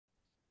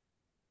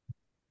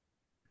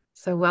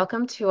So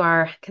welcome to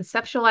our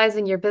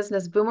Conceptualizing Your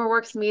Business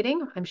BoomerWorks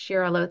meeting. I'm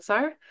Shira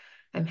Lotzar.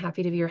 I'm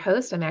happy to be your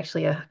host. I'm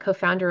actually a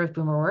co-founder of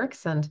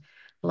BoomerWorks and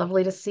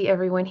lovely to see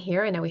everyone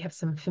here. I know we have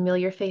some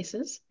familiar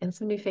faces and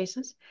some new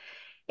faces.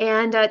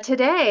 And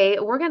today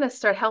we're going to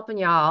start helping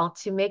y'all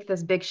to make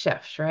this big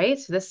shift, right?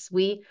 So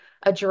we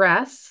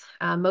address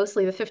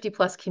mostly the 50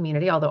 plus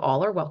community, although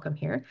all are welcome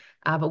here.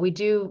 But we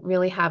do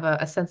really have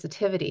a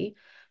sensitivity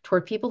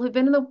toward people who've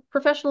been in the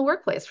professional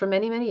workplace for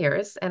many, many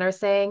years and are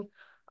saying,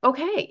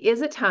 okay,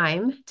 is it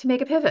time to make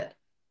a pivot,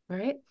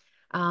 right?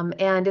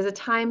 And is it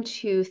time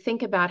to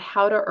think about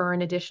how to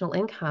earn additional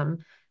income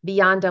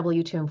beyond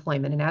W-2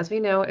 employment? And as we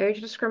know, age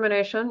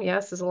discrimination,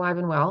 yes, is alive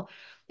and well.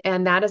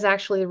 And that is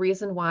actually the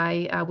reason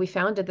why we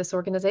founded this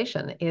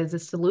organization is a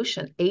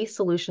solution to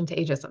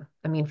ageism.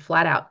 I mean,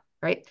 flat out,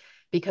 right?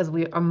 Because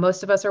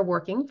most of us are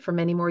working for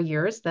many more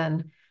years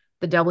than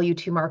the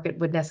W-2 market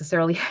would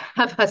necessarily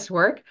have us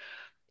work.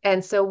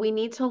 And so we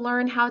need to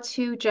learn how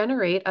to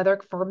generate other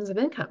forms of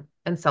income.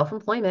 And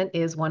self-employment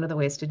is one of the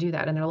ways to do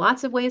that. And there are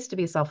lots of ways to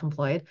be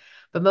self-employed,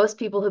 but most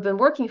people who've been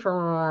working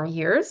for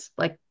years,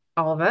 like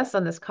all of us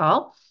on this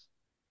call,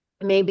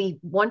 may be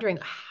wondering,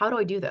 how do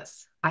I do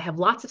this? I have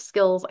lots of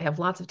skills, I have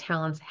lots of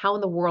talents. How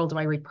in the world do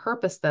I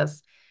repurpose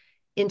this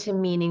into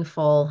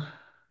meaningful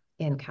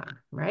income,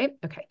 right?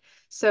 Okay.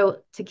 So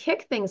to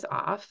kick things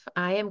off,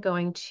 I am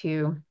going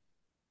to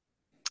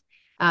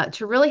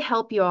really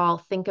help you all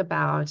think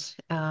about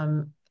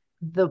some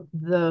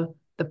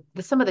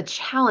of the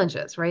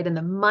challenges, right, and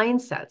the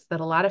mindsets that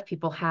a lot of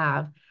people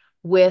have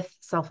with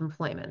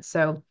self-employment.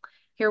 So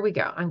here we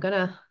go. I'm going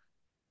to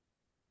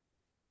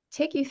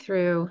take you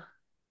through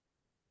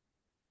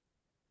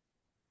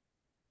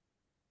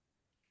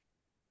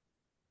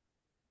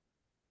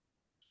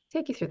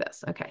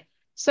this. Okay.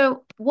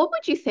 So what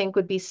would you think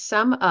would be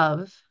some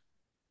of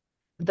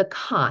the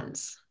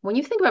cons when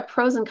you think about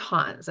pros and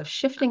cons of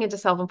shifting into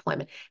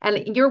self-employment?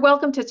 And you're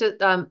welcome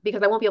to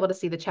because I won't be able to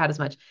see the chat as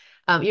much.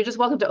 You're just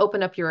welcome to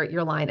open up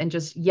your line and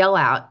just yell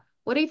out,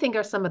 what do you think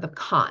are some of the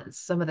cons,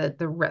 some of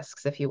the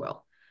risks, if you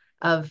will,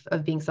 of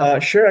being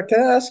self-employed? Sure. Can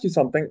I ask you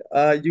something?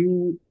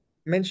 You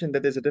mentioned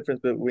that there's a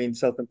difference between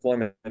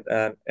self-employment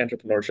and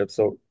entrepreneurship.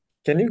 So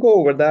can you go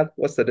over that?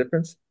 What's the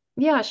difference?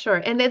 Yeah, sure.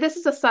 And this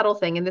is a subtle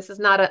thing, and this is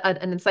not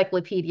an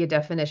encyclopedia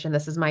definition.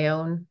 This is my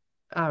own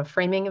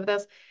framing of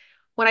this.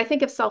 When I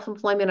think of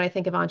self-employment, I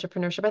think of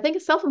entrepreneurship. I think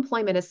of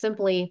self-employment as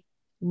simply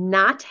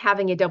not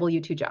having a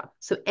W-2 job.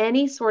 So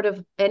any sort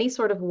of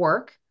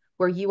work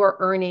where you are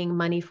earning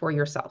money for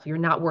yourself. You're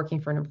not working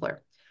for an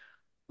employer.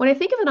 When I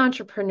think of an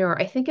entrepreneur,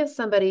 I think of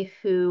somebody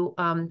who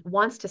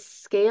wants to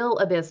scale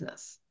a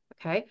business.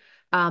 Okay.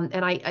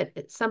 And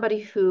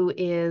somebody who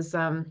is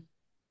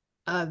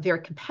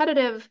very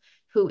competitive,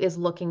 who is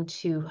looking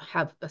to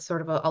have a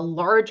sort of a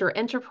larger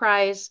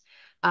enterprise,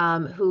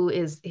 who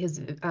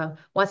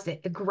wants to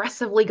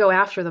aggressively go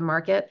after the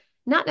market,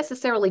 not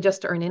necessarily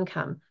just to earn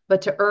income,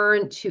 but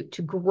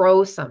to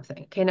grow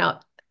something. Okay, now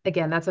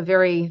again, that's a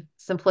very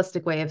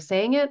simplistic way of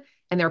saying it,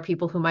 and there are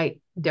people who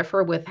might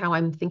differ with how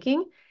I'm thinking.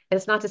 And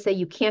it's not to say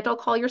you can't all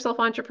call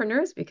yourself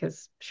entrepreneurs,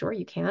 because sure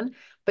you can,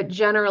 but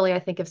generally I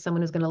think of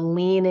someone who's going to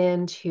lean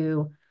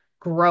into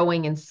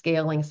growing and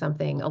scaling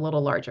something a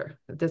little larger.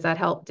 Does that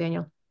help,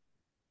 Daniel?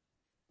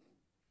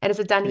 And is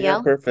it Yeah,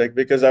 Danielle? perfect.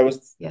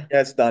 Yeah.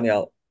 Yeah, it's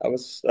Daniel. I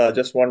was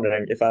just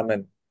wondering if I'm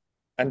an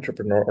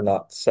entrepreneur or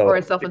not. Or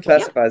a So self-employed.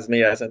 Yeah.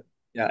 it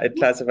Yeah.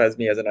 classifies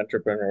me as an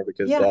entrepreneur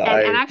because Yeah. And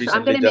I actually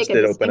I'm going recently to make just a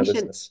did open a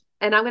distinction, business.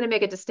 and I'm going to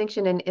make a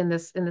distinction in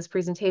this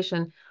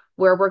presentation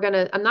where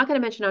I'm not going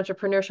to mention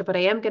entrepreneurship, but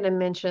I am going to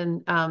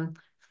mention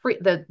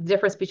the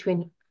difference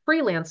between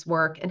freelance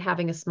work and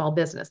having a small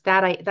business.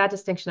 That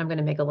distinction I'm going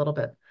to make a little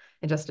bit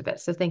in just a bit.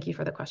 So thank you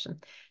for the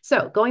question.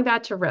 So going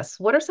back to risks,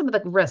 what are some of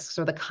the risks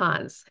or the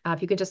cons?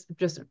 If you could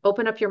just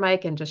open up your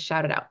mic and just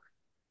shout it out.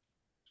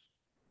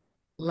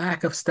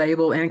 Lack of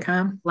stable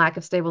income. Lack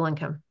of stable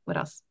income. What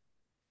else?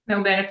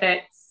 No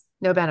benefits.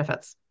 No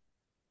benefits.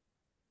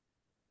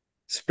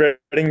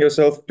 Spreading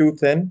yourself too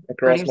thin Spreading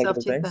across yourself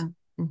multiple too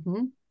things.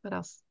 thin. What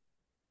else?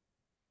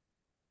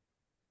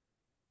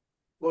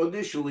 Well,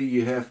 initially,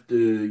 you have to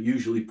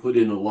usually put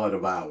in a lot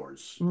of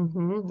hours.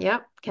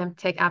 Yep. Can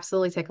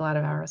absolutely take a lot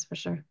of hours for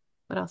sure.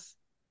 What else?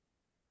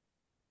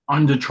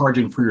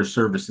 Undercharging for your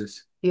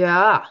services.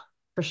 Yeah,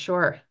 for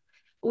sure.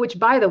 Which,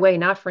 by the way,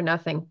 not for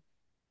nothing.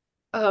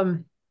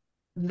 Um,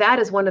 that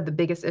is one of the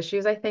biggest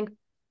issues, I think,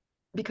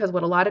 because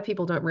what a lot of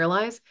people don't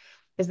realize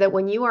is that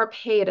when you are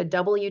paid a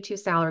W-2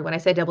 salary, when I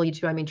say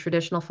W-2, I mean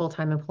traditional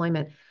full-time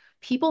employment,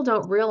 people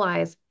don't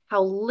realize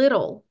how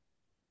little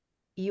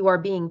you are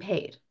being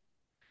paid.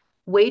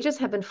 Wages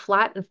have been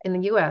flat in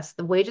the US.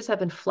 The wages have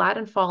been flat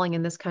and falling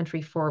in this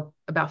country for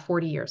about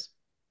 40 years.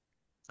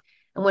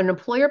 And when an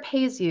employer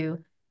pays you,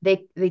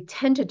 they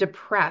tend to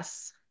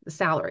depress the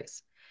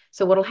salaries.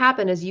 So what'll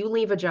happen is you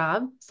leave a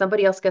job,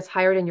 somebody else gets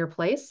hired in your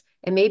place,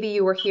 and maybe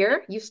you were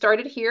here, you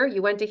started here,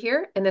 you went to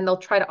here, and then they'll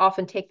try to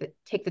often take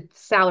the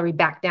salary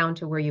back down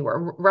to where you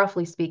were,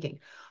 roughly speaking.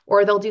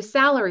 Or they'll do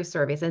salary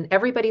surveys, and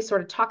everybody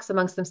sort of talks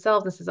amongst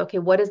themselves and says, okay,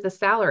 what is the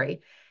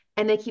salary?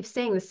 and they keep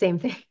saying the same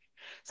thing.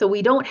 So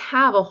we don't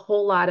have a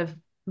whole lot of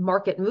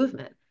market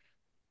movement.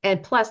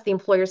 And plus, the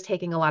employer's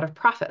taking a lot of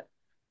profit.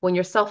 When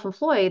you're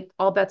self-employed,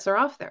 all bets are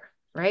off there,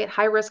 right?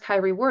 High risk, high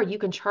reward. You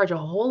can charge a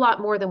whole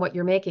lot more than what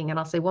you're making. And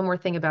I'll say one more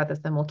thing about this,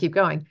 then we'll keep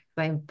going.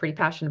 I'm pretty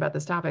passionate about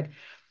this topic.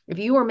 If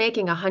you are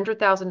making a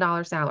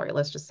 $100,000 salary,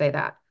 let's just say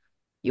that,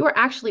 you are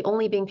actually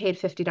only being paid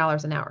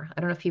 $50 an hour.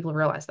 I don't know if people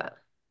realize that.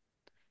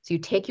 So you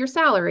take your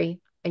salary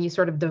and you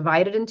sort of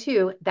divide it in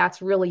two,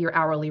 that's really your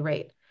hourly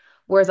rate.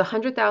 Whereas a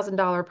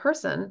 $100,000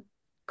 person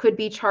could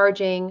be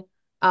charging,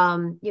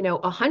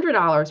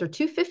 $100 or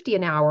 $250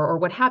 an hour or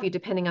what have you,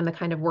 depending on the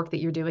kind of work that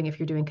you're doing. If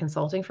you're doing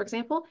consulting, for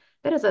example,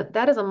 that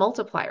is a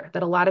multiplier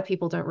that a lot of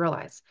people don't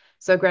realize.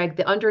 So Greg,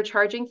 the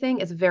undercharging thing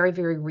is very,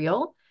 very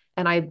real.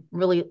 And I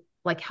really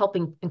like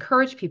helping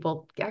encourage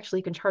people. Actually,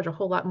 you can charge a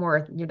whole lot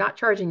more. You're not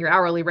charging your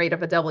hourly rate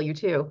of a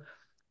W-2.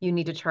 You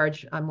need to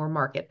charge more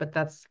market, but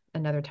that's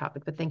another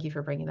topic. But thank you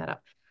for bringing that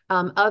up.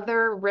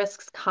 Other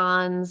risks,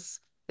 cons,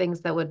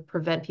 things that would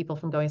prevent people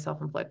from going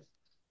self-employed.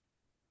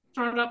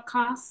 Startup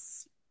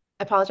costs.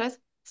 I apologize.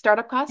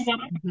 Startup costs?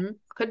 Yeah.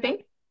 Could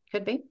be.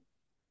 Could be.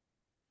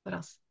 What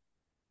else?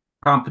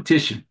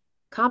 Competition.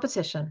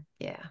 Competition.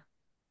 Yeah.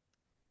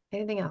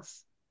 Anything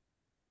else?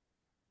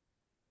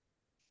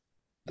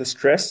 The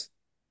stress.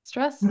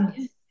 Stress? Yeah,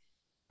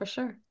 for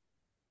sure.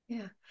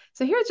 Yeah.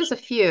 So here's just a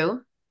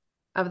few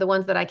of the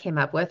ones that I came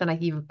up with, and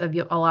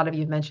a lot of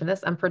you've mentioned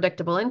this: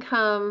 unpredictable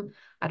income.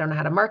 I don't know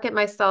how to market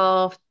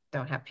myself.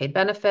 Don't have paid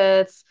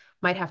benefits.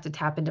 Might have to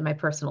tap into my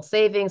personal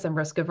savings. I'm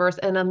risk averse,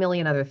 and a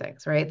million other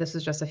things. Right? This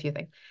is just a few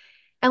things.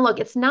 And look,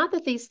 it's not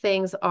that these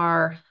things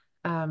are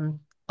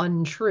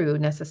untrue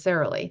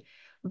necessarily,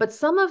 but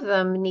some of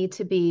them need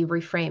to be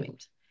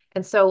reframing.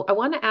 And so I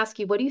want to ask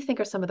you, what do you think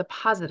are some of the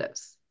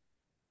positives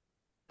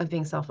of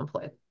being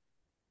self-employed?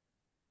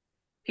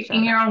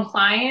 Picking your own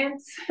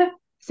clients.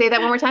 Say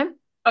that one more time.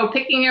 Oh,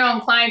 picking your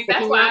own clients. That's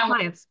Picking why your I own want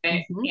clients.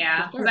 it. Mhm,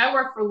 Yeah, for because sure. I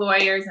work for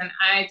lawyers and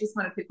I just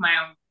want to pick my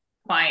own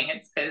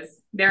clients because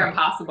they're Right.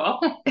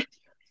 impossible.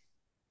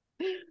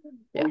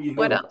 Yeah. Well,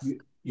 What else?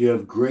 you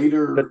have The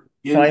greater time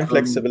income,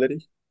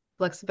 flexibility.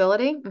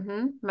 Flexibility.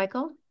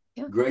 Michael?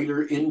 Yeah.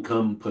 greater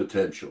income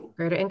potential.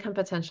 Greater income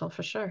potential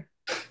for sure.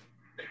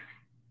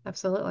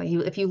 Absolutely.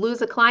 If you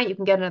lose a client, you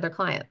can get another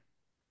client,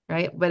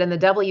 right? But in the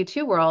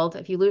W-2 world,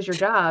 if you lose your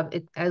job,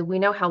 we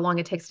know how long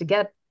it takes to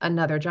get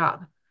another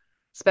job,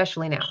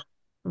 especially now.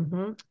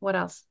 What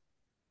else?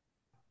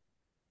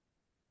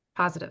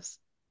 Positives.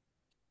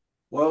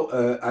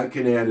 Well, I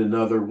can add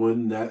another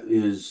one that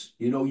is,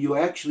 you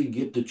actually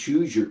get to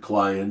choose your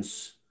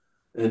clients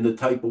and the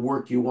type of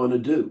work you want to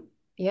do.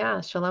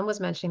 Yeah, Shalom was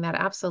mentioning that.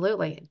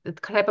 Absolutely. The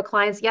type of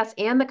clients, yes,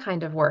 and the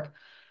kind of work.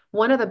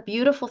 One of the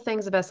beautiful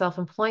things about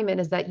self-employment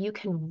is that you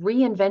can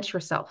reinvent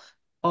yourself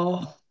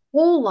a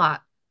whole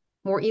lot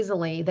more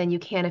easily than you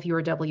can if you were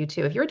a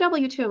W-2. If you're a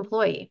W-2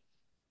 employee,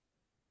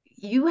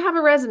 you have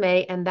a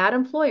resume and that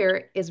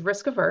employer is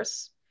risk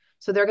averse.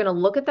 So they're going to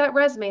look at that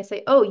resume and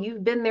say, oh,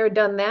 you've been there,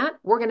 done that.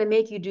 We're going to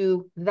make you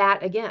do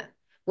that again.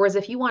 Whereas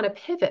if you want to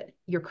pivot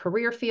your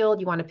career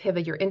field, you want to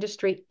pivot your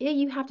industry,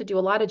 you have to do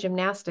a lot of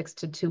gymnastics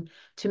to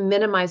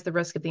minimize the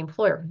risk of the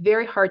employer.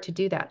 Very hard to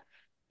do that.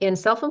 In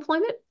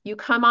self-employment, you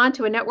come on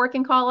to a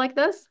networking call like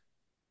this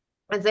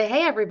and say,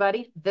 hey,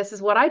 everybody, this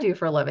is what I do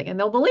for a living. And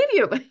they'll believe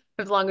you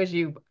as long as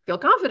you feel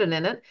confident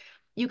in it.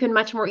 You can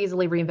much more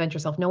easily reinvent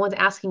yourself. No one's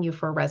asking you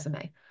for a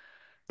resume.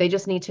 They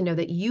just need to know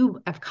that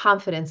you have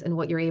confidence in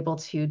what you're able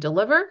to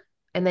deliver,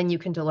 and then you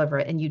can deliver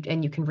it, and you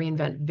can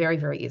reinvent very,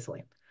 very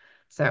easily.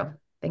 So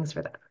thanks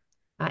for that.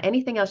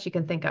 Anything else you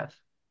can think of?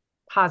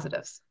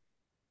 Positives.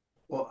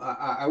 Well,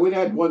 I would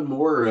add one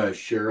more,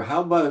 Cher.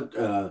 How about,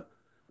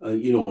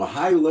 a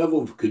high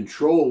level of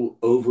control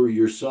over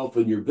yourself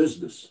and your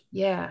business?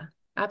 Yeah,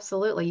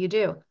 absolutely. You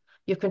do.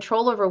 You have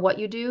control over what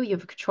you do. You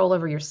have control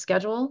over your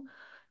schedule,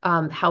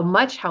 how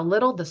much, how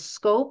little, the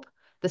scope,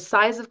 the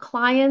size of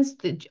clients,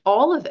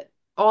 all of it,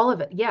 all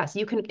of it. Yes,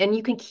 you can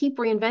keep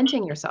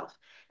reinventing yourself.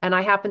 And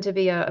I happen to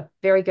be a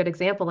very good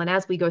example. And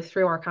as we go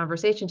through our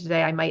conversation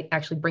today, I might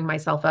actually bring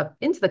myself up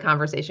into the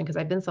conversation because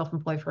I've been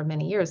self-employed for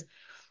many years.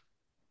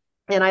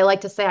 And I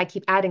like to say I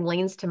keep adding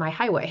lanes to my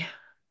highway,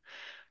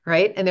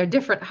 right? And there are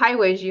different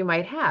highways you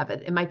might have.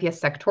 It might be a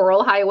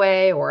sectoral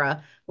highway or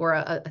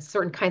a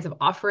certain kinds of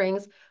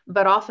offerings,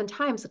 but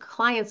oftentimes the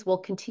clients will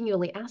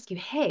continually ask you,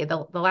 hey,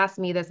 they'll ask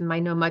me this, and I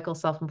know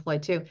Michael's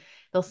self-employed too.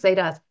 They'll say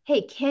to us,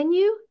 hey, can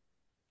you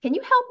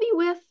help me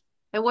with?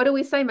 And what do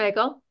we say,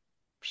 Michael?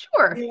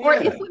 Sure. Or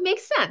if Yeah. it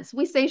makes sense,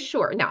 we say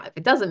sure. Now, if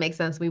it doesn't make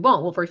sense, we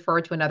won't. We'll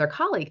refer to another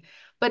colleague.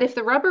 But if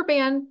the rubber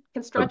band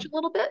can stretch a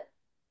little bit,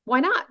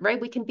 why not,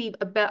 right? We can be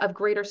a bit of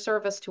greater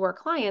service to our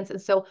clients.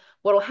 And so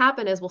what will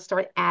happen is we'll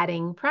start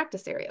adding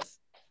practice areas.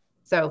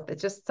 So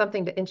it's just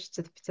something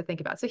to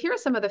think about. So here are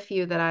some of the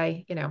few that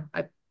I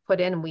put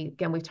in, and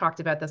we've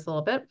talked about this a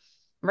little bit,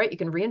 right? You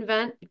can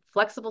reinvent,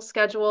 flexible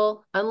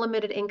schedule,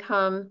 unlimited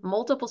income,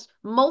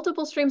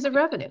 multiple streams of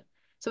revenue.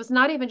 So it's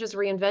not even just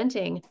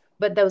reinventing,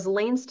 but those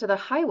lanes to the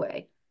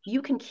highway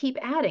you can keep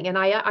adding. And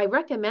I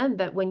recommend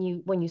that when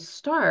you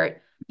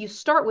start, you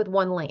start with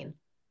one lane,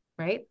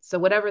 right? So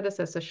whatever this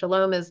is. So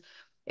Shalom is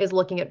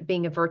looking at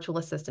being a virtual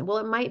assistant. Well,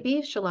 it might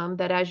be, Shalom,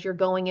 that as you're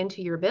going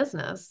into your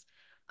business,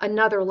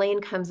 another lane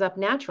comes up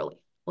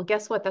naturally. Well,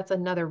 guess what? That's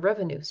another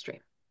revenue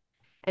stream.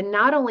 And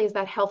not only is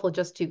that helpful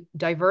just to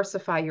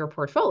diversify your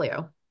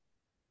portfolio,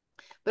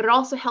 but it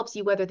also helps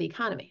you weather the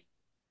economy.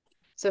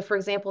 So for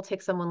example,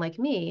 take someone like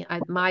me.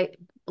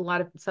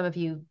 Some of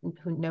you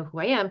who know who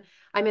I am,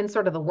 I'm in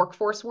sort of the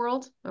workforce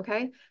world.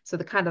 Okay. So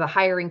the kind of the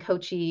hiring,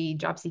 coachy,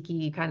 job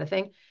seeky kind of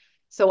thing.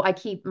 So I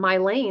keep my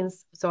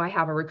lanes. So I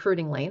have a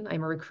recruiting lane.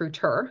 I'm a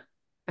recruiter.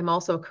 I'm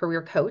also a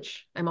career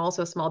coach. I'm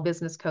also a small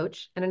business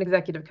coach and an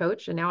executive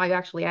coach. And now I've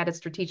actually added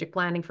strategic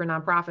planning for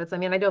nonprofits. I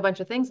mean, I do a bunch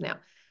of things now.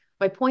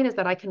 My point is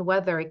that I can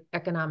weather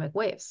economic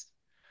waves.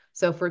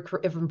 So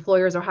if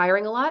employers are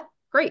hiring a lot,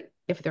 great.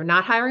 If they're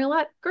not hiring a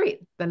lot,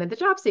 great. Then the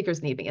job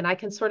seekers need me. And I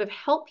can sort of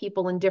help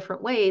people in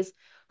different ways,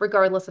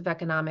 regardless of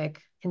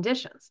economic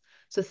conditions.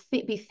 So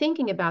be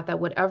thinking about that,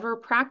 whatever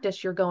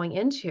practice you're going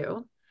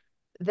into,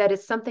 that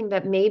is something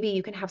that maybe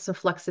you can have some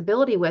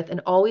flexibility with,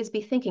 and always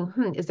be thinking,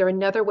 is there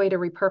another way to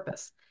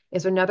repurpose?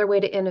 Is there another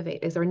way to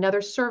innovate? Is there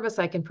another service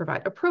I can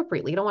provide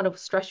appropriately? You don't want to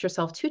stress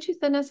yourself too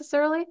thin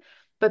necessarily,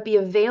 but be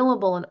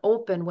available and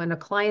open when a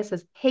client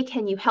says, hey,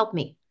 can you help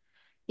me?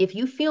 If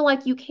you feel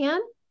like you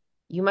can,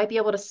 you might be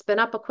able to spin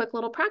up a quick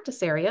little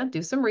practice area,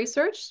 do some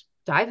research,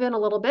 dive in a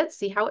little bit,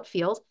 see how it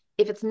feels.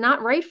 If it's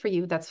not right for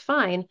you, that's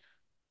fine.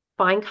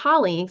 Find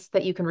colleagues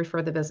that you can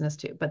refer the business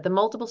to. But the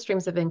multiple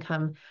streams of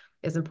income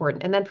is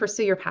important. And then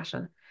pursue your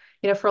passion.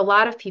 For a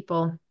lot of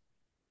people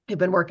who've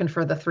been working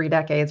for the 3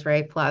 decades,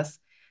 right? Plus,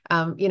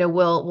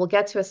 we'll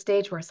get to a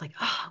stage where it's like,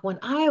 oh, when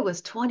I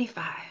was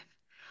 25,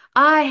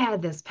 I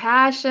had this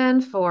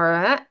passion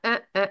for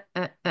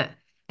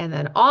And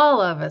then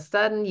all of a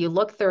sudden you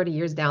look 30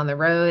 years down the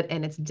road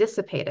and it's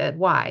dissipated.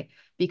 Why?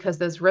 Because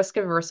those risk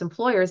averse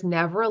employers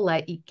never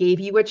gave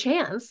you a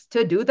chance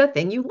to do the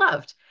thing you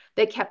loved.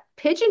 They kept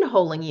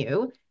pigeonholing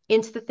you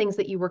into the things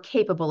that you were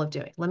capable of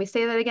doing. Let me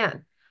say that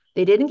again.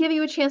 They didn't give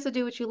you a chance to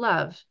do what you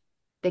love.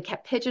 They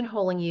kept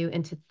pigeonholing you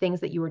into things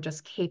that you were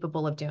just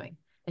capable of doing.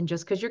 And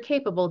just because you're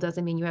capable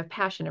doesn't mean you have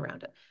passion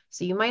around it.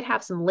 So you might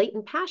have some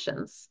latent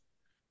passions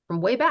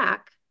from way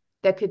back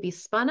that could be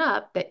spun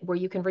up, that where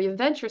you can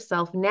reinvent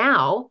yourself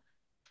now,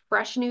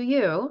 fresh new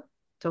you,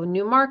 to a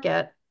new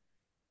market,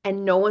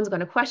 and no one's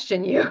going to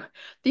question you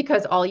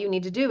because all you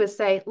need to do is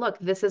say, look,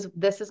 this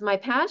is my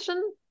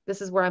passion,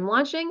 this is where I'm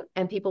launching,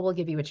 and people will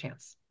give you a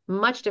chance,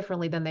 much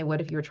differently than they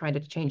would if you were trying to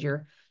change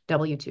your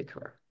W-2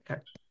 career. Okay.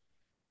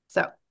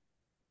 So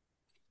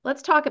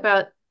let's talk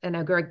about,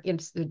 and Greg,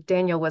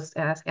 Daniel was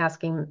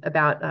asking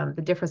about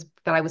the difference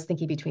that I was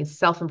thinking between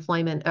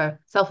self-employment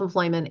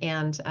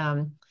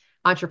and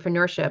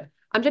entrepreneurship.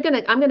 I'm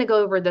gonna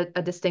go over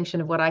a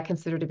distinction of what I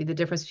consider to be the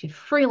difference between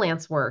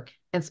freelance work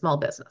and small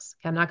business.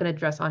 Okay, I'm not going to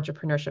address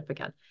entrepreneurship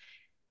again.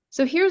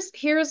 So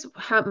here's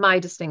my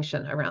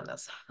distinction around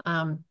this.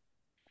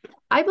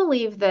 I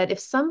believe that if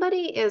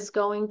somebody is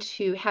going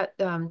to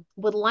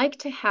would like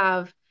to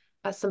have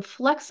some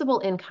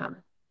flexible income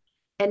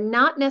and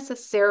not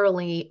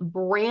necessarily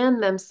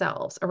brand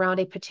themselves around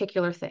a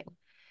particular thing,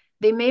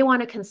 they may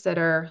want to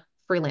consider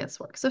freelance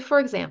work. So for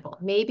example,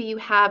 maybe you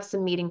have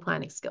some meeting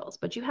planning skills,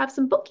 but you have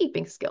some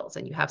bookkeeping skills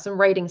and you have some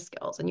writing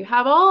skills and you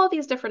have all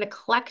these different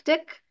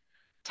eclectic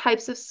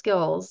types of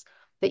skills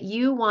that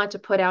you want to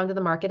put out into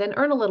the market and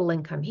earn a little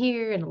income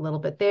here and a little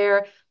bit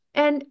there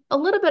and a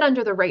little bit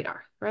under the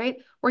radar, right?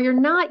 Where you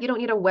don't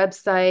need a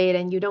website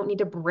and you don't need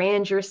to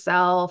brand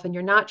yourself and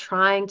you're not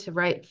trying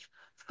to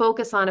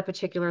focus on a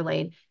particular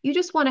lane. You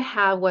just want to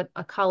have what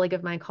a colleague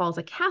of mine calls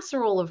a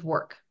casserole of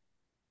work.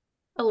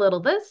 A little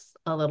this,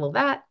 a little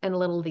that, and a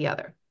little the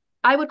other.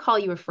 I would call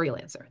you a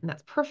freelancer, and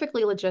that's a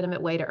perfectly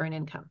legitimate way to earn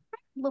income.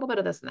 A little bit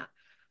of this and that.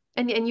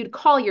 And you'd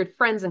call your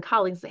friends and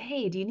colleagues and say,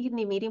 hey, do you need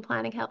any meeting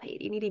planning help? Hey,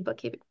 do you need any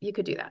bookkeeping? You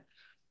could do that.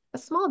 A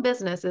small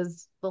business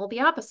is, well, the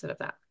opposite of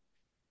that.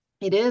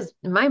 It is,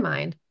 in my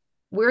mind,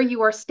 where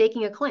you are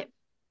staking a claim.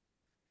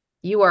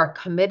 You are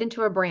committed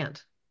to a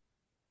brand.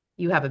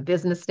 You have a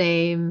business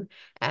name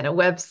and a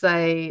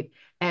website,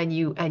 and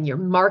you're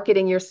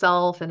marketing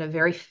yourself in a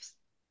very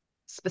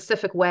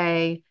specific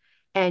way,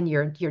 and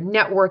you're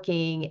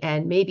networking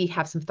and maybe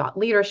have some thought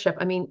leadership.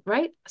 I mean,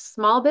 right?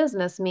 Small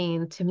business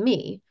means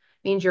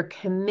you're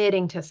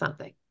committing to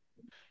something.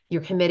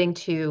 You're committing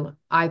to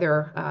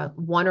either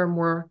one or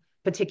more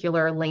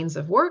particular lanes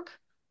of work,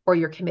 or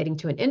you're committing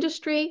to an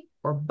industry,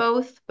 or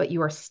both, but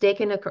you are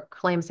staking a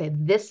claim, say,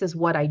 this is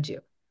what I do.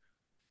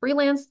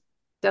 Freelance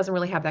doesn't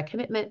really have that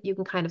commitment. You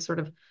can kind of sort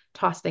of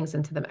toss things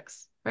into the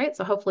mix, right?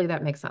 So hopefully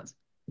that makes sense.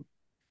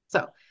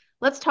 So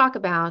let's talk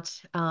about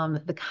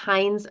the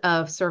kinds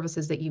of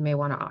services that you may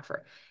want to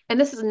offer. And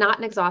this is not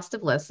an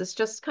exhaustive list. It's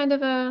just kind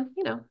of a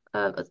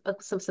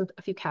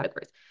few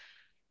categories.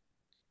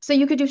 So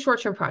you could do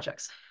short-term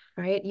projects,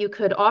 right? You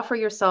could offer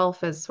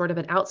yourself as sort of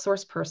an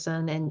outsourced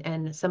person,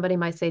 and somebody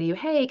might say to you,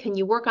 hey, can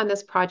you work on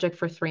this project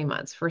for 3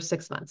 months, for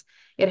 6 months?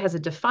 It has a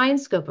defined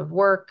scope of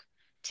work.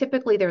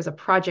 Typically, there's a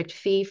project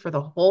fee for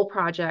the whole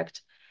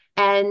project.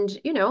 And,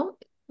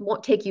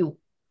 won't take you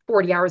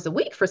 40 hours a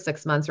week for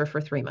 6 months or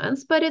for 3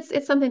 months, but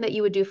it's something that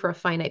you would do for a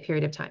finite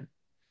period of time.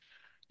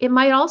 It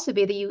might also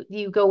be that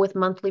you go with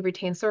monthly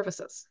retained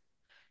services.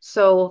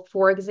 So,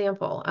 for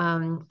example,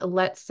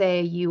 let's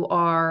say you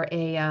are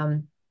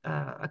a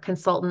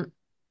consultant.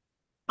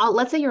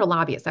 Let's say you're a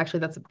lobbyist.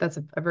 Actually, that's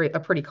a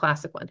pretty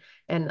classic one.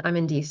 And I'm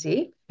in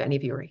DC. If any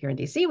of you are here in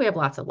DC, we have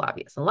lots of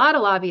lobbyists. A lot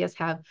of lobbyists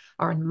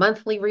are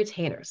monthly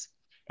retainers.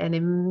 And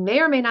it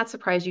may or may not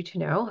surprise you to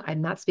know,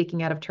 I'm not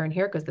speaking out of turn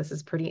here because this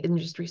is pretty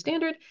industry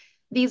standard.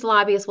 These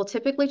lobbyists will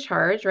typically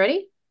charge,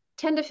 ready,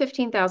 $10,000 to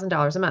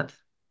 $15,000 a month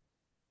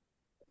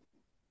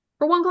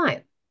for one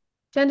client,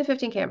 10 to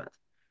 15K a month.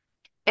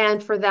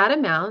 And for that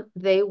amount,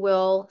 they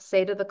will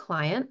say to the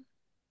client,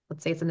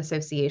 let's say it's an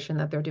association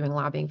that they're doing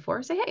lobbying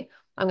for, say, hey,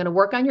 I'm going to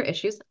work on your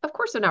issues. Of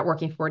course, they're not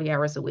working 40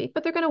 hours a week,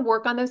 but they're going to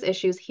work on those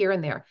issues here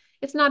and there.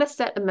 It's not a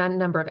set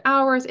number of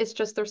hours. It's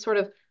just they're sort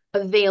of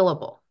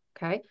available.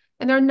 Okay.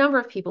 And there are a number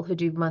of people who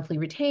do monthly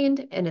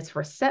retained, and it's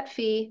for a set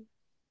fee,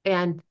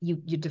 and you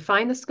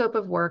define the scope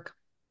of work,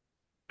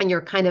 and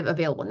you're kind of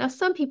available. Now,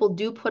 some people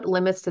do put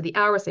limits to the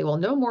hours, say, well,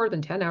 no more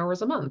than 10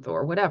 hours a month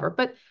or whatever,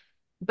 but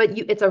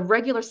it's a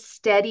regular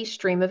steady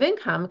stream of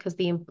income because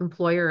the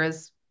employer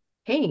is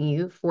paying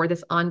you for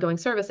this ongoing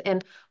service.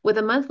 And with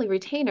a monthly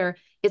retainer,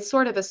 it's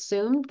sort of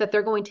assumed that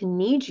they're going to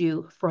need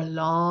you for a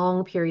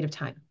long period of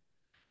time.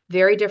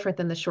 Very different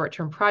than the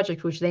short-term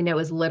project, which they know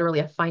is literally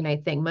a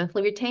finite thing.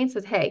 Monthly retained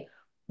says, hey,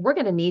 we're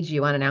going to need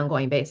you on an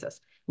ongoing basis.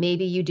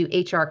 Maybe you do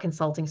HR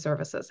consulting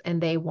services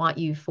and they want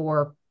you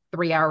for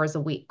 3 hours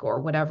a week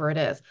or whatever it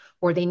is,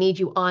 or they need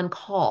you on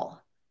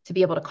call to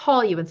be able to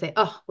call you and say,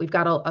 oh, we've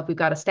got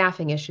a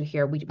staffing issue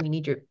here. We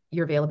need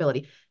your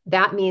availability.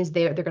 That means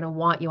they're going to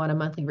want you on a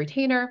monthly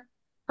retainer,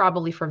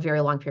 probably for a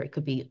very long period.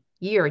 Could be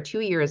a year or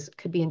 2 years,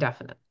 could be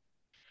indefinite.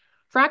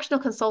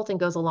 Fractional consulting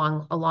goes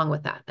along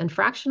with that. And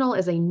fractional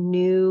is a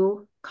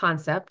new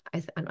concept.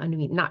 I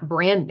mean, not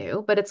brand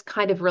new, but it's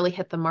kind of really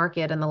hit the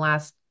market in the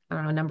last, I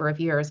don't know, number of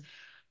years.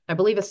 I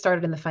believe it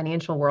started in the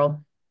financial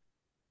world.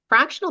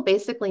 Fractional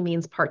basically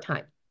means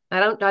part-time. I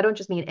don't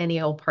just mean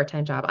any old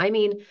part-time job. I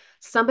mean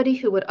somebody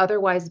who would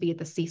otherwise be at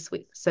the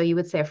C-suite. So you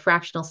would say a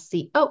fractional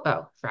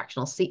COO,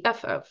 fractional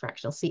CFO,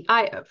 fractional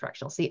CIO,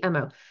 fractional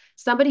CMO.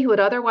 Somebody who would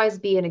otherwise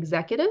be an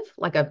executive,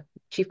 like a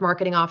chief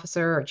marketing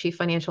officer or chief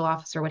financial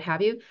officer, what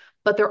have you,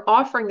 but they're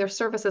offering their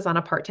services on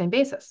a part-time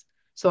basis.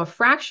 So a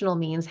fractional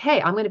means,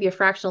 hey, I'm going to be a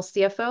fractional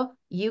CFO.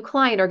 You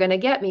client are going to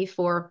get me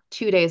for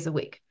 2 days a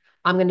week.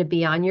 I'm going to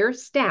be on your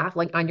staff,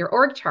 like on your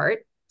org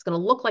chart. It's going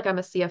to look like I'm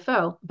a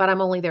CFO, but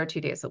I'm only there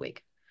 2 days a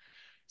week.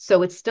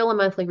 So it's still a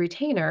monthly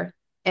retainer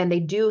and they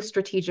do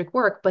strategic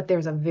work, but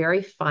there's a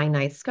very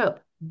finite scope.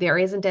 There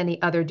isn't any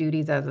other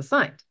duties as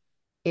assigned.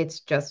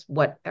 It's just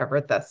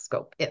whatever the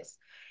scope is.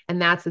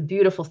 And that's the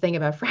beautiful thing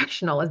about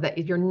fractional is that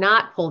if you're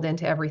not pulled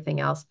into everything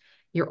else,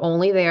 you're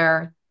only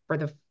there for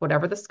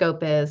whatever the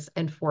scope is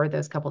and for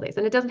those couple of days.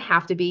 And it doesn't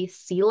have to be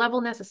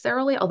C-level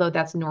necessarily, although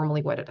that's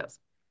normally what it is.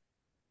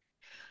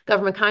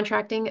 Government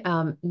contracting,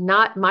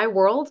 not my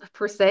world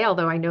per se,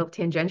 although I know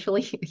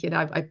tangentially,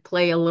 I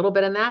play a little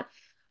bit in that.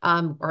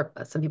 Or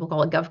some people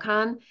call it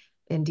GovCon.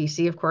 In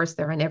DC, of course,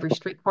 they're on every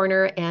street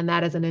corner, and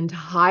that is an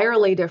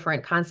entirely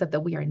different concept that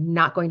we are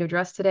not going to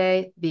address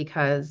today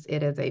because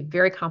it is a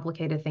very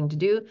complicated thing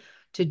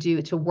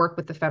to work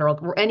with the federal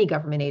or any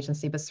government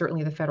agency, but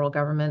certainly the federal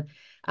government.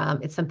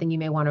 It's something you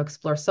may want to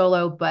explore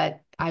solo,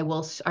 but I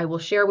will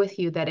share with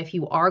you that if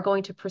you are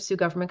going to pursue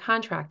government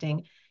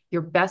contracting,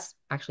 your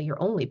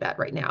only bet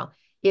right now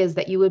is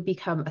that you would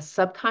become a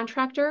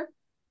subcontractor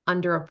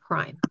under a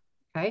prime.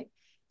 Okay.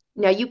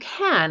 Now you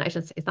can, I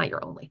should say, it's not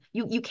your only.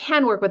 You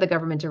can work with the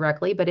government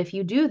directly, but if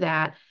you do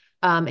that,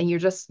 and you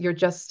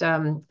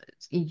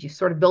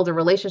sort of build a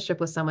relationship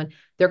with someone,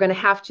 you're going to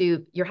have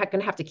to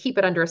keep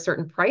it under a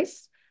certain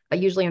price,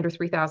 usually under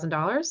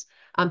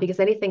 $3,000, because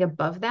anything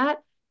above that,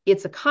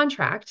 it's a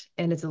contract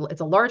and it's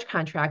a large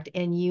contract,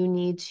 and you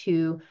need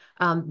to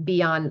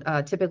be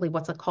on typically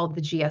what's called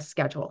the GS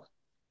schedule.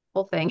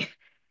 Whole thing.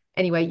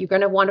 Anyway, you're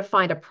going to want to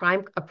find a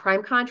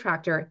prime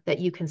contractor that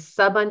you can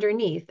sub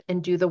underneath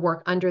and do the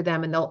work under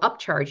them, and they'll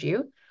upcharge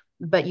you,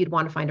 but you'd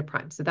want to find a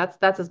prime. So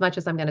that's as much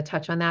as I'm going to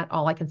touch on that.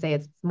 All I can say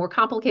is it's more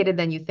complicated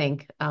than you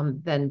think,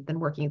 than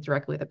working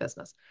directly with a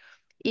business.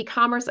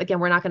 E-commerce, again,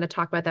 we're not going to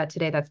talk about that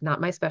today. That's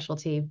not my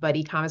specialty, but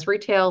e-commerce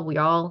retail, we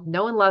all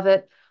know and love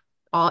it.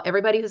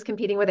 Everybody who's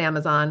competing with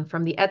Amazon,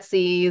 from the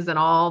Etsy's and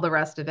all the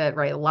rest of it,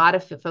 right? A lot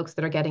of folks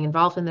that are getting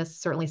involved in this,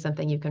 certainly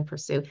something you can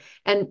pursue.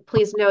 And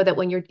please know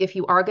that if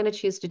you are going to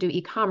choose to do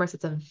e-commerce,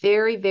 it's a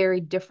very, very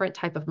different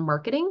type of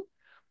marketing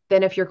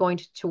than if you're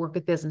going to work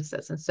with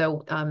businesses. And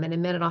so in a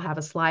minute, I'll have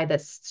a slide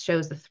that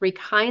shows the three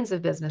kinds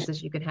of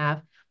businesses you can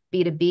have: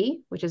 B2B,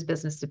 which is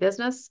business to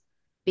business;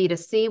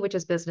 B2C, which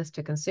is business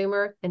to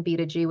consumer; and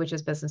B2G, which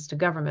is business to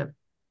government.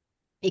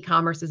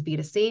 E-commerce is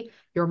B2C.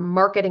 Your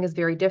marketing is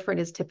very different.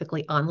 It's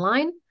typically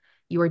online.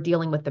 You are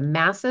dealing with the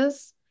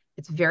masses.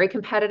 It's very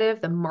competitive.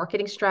 The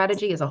marketing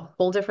strategy is a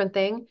whole different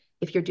thing.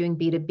 If you're doing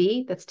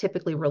B2B, that's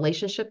typically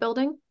relationship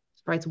building,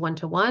 right? It's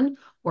one-to-one,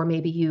 or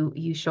maybe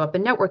you show up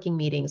in networking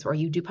meetings or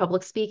you do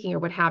public speaking or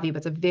what have you. But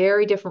it's a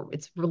very different,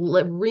 it's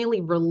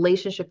really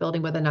relationship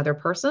building with another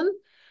person.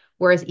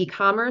 Whereas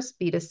e-commerce,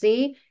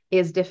 B2C,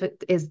 is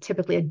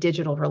typically a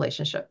digital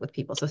relationship with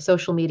people. So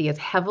social media is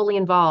heavily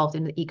involved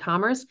in the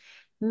e-commerce,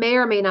 may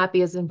or may not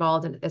be as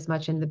involved as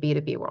much in the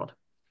B2B world.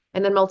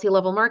 And then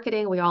multi-level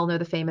marketing, we all know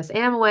the famous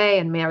Amway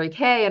and Mary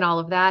Kay and all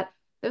of that.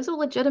 Those are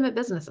legitimate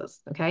businesses,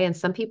 okay? And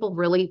some people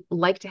really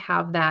like to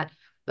have that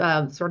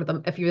sort of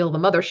the, if you will, the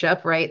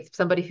mothership, right?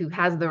 Somebody who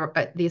has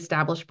the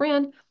established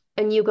brand,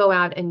 and you go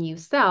out and you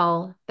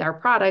sell their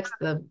products,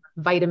 the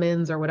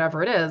vitamins or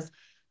whatever it is,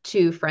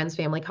 to friends,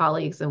 family,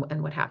 colleagues,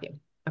 and what have you.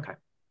 Okay.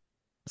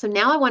 So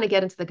now I want to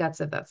get into the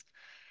guts of this.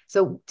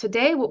 So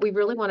today, what we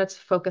really wanted to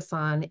focus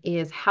on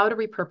is how to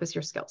repurpose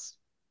your skills.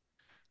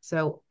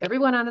 So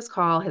everyone on this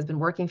call has been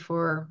working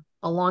for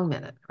a long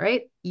minute,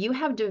 right? You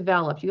have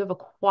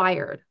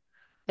acquired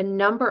a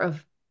number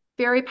of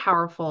very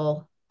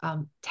powerful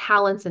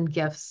talents and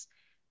gifts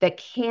that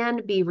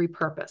can be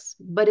repurposed.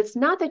 But it's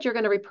not that you're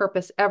going to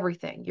repurpose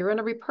everything. You're going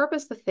to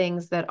repurpose the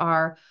things that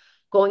are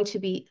going to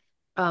be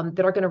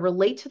that are going to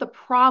relate to the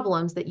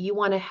problems that you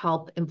want to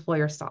help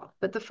employers solve.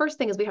 But the first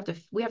thing is we have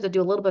to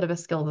do a little bit of a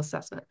skills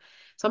assessment.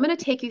 So I'm going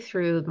to take you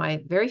through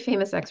my very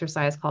famous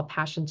exercise called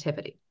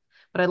Passiontivity.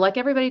 What I'd like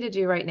everybody to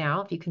do right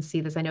now, if you can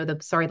see this, I know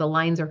the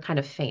lines are kind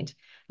of faint.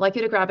 I'd like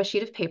you to grab a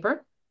sheet of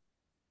paper,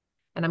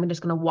 and I'm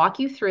just going to walk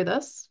you through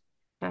this,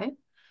 okay?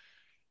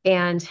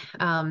 And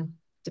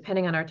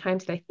depending on our time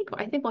today,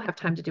 I think we'll have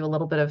time to do a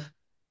little bit of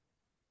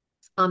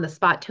on the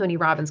spot Tony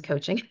Robbins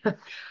coaching.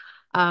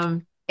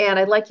 And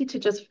I'd like you to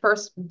just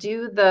first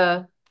do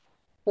the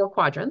 4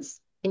 quadrants.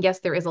 And yes,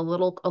 there is a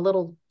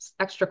little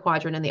extra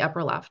quadrant in the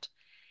upper left.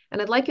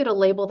 And I'd like you to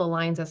label the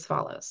lines as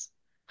follows.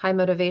 High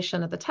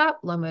motivation at the top,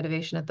 low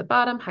motivation at the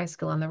bottom, high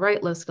skill on the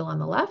right, low skill on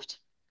the left.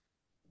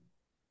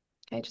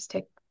 Okay, just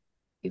take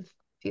a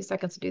few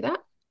seconds to do that.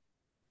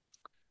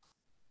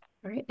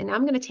 All right, and now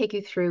I'm going to take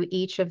you through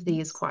each of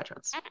these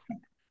quadrants.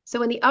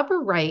 So in the upper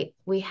right,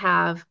 we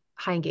have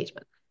high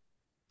engagement.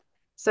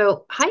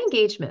 So high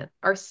engagement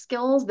are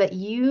skills that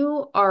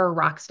you are a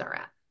rock star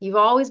at. You've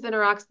always been a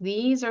rock star.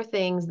 These are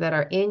things that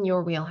are in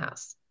your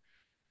wheelhouse.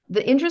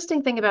 The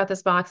interesting thing about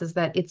this box is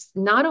that it's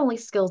not only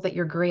skills that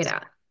you're great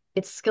at,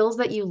 it's skills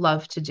that you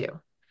love to do.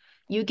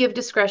 You give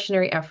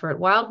discretionary effort.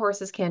 Wild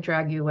horses can't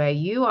drag you away.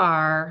 You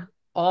are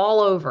all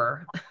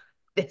over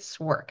this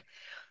work.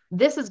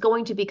 This is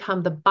going to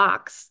become the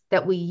box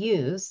that we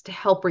use to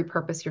help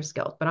repurpose your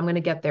skills. But I'm going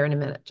to get there in a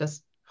minute.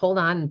 Just hold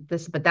on.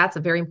 But that's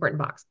a very important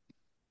box.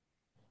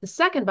 The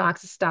second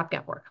box is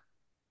stopgap work.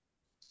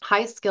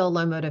 High skill,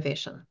 low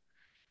motivation.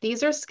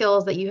 These are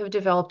skills that you have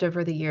developed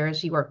over the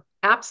years. You are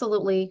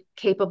absolutely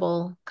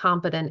capable,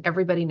 competent.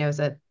 Everybody knows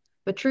it.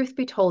 But truth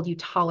be told, you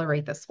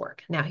tolerate this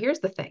work. Now, here's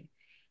the thing.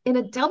 In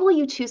a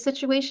W-2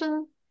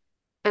 situation,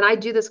 and I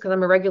do this because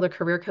I'm a regular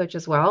career coach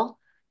as well,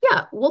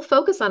 yeah, we'll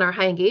focus on our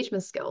high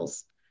engagement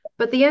skills.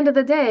 But at the end of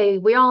the day,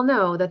 we all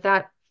know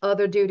that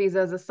other duties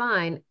as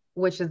assigned,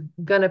 which is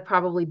going to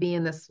probably be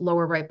in this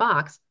lower right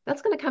box,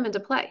 that's going to come into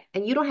play.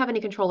 And you don't have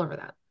any control over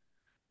that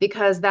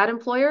because that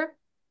employer,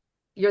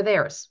 you're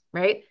theirs,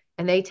 right?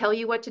 And they tell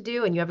you what to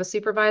do and you have a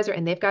supervisor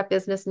and they've got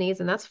business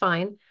needs and that's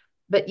fine.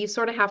 But you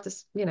sort of have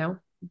to,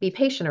 be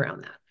patient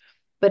around that.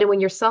 But when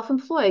you're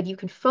self-employed, you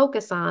can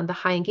focus on the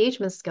high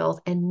engagement skills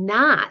and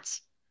not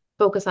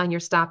focus on your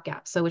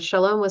stopgap. So what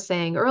Shalom was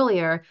saying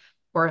earlier,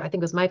 or I think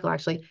it was Michael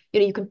actually,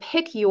 you can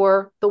pick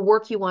the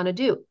work you want to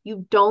do.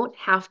 You don't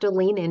have to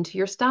lean into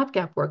your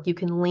stopgap work. You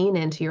can lean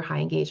into your high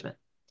engagement.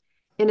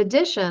 In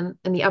addition,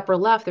 in the upper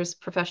left, there's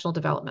professional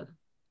development.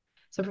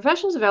 So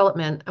professional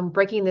development, I'm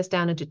breaking this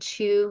down into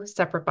 2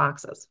 separate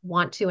boxes,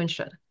 want to and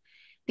should.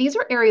 These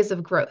are areas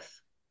of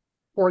growth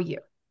for you.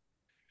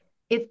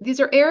 These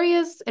are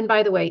areas, and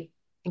by the way,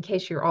 in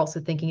case you're also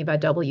thinking about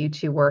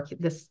W-2 work,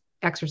 this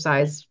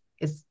exercise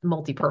is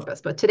multi-purpose,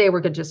 but today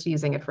we're just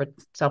using it for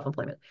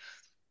self-employment.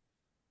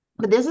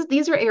 But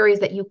these are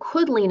areas that you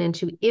could lean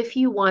into if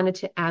you wanted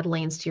to add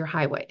lanes to your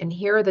highway. And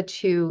here are the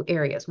 2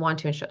 areas, want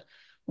to and should.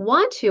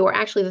 Want to are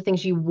actually the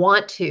things you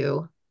want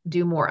to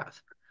do more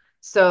of.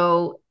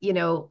 So,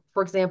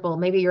 for example,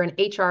 maybe you're an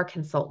HR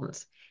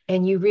consultant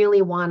and you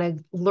really want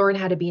to learn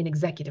how to be an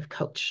executive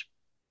coach.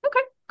 Okay,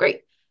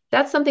 great.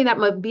 That's something that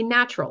might be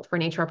natural for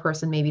an HR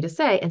person maybe to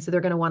say. And so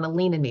they're going to want to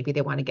lean in. Maybe they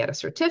want to get a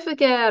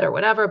certificate or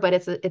whatever, but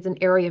it's an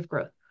area of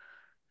growth.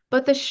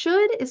 But the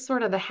should is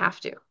sort of the have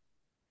to.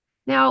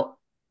 Now,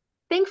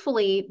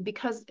 thankfully,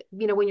 because,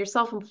 when you're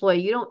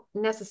self-employed, you don't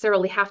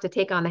necessarily have to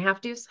take on the have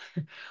to's,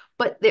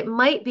 but it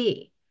might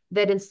be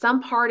that in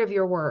some part of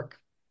your work,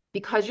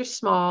 because you're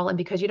small and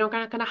because you're not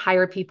going to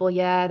hire people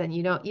yet, and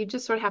you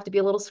just sort of have to be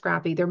a little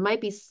scrappy, there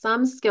might be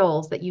some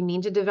skills that you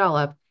need to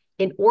develop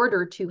in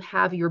order to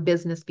have your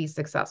business be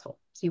successful.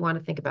 So you want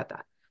to think about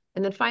that.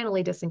 And then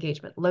finally,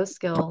 disengagement, low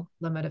skill,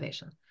 low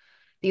motivation.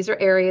 These are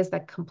areas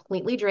that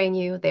completely drain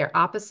you. They are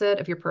opposite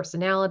of your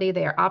personality.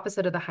 They are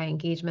opposite of the high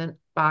engagement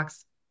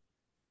box.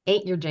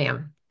 Ain't your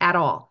jam at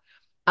all.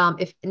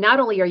 If not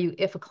only are you,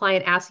 if a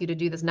client asks you to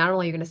do this, not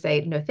only are you going to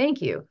say, no,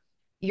 thank you,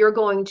 you're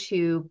going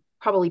to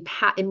probably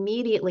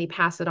immediately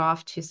pass it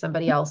off to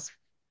somebody else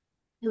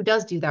who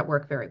does do that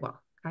work very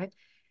well. Okay.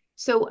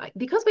 So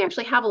because we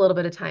actually have a little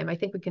bit of time, I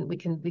think we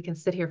can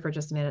sit here for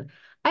just a minute.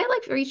 I'd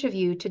like for each of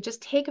you to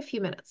just take a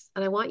few minutes,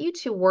 and I want you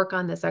to work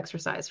on this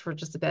exercise for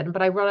just a bit.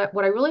 But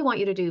what I really want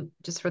you to do,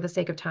 just for the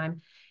sake of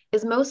time,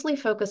 is mostly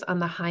focus on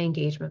the high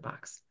engagement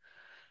box.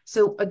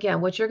 So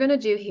again, what you're going to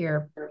do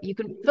here, you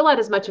can fill out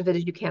as much of it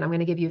as you can. I'm going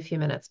to give you a few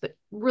minutes, but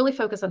really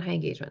focus on high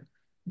engagement.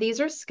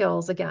 These are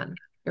skills, again,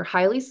 you're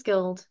highly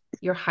skilled,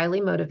 you're highly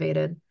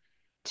motivated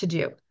to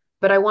do.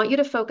 But I want you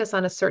to focus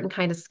on a certain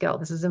kind of skill.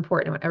 This is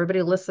important. I want everybody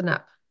to listen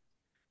up.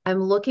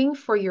 I'm looking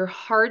for your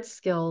hard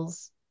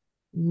skills,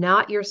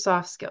 not your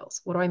soft skills.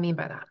 What do I mean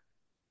by that?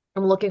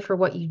 I'm looking for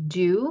what you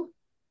do,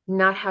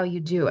 not how you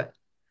do it.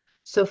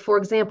 So, for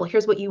example,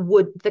 here's what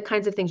the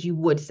kinds of things you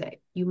would say.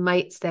 You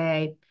might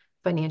say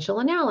financial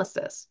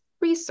analysis,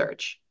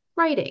 research,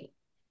 writing,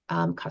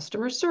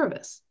 customer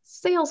service,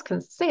 sales,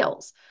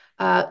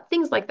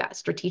 things like that,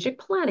 strategic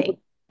planning,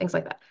 things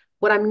like that.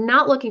 What I'm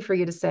not looking for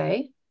you to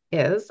say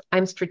is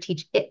I'm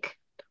strategic,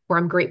 or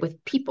I'm great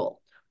with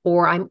people,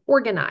 or I'm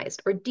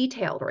organized, or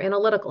detailed, or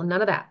analytical.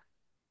 None of that,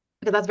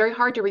 because that's very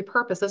hard to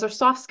repurpose. Those are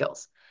soft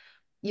skills.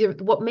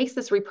 What makes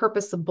this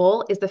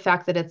repurposable is the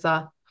fact that it's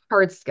a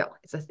hard skill.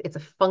 It's a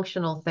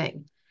functional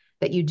thing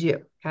that you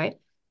do. Okay.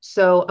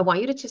 So I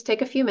want you to just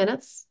take a few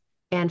minutes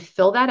and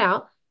fill that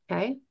out.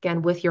 Okay.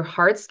 Again, with your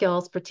hard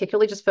skills,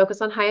 particularly just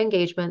focus on high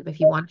engagement. If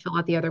you want to fill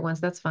out the other ones,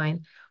 that's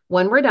fine.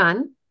 When we're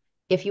done,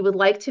 if you would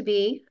like to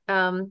be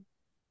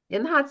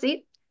in the hot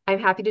seat, I'm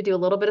happy to do a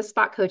little bit of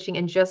spot coaching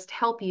and just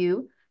help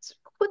you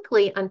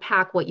quickly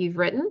unpack what you've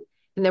written.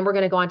 And then we're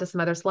going to go on to some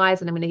other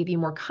slides, and I'm going to give you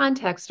more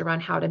context around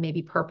how to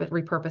maybe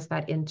repurpose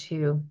that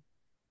into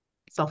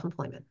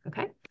self-employment.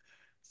 Okay.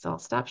 So I'll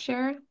stop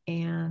share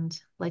and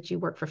let you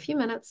work for a few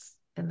minutes,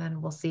 and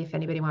then we'll see if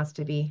anybody wants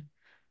to be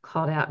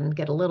called out and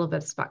get a little bit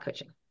of spot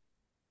coaching.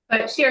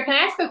 But Shira, can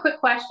I ask a quick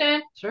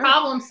question? Sure.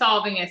 Problem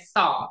solving is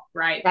soft,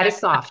 right? That is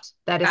soft.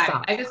 That is Got it.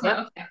 soft. I just Yep.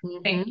 want, okay.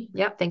 Thank you.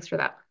 Yep. Thanks for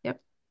that. Yep.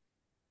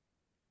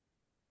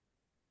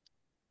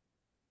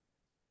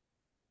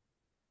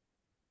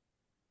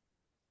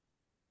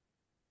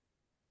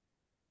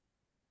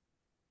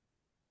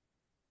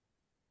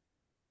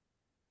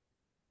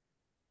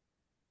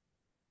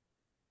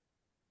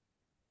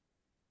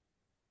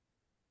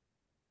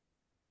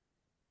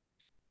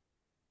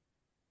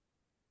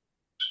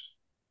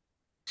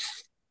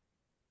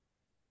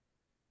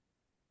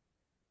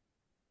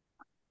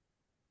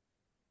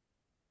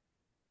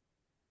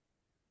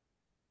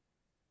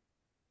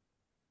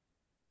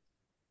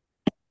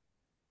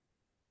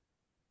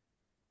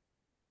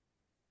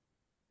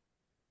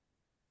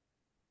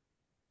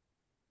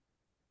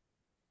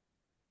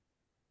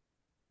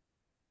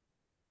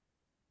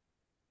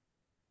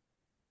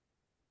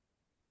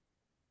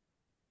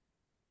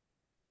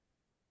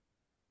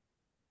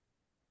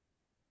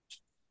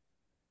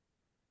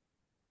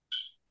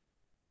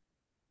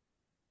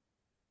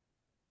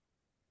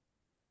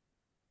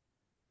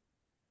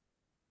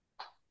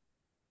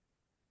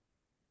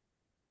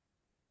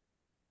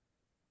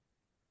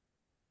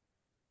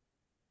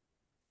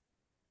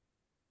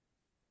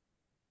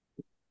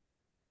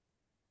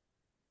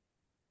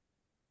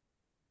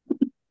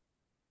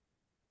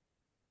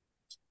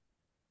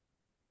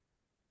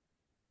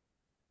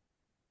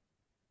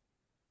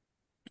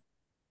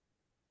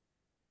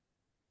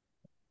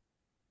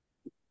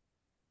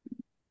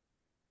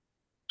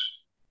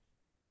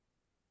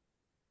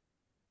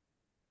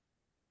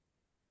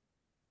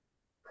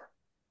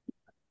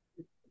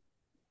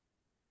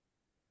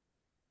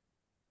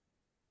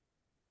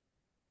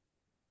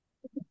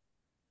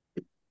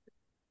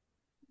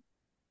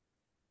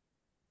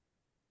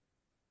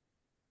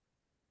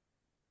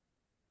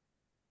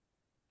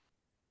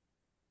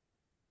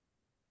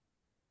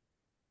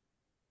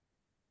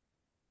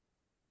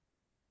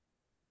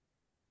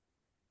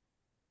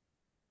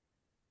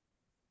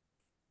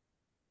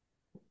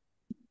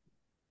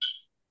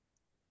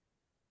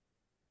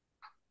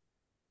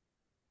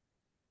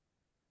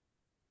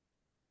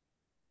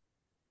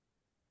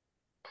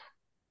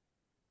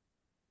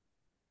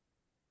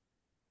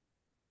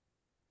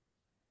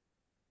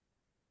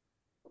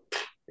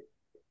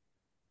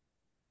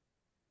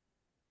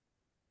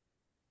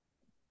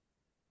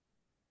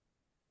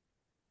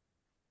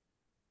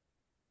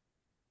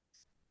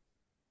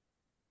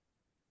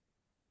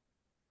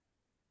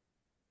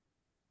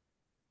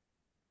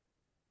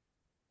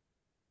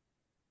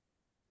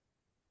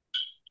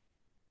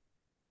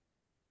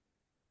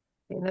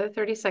 Another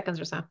 30 seconds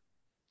or so.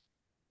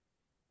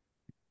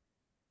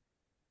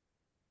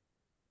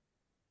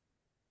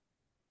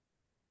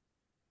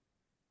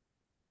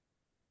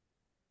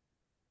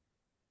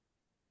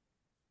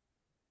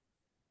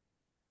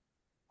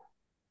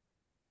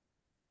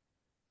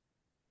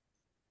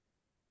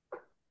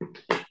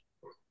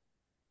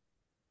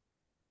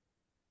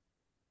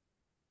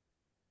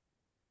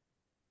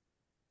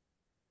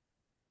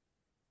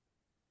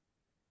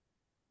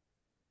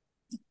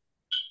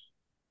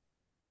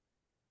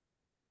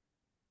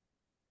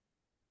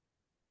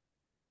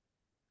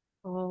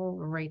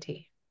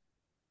 righty.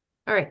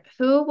 All right.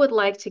 Who would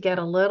like to get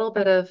a little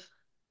bit of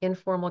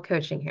informal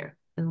coaching here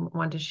and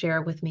want to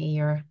share with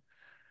me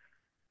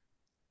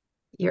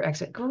your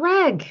exit?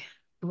 Greg,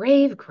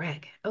 brave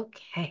Greg.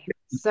 Okay.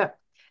 So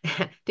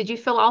did you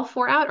fill all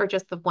four out or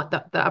just the one,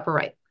 the upper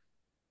right?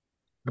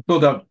 I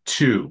filled out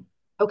two,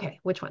 Okay.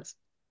 Which ones?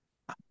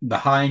 the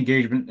high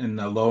engagement and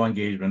the low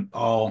engagement,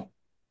 all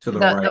to the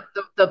The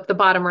right. the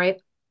bottom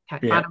right.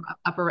 Okay. Yeah, Bottom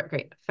upper right.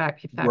 Great. right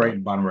Fabulous.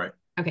 and bottom right.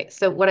 Okay.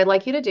 So what I'd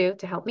like you to do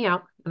to help me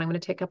out, and I'm going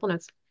to take a couple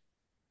notes.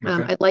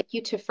 Okay. I'd like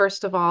you to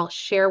first of all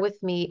share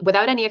with me,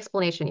 without any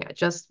explanation yet,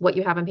 just what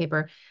you have on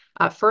paper.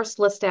 First,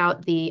 list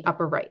out the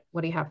upper right.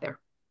 What do you have there?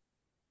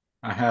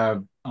 I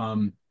have uh,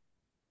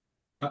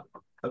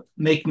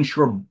 making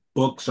sure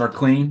books are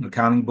clean,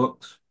 accounting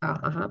books.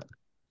 Uh-huh.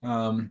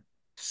 Um,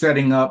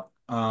 setting up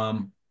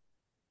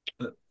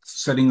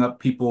setting up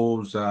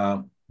people's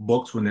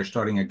books when they're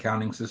starting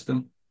accounting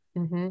system,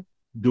 Mm-hmm.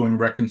 doing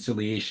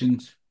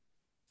reconciliations,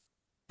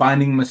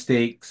 finding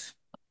mistakes,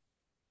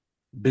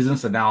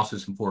 business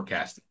analysis and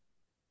forecasting.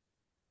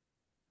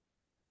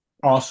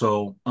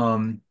 Also,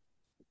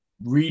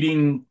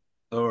 reading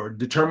or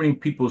determining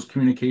people's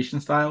communication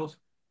styles.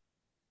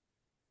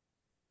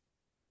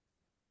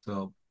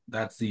 So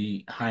that's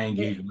the high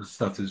engagement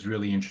stuff is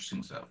really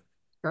interesting stuff.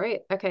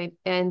 Great. Okay.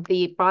 And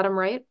the bottom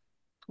right,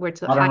 where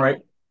it's a Bottom right,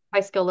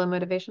 high skill, low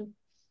motivation.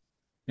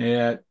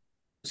 yeah,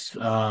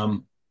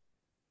 um,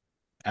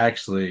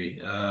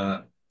 actually,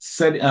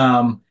 set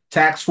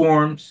tax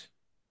forms,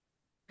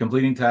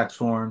 completing tax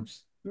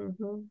forms,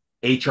 Mm-hmm.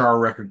 HR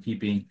record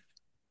keeping.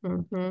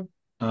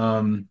 Mm-hmm.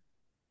 Um,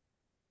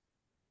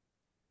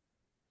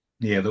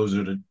 yeah, those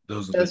are the two.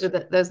 Those are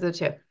the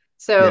two. Yeah,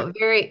 So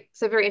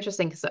very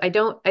interesting. So I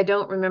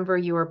don't remember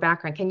your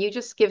background. Can you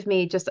just give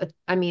me just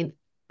I mean,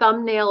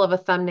 thumbnail of a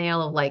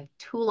thumbnail of like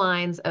two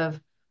lines of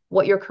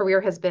what your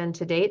career has been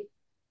to date?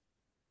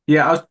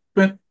 yeah. I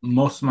spent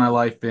most of my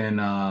life in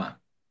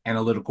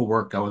analytical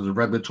work. I was a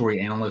regulatory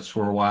analyst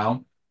for a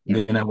while.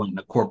 Yeah. Then I went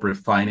into corporate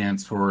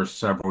finance for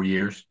several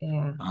years.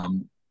 Yeah.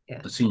 Um,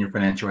 Yeah. a senior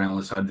financial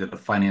analyst. I did a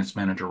finance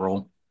manager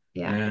role,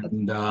 Yeah.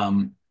 and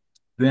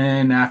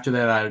then after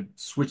that, I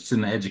switched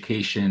into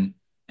education,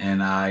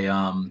 and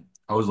I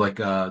was like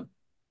a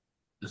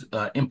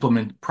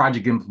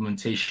project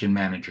implementation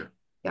manager.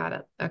 Got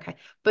it. Okay.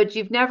 But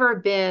you've never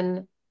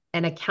been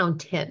an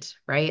accountant,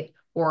 right?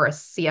 Or a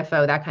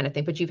CFO, that kind of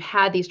thing. But you've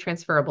had these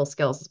transferable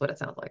skills, is what it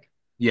sounds like.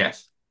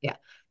 Yes. Yeah.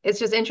 It's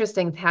just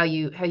interesting how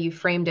you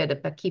framed it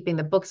about keeping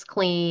the books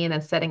clean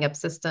and setting up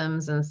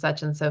systems and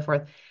such and so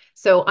forth.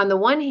 So on the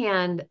one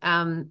hand,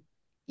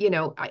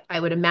 I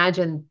would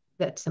imagine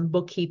that some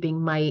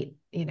bookkeeping might,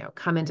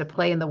 come into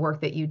play in the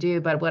work that you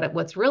do. But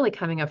what's really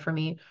coming up for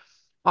me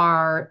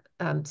are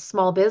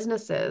small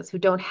businesses who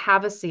don't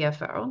have a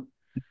CFO,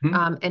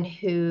 Mhm. and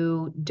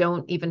who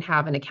don't even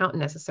have an accountant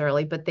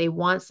necessarily, but they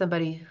want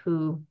somebody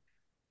who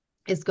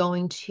is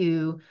going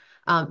to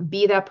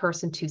be that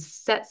person to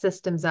set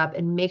systems up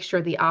and make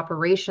sure the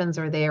operations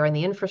are there and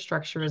the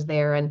infrastructure is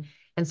there and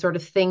sort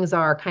of things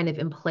are kind of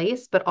in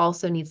place, but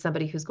also need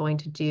somebody who's going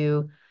to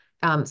do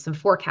some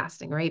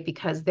forecasting, right?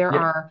 Because there Yeah.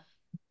 are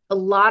a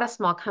lot of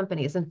small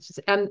companies,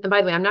 and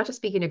by the way, I'm not just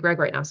speaking to Greg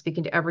right now, I'm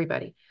speaking to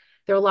everybody.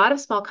 There are a lot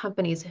of small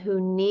companies who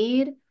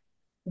need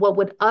what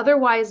would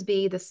otherwise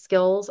be the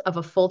skills of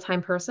a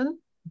full-time person,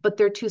 but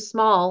they're too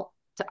small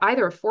to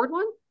either afford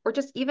one or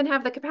just even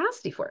have the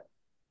capacity for it.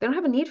 They don't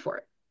have a need for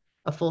it.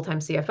 A full-time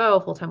CFO,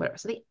 full-time whatever.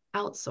 So they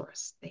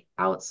outsource, they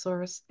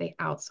outsource, they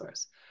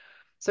outsource.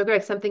 So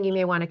Greg, something you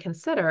may want to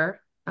consider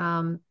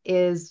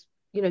is,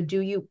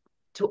 do you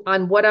to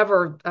on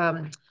whatever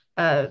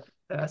uh,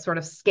 sort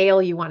of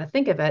scale you want to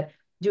think of it,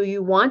 do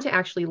you want to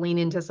actually lean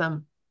into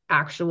some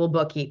actual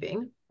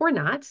bookkeeping or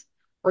not?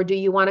 Or do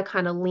you want to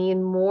kind of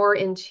lean more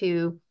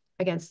into,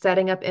 again,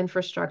 setting up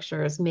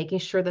infrastructures, making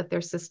sure that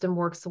their system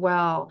works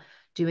well,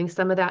 doing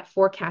some of that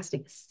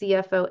forecasting,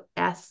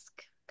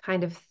 CFO-esque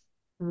kind of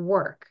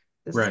work?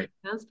 Does this Right.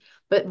 make sense?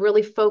 But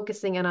really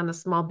focusing in on the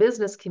small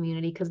business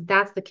community because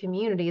that's the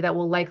community that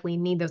will likely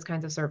need those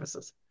kinds of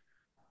services.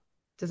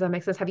 Does that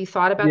make sense? Have you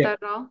thought about Yeah.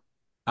 that at all?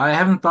 I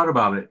haven't thought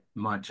about it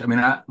much. I mean,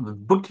 the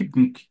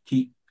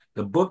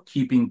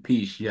bookkeeping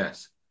piece,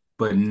 yes,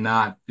 but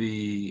not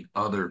the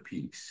other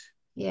piece.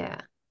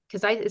 Yeah.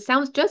 Because it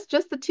sounds just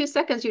the 2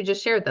 seconds you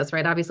just shared this,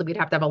 right? Obviously, we'd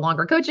have to have a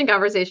longer coaching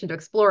conversation to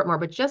explore it more,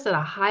 but just at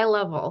a high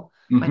level,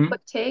 my Hmm.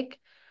 quick take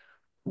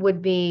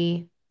would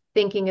be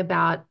thinking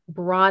about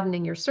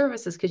broadening your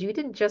services because you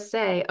didn't just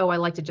say, oh, I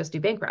like to just do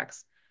bank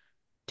recs.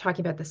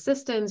 Talking about the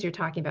systems, you're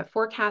talking about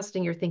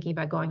forecasting, you're thinking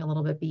about going a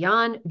little bit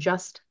beyond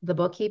just the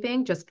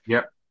bookkeeping, just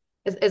Yep.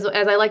 as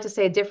I like to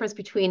say, a difference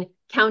between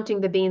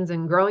counting the beans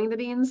and growing the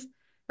beans,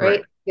 right?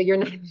 Right. That you're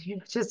not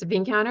just a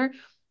bean counter.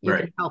 You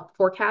Right. can help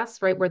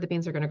forecast, right, where the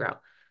beans are going to grow.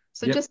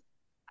 So Yep.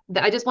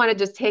 I just want to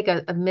just take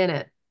a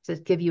minute to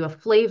give you a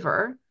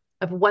flavor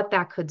of what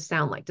that could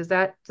sound like. Does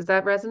that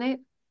resonate?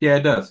 Yeah,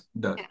 it does.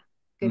 It does. Yeah.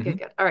 Good, Hmm. good,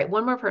 good. All right,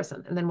 one more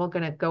person, and then we're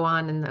going to go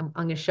on, and I'm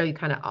going to show you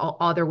kind of all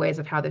other ways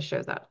of how this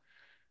shows up.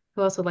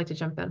 Who else would like to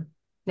jump in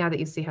now that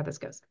you see how this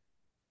goes?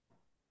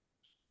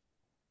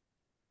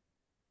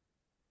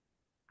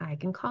 I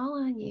can call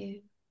on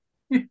you.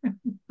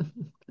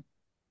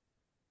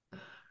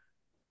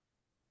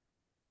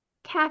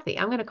 Kathy,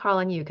 I'm going to call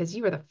on you because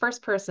you were the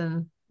first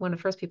person, one of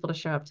the first people to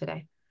show up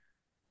today.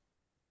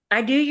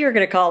 I knew you were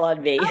going to call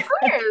on me. Of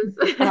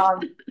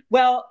course.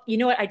 Well, you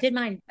know what? I did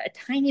mine a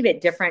tiny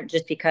bit different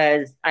just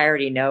because I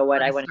already know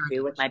what I want to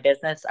do with my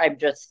business. I'm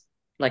just,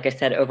 like I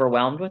said,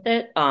 overwhelmed with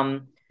it.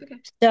 Okay.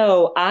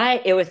 So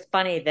it was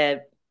funny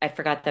that I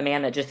forgot the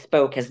man that just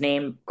spoke, his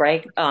name,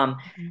 Greg.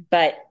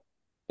 But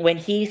when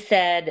he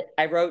said,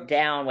 I wrote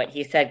down what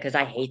he said because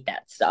I hate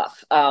that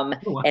stuff.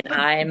 And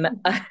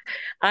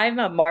I'm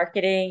a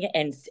marketing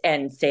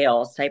and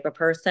sales type of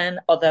person.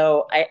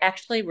 Although I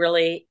actually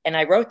really, and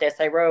I wrote this,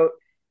 I wrote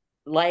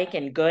like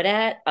and good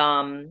at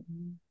and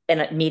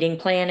meeting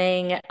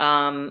planning,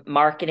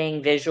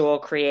 marketing, visual,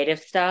 creative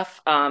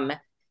stuff.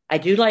 I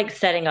do like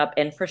setting up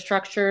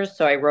infrastructures,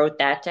 so I wrote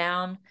that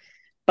down.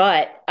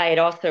 But I had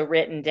also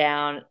written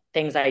down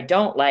things I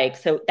don't like.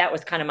 So that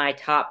was kind of my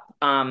top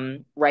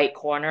right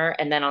corner.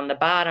 And then on the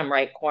bottom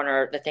right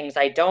corner, the things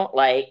I don't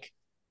like,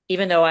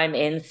 even though I'm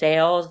in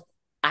sales,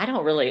 I've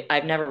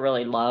never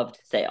really loved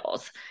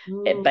sales.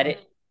 But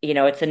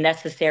it's a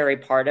necessary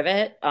part of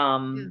it.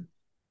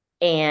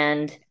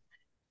 And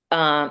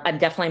I'm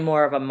definitely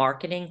more of a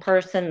marketing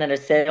person than a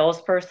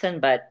salesperson,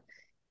 but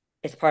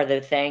it's part of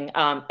the thing.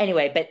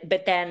 Anyway,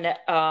 but then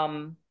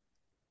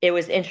it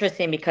was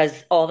interesting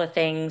because all the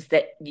things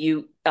that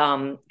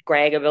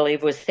Greg, I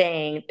believe, was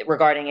saying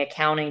regarding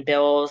accounting,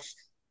 bills,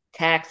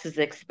 taxes,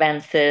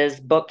 expenses,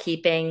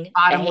 bookkeeping.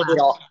 Bottom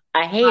left.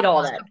 I hate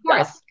all that of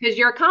course, stuff. because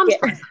you're a comms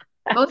person.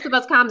 Most of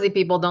us commsy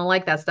people don't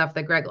like that stuff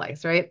that Greg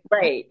likes, right?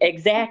 Right,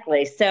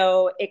 exactly.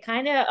 So it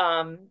kind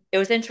of it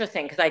was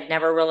interesting because I'd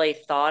never really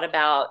thought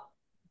about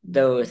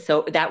those.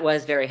 So that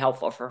was very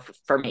helpful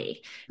for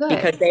me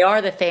because they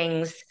are the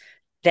things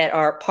that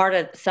are part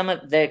of some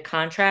of the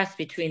contrast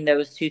between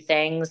those two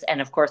things.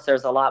 And of course,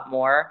 there's a lot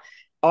more.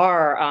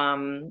 Are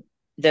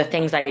the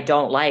things I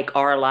don't like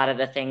are a lot of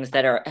the things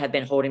that have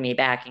been holding me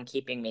back and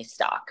keeping me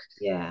stuck.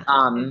 Yeah.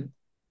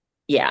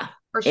 Yeah.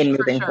 For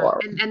sure.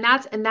 And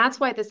that's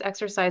why this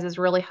exercise is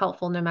really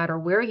helpful no matter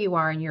where you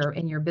are in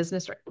your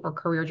business or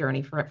career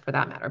journey for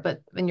that matter,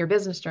 but in your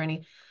business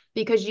journey,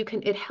 because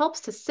it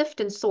helps to sift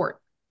and sort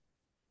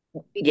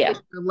between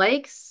your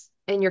likes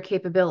and your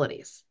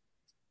capabilities.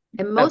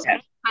 And most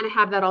people kind of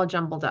have that all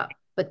jumbled up,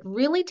 but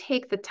really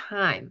take the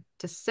time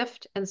to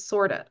sift and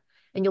sort it.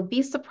 And you'll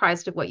be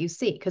surprised at what you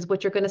see, because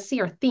what you're going to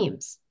see are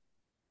themes.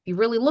 You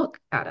really look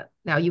at it.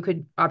 Now, you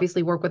could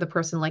obviously work with a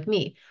person like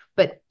me,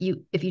 but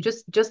if you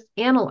just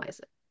analyze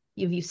it,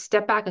 you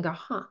step back and go,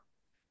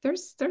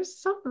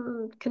 there's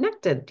something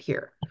connected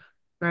here,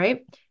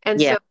 right? And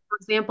so, for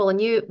example,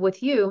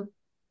 with you,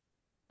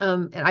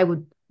 and I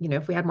would,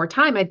 if we had more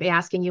time, I'd be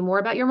asking you more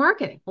about your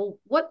marketing. Well,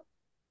 what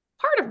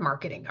part of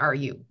marketing are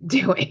you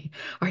doing?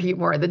 Are you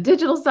more the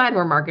digital side,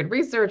 more market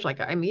research? Like,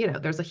 I mean,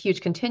 there's a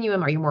huge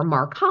continuum. Are you more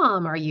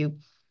marcom?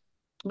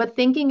 But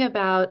thinking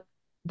about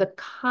the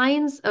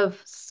kinds of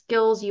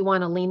skills you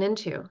want to lean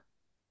into,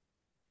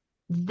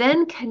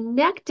 then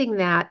connecting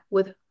that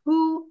with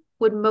who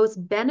would most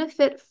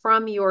benefit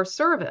from your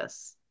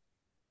service,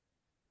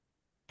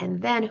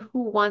 and then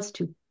who wants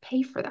to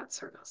pay for that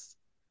service.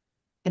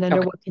 And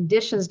under what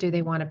conditions do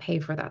they want to pay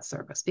for that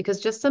service?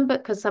 Because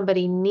because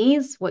somebody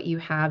needs what you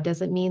have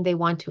doesn't mean they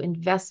want to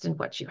invest in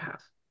what you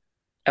have.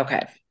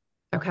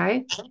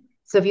 Okay.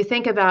 So if you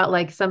think about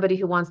like somebody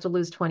who wants to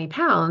lose 20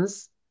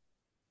 pounds,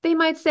 they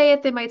might say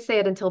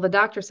it until the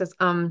doctor says,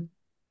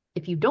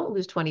 if you don't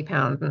lose 20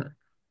 pounds,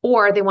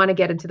 or they want to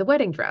get into the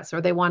wedding dress,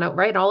 or they want to,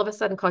 right, all of a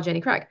sudden call Jenny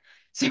Craig.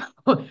 So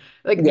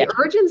like the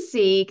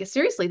urgency,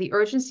 seriously, the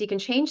urgency can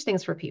change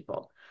things for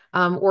people.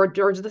 Or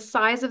the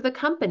size of the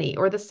company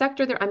or the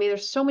sector there. I mean,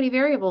 there's so many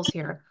variables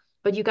here,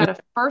 but you got to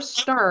first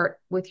start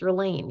with your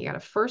lane. You got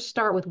to first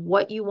start with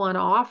what you want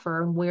to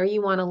offer and where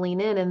you want to lean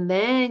in. And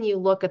then you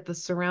look at the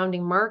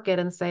surrounding market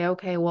and say,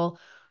 okay, well,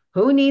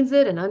 who needs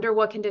it and under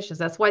what conditions?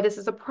 That's why this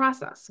is a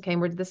process. Okay.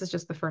 This is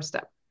just the first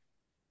step.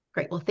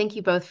 Great. Well, thank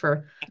you both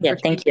for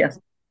thank you.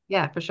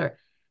 Yeah, for sure.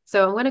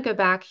 So I'm going to go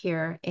back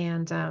here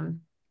and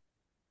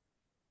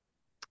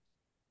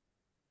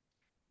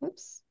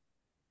oops.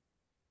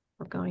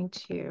 We're going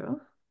to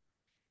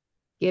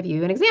give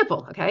you an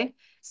example. Okay.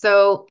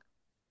 So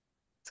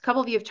a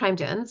couple of you have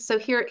chimed in. So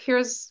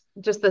here's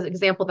just the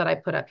example that I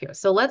put up here.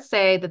 So let's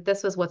say that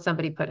this was what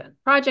somebody put in: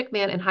 project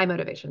man and high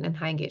motivation and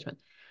high engagement,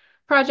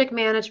 project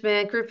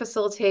management, group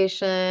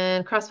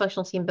facilitation,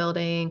 cross-functional team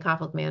building,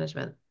 conflict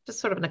management, just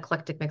sort of an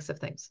eclectic mix of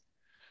things.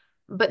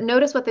 But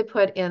notice what what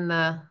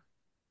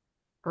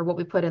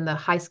we put in the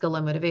high skill,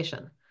 low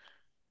motivation: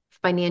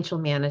 financial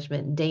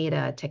management,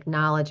 data,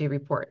 technology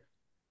report.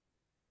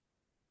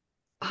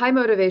 High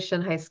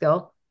motivation, high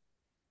skill,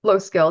 low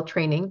skill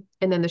training,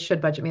 and then the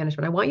should budget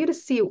management. I want you to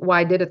see why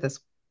I did it this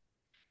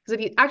way.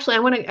 Because I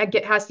want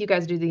to ask you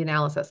guys to do the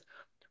analysis.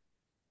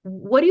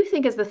 What do you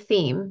think is the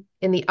theme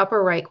in the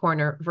upper right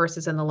corner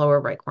versus in the lower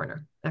right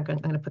corner? I'm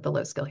going to put the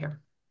low skill here.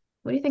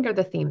 What do you think are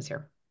the themes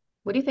here?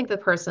 What do you think the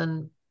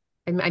person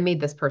I made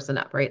this person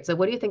up, right? So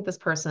what do you think this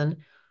person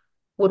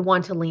would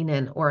want to lean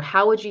in, or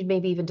how would you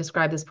maybe even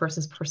describe this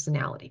person's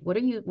personality? What are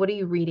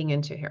you reading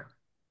into here?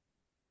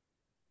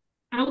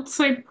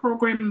 Outside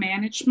program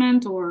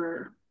management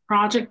or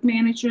project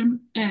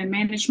management,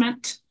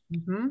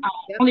 Yep.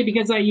 only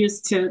because I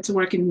used to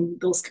work in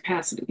those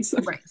capacities.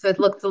 Right. So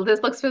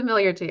this looks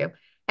familiar to you.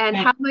 And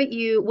Yeah, how might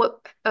you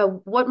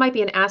what might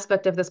be an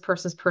aspect of this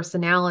person's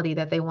personality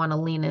that they want to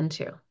lean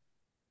into?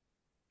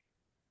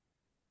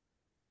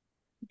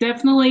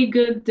 definitely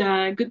good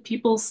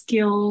people That's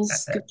skills,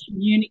 it. good That's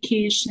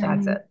communication,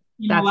 it. a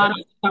That's lot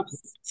it. of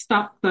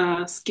stuff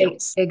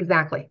skills.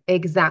 Exactly.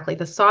 Exactly.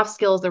 The soft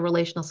skills, the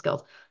relational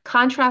skills.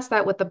 Contrast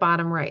that with the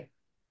bottom right.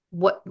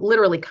 What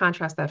literally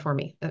contrast that for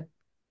me?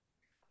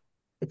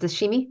 It's a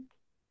shimi?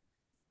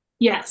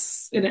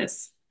 Yes, it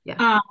is. Yeah.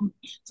 Um,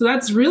 so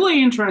that's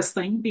really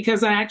interesting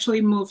because I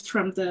actually moved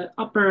from the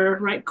upper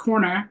right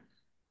corner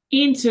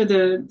into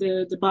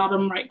the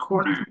bottom right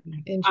corner,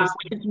 Interesting. which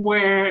Interesting. is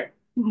where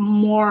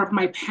more of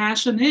my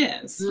passion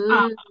is.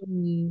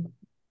 Mm.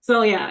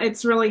 So yeah,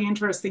 it's really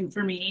interesting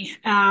for me.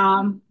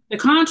 The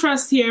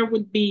contrast here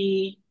would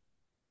be,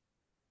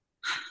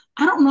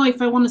 I don't know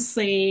if I want to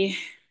say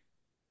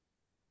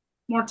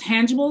more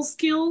tangible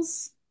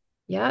skills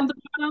Yeah. on the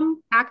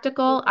bottom.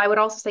 Tactical. I would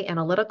also say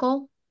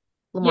analytical,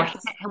 a little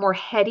Yes. more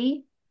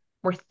heady,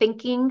 more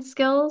thinking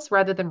skills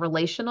rather than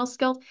relational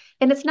skills.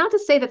 And it's not to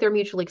say that they're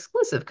mutually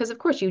exclusive, because of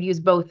course you'd use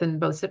both in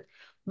both,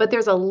 but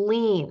there's a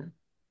lean,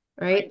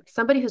 right? Right.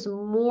 Somebody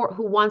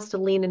who wants to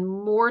lean in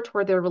more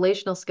toward their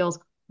relational skills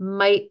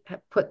might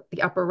put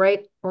the upper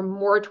right, or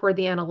more toward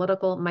the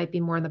analytical might be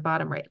more in the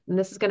bottom right. And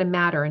this is going to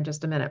matter in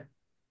just a minute.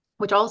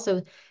 Which also,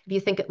 if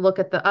you look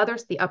at the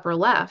others, the upper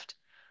left,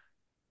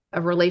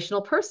 a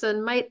relational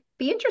person might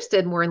be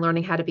interested more in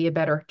learning how to be a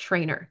better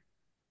trainer,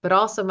 but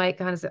also might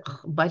kind of say,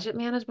 "Oh, budget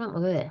management,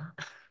 ugh."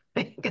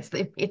 I guess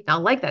they may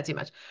not like that too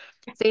much.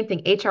 Same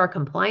thing, HR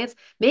compliance.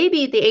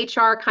 Maybe the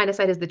HR kind of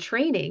side is the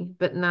training,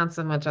 but not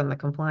so much on the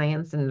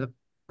compliance and the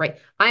right.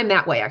 I'm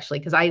that way actually,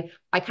 because I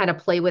kind of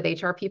play with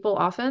HR people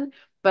often,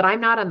 but I'm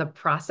not on the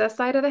process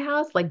side of the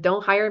house. Like,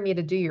 don't hire me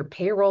to do your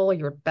payroll,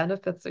 your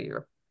benefits, or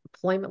your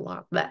employment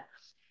law.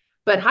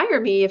 But hire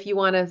me if you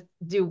want to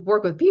do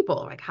work with people,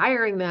 like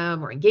hiring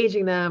them or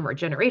engaging them or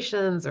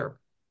generations or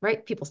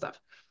right people stuff.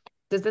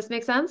 Does this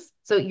make sense?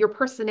 So your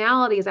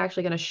personality is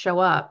actually going to show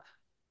up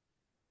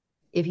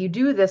if you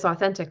do this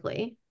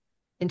authentically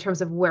in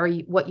terms of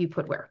what you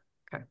put where.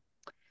 Okay.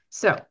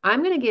 So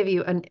I'm going to give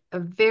you a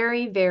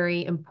very,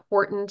 very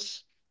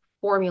important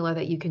formula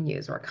that you can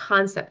use, or a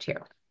concept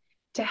here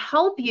to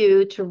help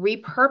you to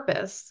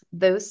repurpose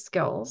those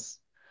skills,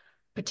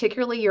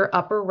 particularly your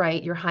upper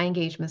right, your high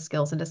engagement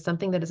skills, into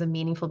something that is a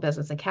meaningful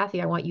business. And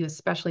Kathy, I want you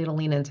especially to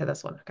lean into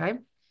this one, okay?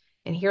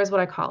 And here's what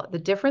I call it. The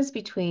difference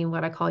between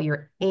what I call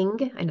your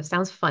ing, I know it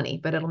sounds funny,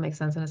 but it'll make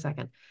sense in a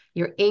second.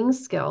 Your ing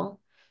skill.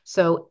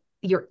 So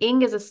your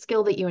ing is a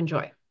skill that you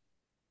enjoy.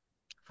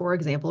 For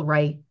example,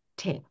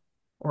 writing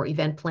or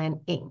event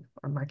planning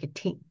or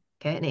marketing,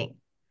 okay, an ing.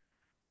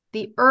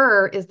 The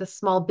is the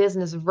small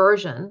business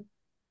version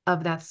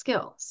of that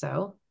skill.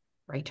 So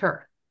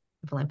writer,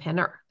 event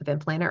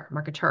planner,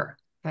 marketer,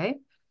 okay?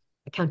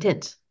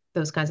 Accountant,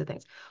 those kinds of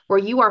things, where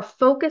you are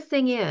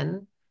focusing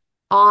in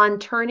on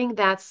turning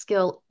that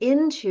skill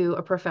into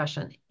a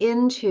profession,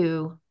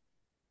 into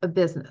a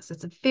business.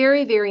 It's a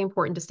very, very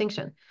important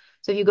distinction.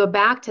 So if you go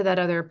back to that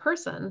other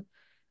person,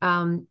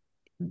 um,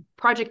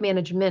 project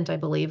management, I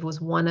believe,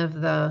 was one of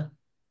the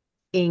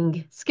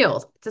ing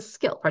skills. It's a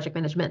skill, project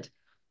management,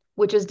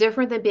 which is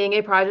different than being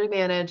a project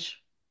manager.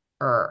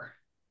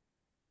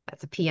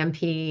 That's a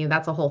PMP.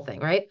 That's a whole thing,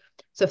 right?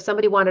 So if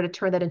somebody wanted to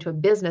turn that into a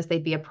business,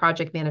 they'd be a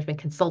project management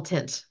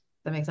consultant. Does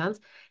that make sense?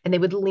 And they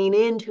would lean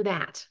into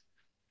that,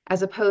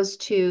 as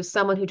opposed to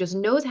someone who just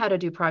knows how to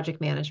do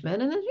project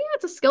management. And then, yeah,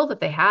 it's a skill that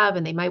they have,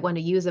 and they might want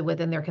to use it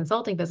within their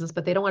consulting business,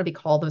 but they don't want to be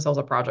called themselves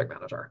a project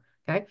manager.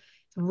 Okay.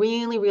 It's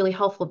really, really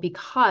helpful,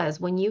 because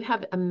when you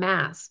have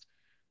amassed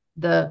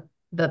the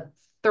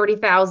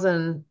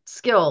 30,000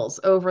 skills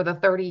over the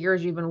 30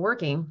 years you've been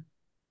working,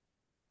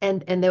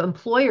 and the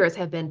employers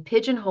have been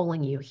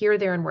pigeonholing you here,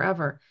 there, and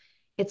wherever,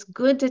 it's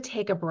good to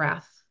take a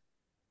breath,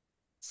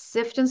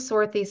 sift and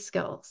sort these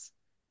skills,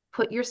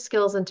 put your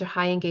skills into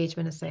high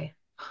engagement and say,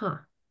 huh,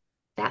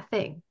 that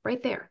thing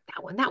right there,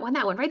 that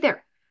one right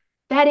there,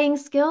 that ing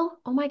skill.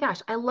 Oh my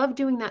gosh, I love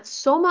doing that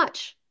so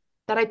much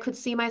that I could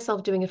see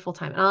myself doing it full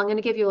time. And I'm going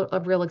to give you a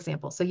real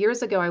example. So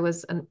years ago,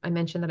 and I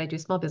mentioned that I do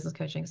small business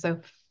coaching. So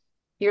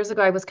years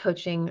ago, I was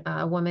coaching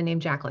a woman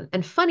named Jacqueline.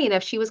 And funny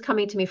enough, she was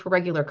coming to me for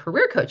regular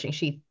career coaching.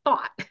 She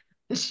thought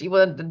she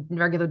wanted a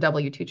regular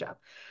W-2 job.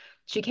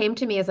 She came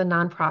to me as a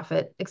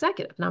nonprofit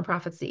executive,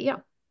 nonprofit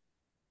CEO.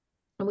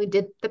 And we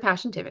did the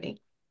Passiontivity.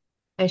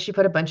 And she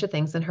put a bunch of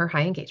things in her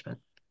high engagement,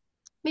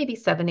 maybe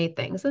 7, 8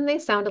 things. And they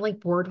sounded like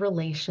board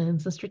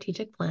relations and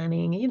strategic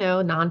planning,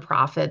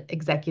 nonprofit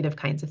executive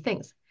kinds of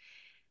things.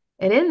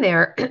 And in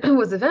there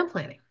was event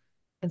planning.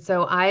 And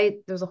so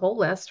there was a whole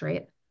list,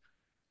 right?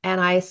 And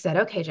I said,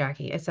 okay,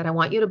 Jackie, I said, I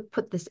want you to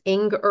put this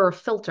ing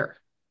filter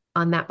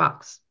on that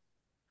box.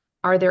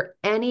 Are there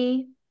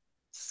any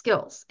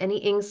skills, any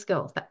ing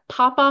skills that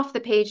pop off the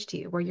page to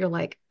you where you're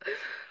like,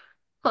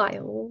 I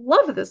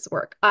love this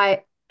work.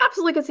 I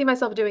absolutely could see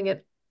myself doing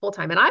it full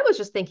time. And I was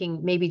just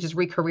thinking maybe just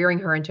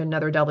recareering her into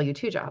another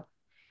W-2 job.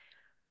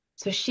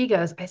 So she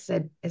goes, I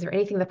said, is there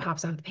anything that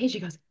pops off the page? She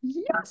goes,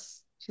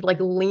 yes. She like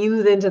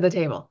leans into the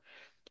table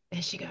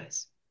and she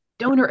goes,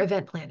 donor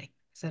event planning.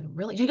 I said,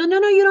 really? She goes, no,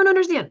 you don't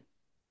understand.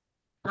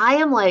 I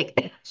am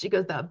like, she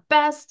goes, the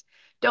best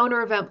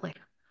donor event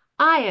planner.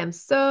 I am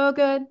so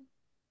good.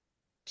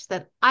 She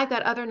said, I've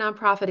got other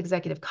nonprofit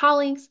executive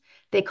colleagues.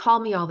 They call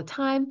me all the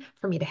time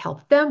for me to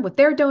help them with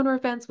their donor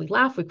events. We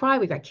laugh, we cry,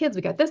 we got kids,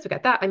 we got this, we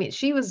got that. I mean,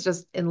 she was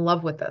just in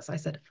love with this. I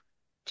said,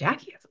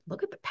 Jackie, I said,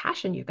 look at the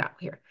passion you got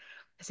here.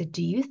 I said,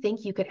 do you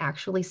think you could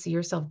actually see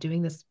yourself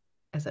doing this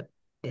as a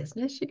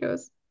business? She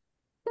goes,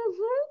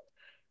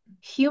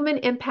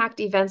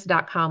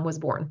 humanimpactevents.com was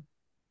born.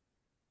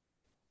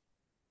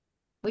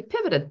 We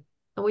pivoted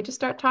and we just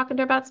start talking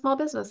to her about small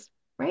business,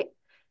 right?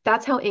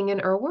 That's how Ing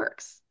and Er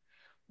works.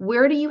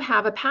 Where do you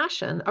have a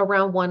passion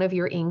around one of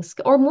your ing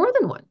skills or more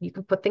than one? You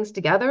can put things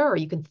together or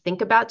you can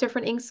think about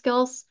different ing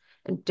skills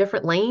and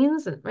different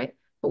lanes and right.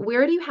 But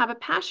where do you have a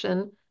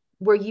passion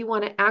where you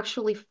want to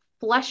actually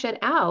flesh it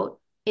out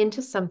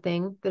into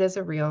something that is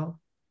a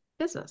real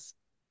business?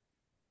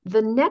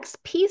 The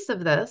next piece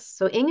of this,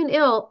 so ing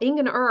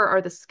and er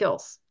are the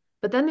skills,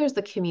 but then there's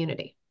the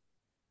community.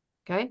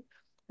 Okay.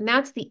 And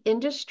that's the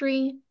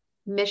industry,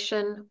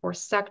 mission, or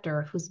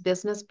sector whose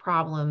business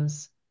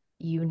problems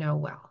you know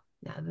well.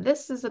 Now,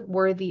 this is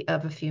worthy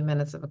of a few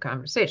minutes of a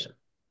conversation.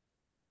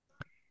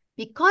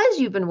 Because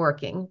you've been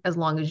working as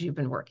long as you've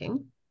been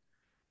working,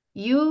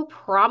 you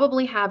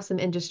probably have some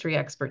industry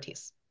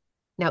expertise.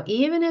 Now,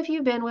 even if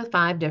you've been with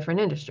 5 different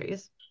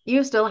industries,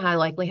 you still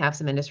likely have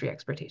some industry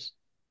expertise.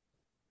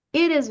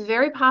 It is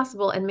very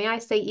possible, and may I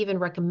say even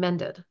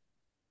recommended,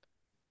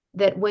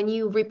 that when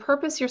you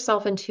repurpose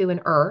yourself into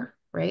an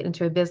right,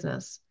 into a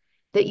business,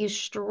 that you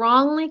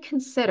strongly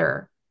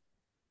consider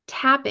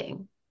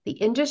tapping the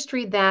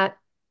industry that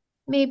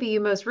maybe you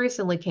most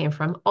recently came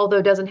from, although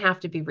it doesn't have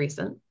to be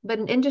recent, but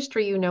an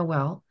industry you know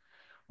well,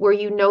 where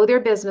you know their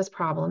business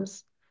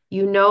problems,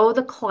 you know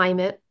the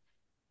climate,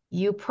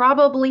 you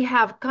probably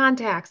have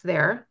contacts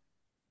there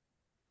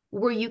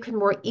where you can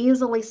more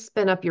easily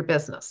spin up your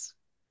business.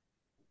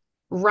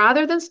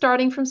 Rather than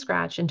starting from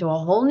scratch into a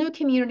whole new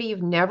community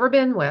you've never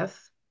been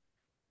with,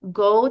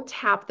 go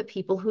tap the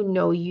people who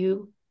know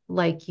you,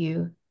 like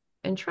you,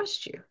 and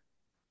trust you.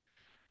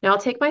 Now I'll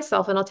take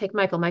myself and I'll take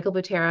Michael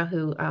Butera,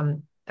 who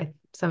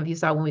some of you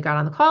saw when we got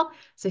on the call.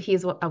 So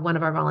he's one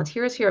of our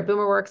volunteers here at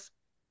BoomerWorks.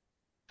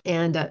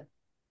 And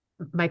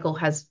Michael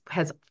has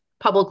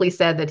publicly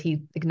said that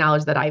he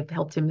acknowledged that I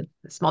helped him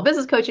with small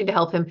business coaching to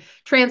help him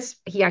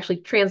he actually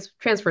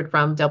transferred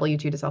from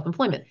W-2 to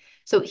self-employment.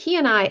 So he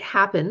and I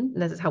happen,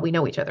 and this is how we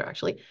know each other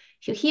actually,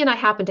 he and I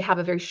happen to have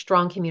a very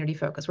strong community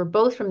focus. We're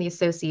both from the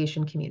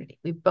association community.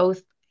 He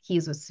was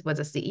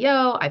a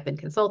CEO, I've been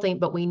consulting,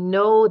 but we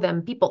know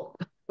them people,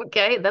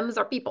 okay? Them's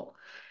our people.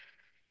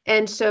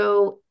 And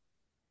so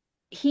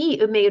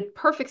it made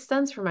perfect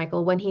sense for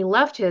Michael when he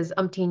left his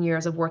umpteen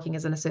years of working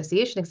as an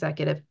association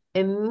executive,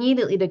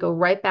 immediately to go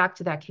right back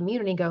to that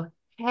community and go,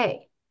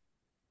 hey,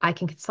 I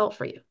can consult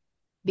for you.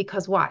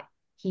 Because why?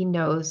 He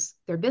knows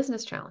their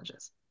business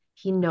challenges.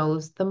 He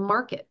knows the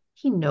market.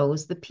 He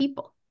knows the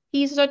people.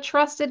 He's a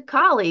trusted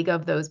colleague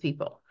of those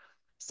people.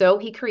 So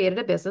he created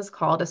a business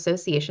called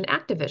Association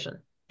Activision.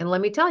 And let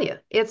me tell you,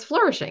 it's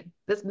flourishing.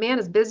 This man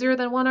is busier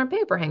than one-armed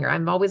paper hanger.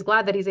 I'm always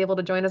glad that he's able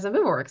to join us in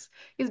BoomerWorks.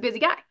 He's a busy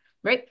guy,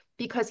 right?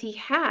 Because he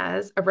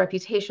has a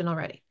reputation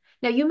already.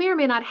 Now, you may or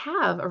may not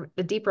have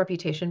a deep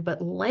reputation,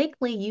 but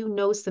likely you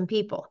know some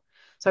people.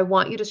 So I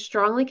want you to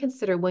strongly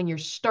consider when you're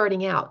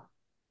starting out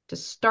to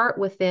start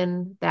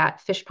within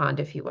that fish pond,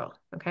 if you will,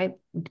 okay?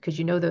 Because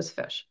you know those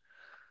fish.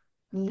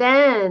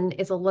 Then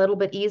it's a little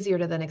bit easier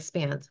to then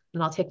expand.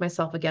 And I'll take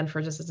myself again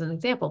for just as an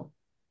example.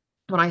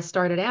 When I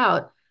started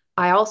out,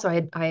 I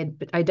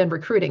had done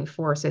recruiting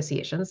for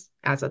associations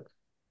as and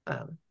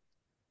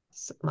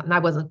I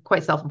wasn't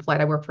quite self-employed.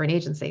 I worked for an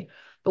agency.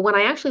 But when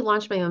I actually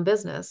launched my own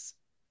business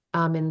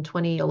in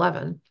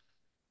 2011,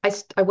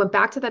 I went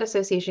back to that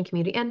association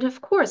community. And of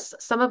course,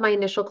 some of my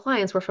initial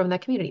clients were from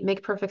that community.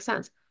 Make perfect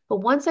sense. But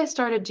once I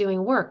started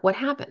doing work, what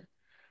happened?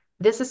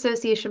 This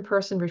association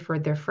person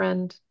referred their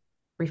friend,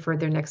 referred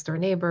their next door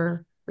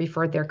neighbor,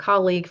 referred their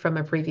colleague from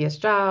a previous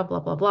job,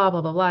 blah, blah, blah,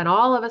 blah, blah, blah. And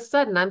all of a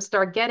sudden, I'm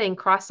start getting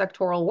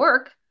cross-sectoral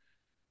work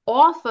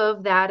off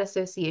of that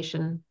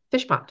association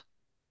fish pond.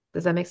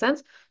 Does that make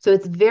sense? So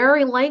it's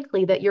very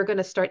likely that you're going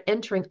to start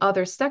entering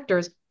other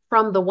sectors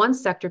from the one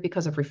sector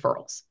because of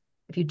referrals.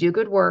 If you do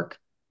good work,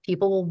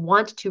 people will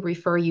want to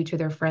refer you to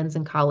their friends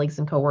and colleagues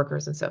and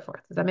coworkers and so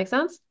forth. Does that make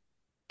sense?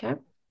 Okay. All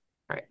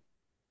right.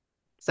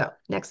 So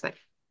next thing.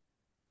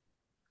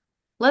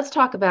 Let's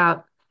talk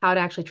about how to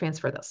actually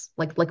transfer this,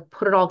 like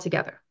put it all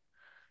together.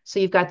 So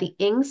you've got the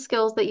ing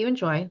skills that you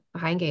enjoy, the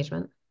high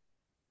engagement.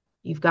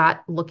 You've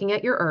got looking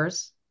at your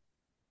ers.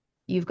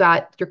 You've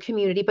got your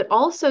community, but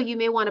also you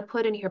may want to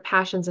put in your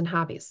passions and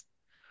hobbies.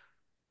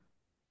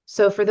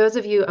 So for those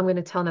of you, I'm going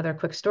to tell another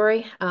quick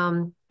story.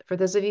 For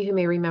those of you who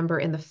may remember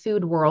in the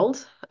food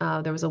world,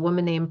 there was a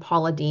woman named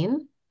Paula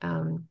Deen,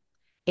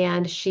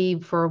 and she,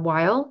 for a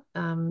while,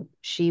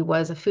 she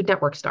was a Food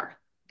Network star.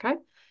 Okay.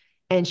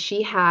 And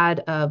she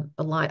had a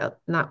line,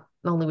 not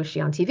only was she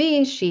on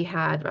TV, she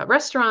had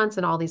restaurants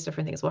and all these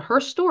different things. Well,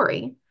 her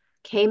story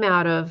came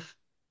out of,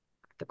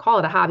 to call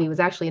it a hobby, was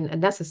actually a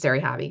necessary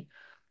hobby.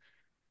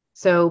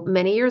 So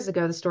many years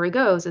ago, the story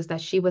goes is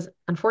that she was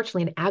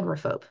unfortunately an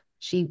agoraphobe.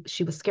 She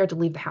was scared to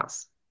leave the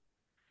house.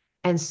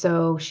 And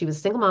so she was a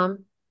single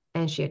mom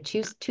and she had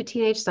two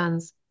teenage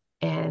sons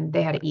and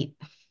they had to eat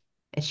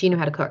and she knew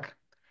how to cook.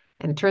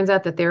 And it turns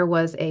out that there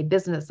was a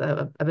business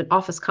of an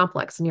office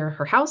complex near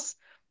her house.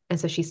 And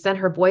so she sent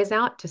her boys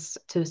out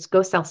to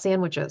go sell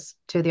sandwiches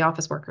to the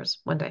office workers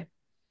one day.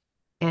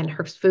 And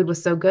her food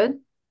was so good,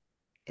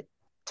 it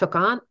took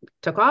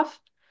off.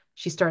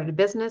 She started a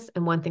business,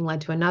 and one thing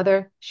led to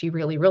another. She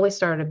really, really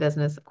started a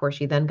business. Of course,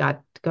 she then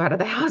got to go out of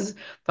the house,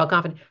 felt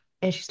confident,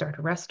 and she started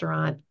a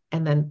restaurant.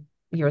 And then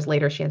years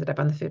later, she ended up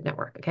on the Food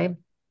Network. Okay.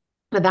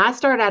 Now that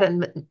started out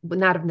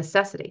not of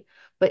necessity,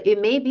 but it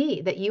may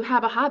be that you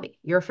have a hobby.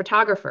 You're a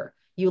photographer.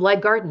 You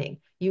like gardening.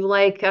 You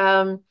like,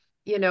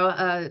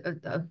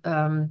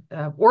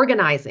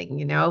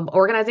 organizing.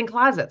 Organizing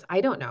closets.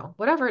 I don't know,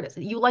 whatever it is.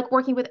 You like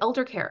working with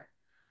elder care.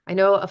 I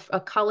know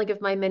a colleague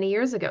of mine many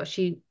years ago.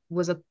 She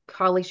was a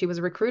colleague. She was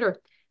a recruiter,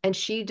 and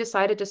she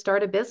decided to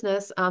start a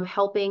business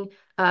helping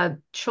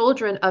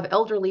children of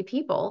elderly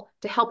people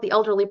to help the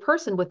elderly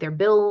person with their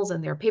bills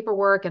and their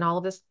paperwork and all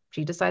of this.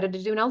 She decided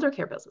to do an elder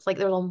care business. Like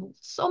there's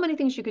so many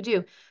things you could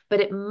do,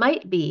 but it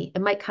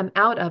might come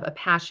out of a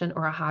passion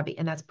or a hobby,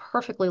 and that's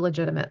perfectly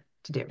legitimate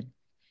to do.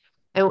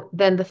 And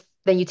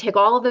then you take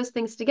all of those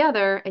things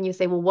together and you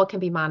say, well, what can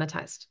be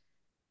monetized?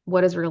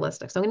 What is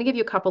realistic? So I'm going to give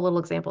you a couple little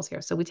examples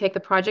here. So we take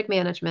the project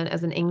management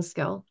as an ing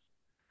skill,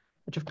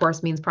 which of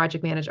course means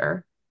project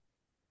manager.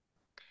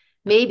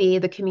 Maybe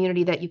the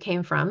community that you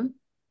came from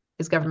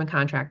is government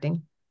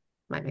contracting.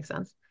 Might make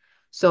sense.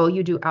 So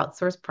you do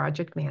outsource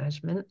project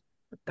management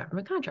with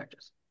government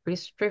contractors. Pretty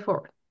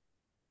straightforward.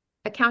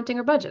 Accounting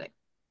or budgeting.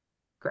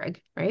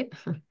 Greg, right?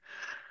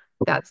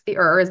 That's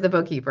the is the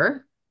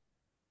bookkeeper.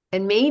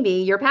 And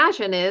maybe your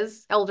passion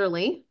is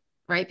elderly,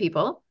 right?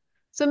 People.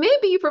 So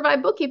maybe you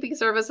provide bookkeeping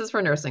services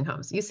for nursing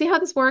homes. You see how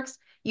this works?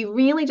 You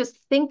really just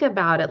think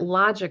about it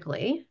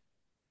logically,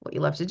 what you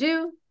love to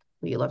do,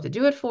 what you love to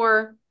do it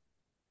for.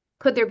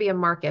 Could there be a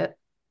market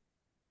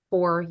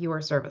for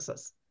your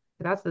services?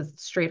 That's the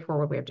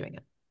straightforward way of doing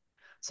it.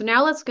 So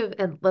now let's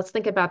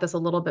think about this a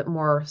little bit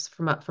more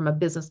from a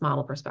business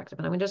model perspective.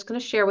 And I'm just going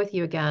to share with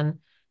you again,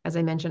 as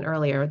I mentioned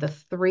earlier, the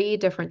three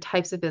different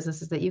types of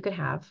businesses that you could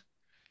have.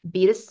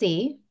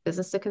 B2C,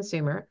 business to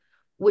consumer,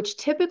 which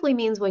typically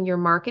means when you're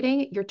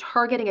marketing, you're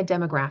targeting a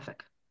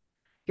demographic.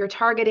 You're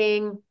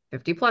targeting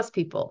 50 plus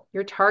people.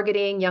 You're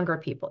targeting younger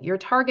people. You're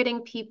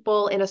targeting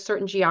people in a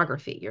certain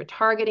geography. You're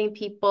targeting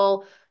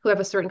people who have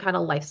a certain kind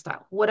of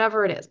lifestyle,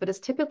 whatever it is. But it's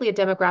typically a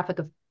demographic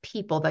of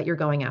people that you're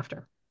going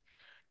after.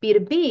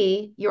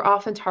 B2B, you're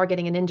often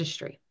targeting an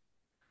industry.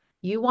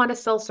 You want to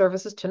sell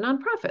services to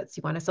nonprofits.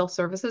 You want to sell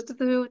services to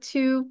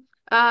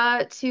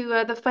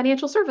the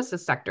financial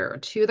services sector,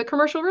 to the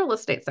commercial real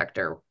estate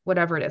sector,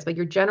 whatever it is. But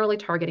you're generally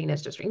targeting an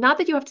industry. Not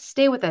that you have to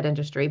stay with that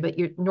industry, but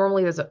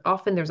normally there's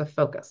a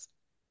focus.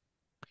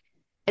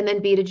 And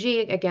then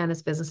B2G, again,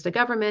 is business to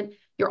government.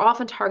 You're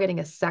often targeting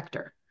a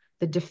sector,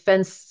 the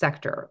defense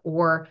sector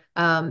or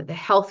the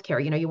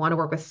healthcare. You want to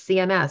work with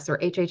CMS or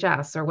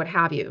HHS or what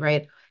have you,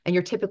 right? And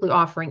you're typically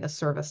offering a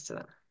service to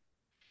them.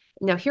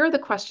 Now, here are the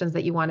questions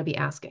that you want to be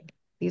asking.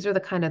 These are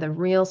the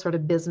real sort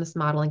of business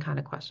modeling kind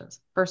of questions.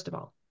 First of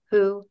all,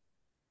 who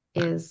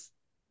is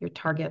your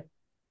target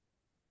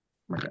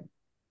market?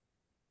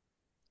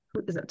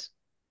 Who isn't?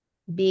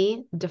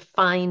 Be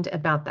defined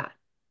about that.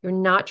 You're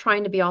not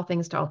trying to be all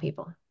things to all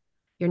people.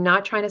 You're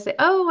not trying to say,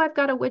 oh, I've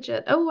got a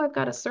widget. Oh, I've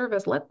got a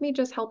service. Let me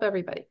just help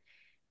everybody.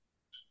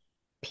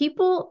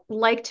 People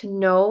like to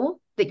know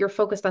that you're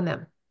focused on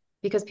them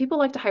because people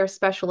like to hire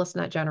specialists,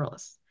 not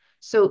generalists.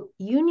 So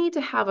you need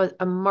to have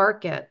a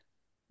market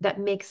that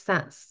makes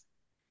sense.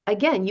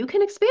 Again, you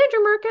can expand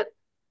your market.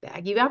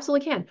 You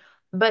absolutely can.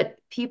 But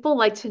people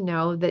like to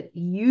know that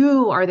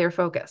you are their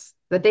focus,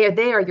 that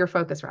they are your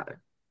focus rather.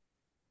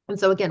 And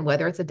so again,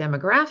 whether it's a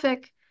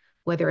demographic,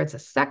 whether it's a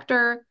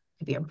sector, it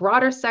could be a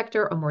broader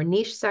sector, a more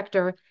niche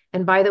sector.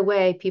 And by the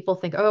way, people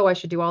think, oh, I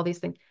should do all these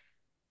things.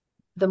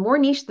 The more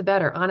niche, the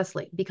better,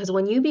 honestly, because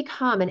when you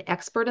become an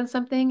expert in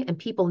something and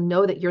people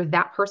know that you're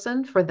that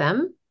person for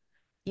them,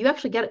 you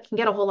actually can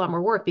get a whole lot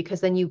more work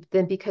because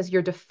because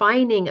you're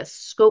defining a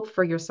scope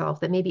for yourself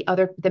that may be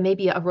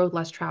a road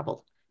less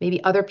traveled.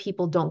 Maybe other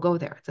people don't go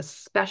there. It's a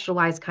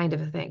specialized kind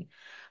of a thing.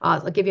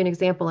 I'll give you an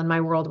example in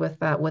my world with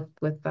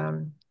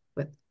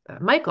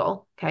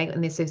Michael, okay, in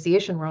the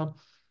association world.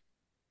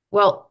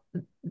 Well,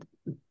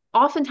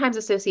 oftentimes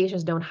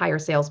associations don't hire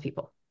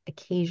salespeople.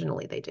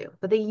 Occasionally they do,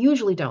 but they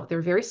usually don't.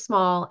 They're very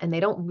small and they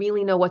don't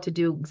really know what to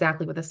do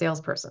exactly with a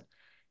salesperson.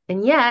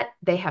 And yet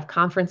they have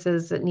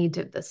conferences that need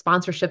to, the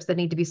sponsorships that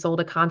need to be sold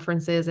at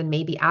conferences and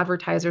maybe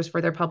advertisers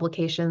for their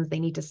publications.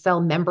 They need to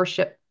sell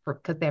membership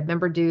because they have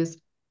member dues.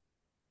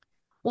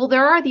 Well,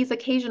 there are these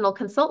occasional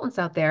consultants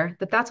out there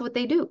that's what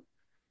they do.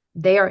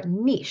 They are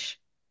niche.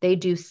 They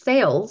do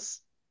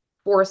sales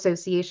for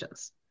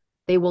associations.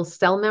 They will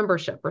sell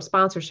membership or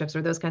sponsorships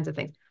or those kinds of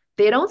things.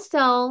 They don't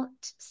sell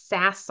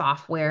SaaS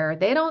software.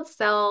 They don't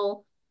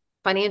sell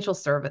financial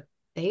service.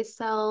 They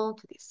sell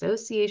to the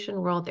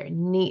association world. They're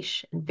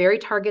niche and very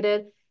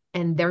targeted,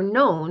 and they're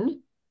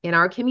known in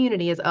our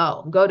community as,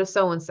 oh, go to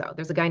so and so.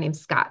 There's a guy named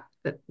Scott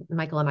that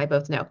Michael and I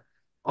both know.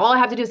 All I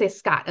have to do is say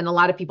Scott, and a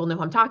lot of people know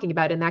who I'm talking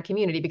about in that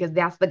community because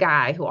that's the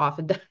guy who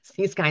often does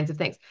these kinds of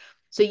things.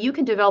 So you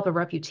can develop a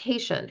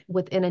reputation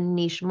within a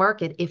niche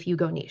market if you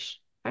go niche.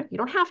 Okay? You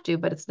don't have to,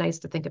 but it's nice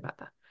to think about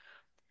that.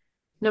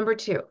 Number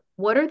two,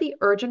 what are the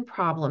urgent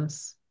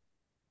problems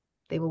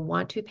they will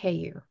want to pay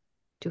you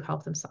to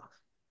help them solve?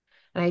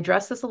 And I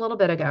addressed this a little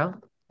bit ago,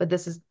 but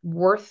this is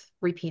worth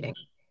repeating.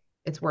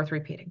 It's worth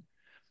repeating.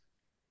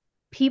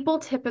 People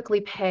typically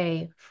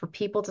pay for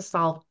people to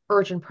solve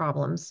urgent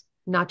problems,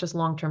 not just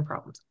long-term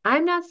problems.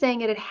 I'm not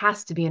saying it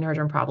has to be an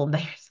urgent problem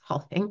that you're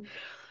solving,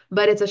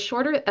 but it's a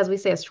shorter, as we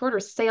say, a shorter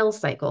sales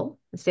cycle.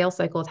 The sales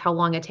cycle is how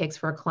long it takes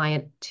for a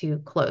client to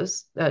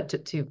close,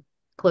 to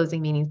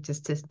closing, meaning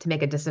just to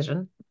make a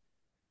decision.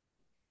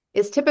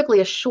 It's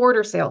typically a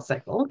shorter sales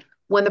cycle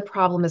when the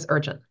problem is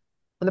urgent.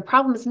 When the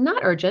problem is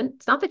not urgent,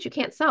 it's not that you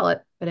can't sell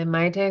it, but it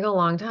might take a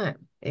long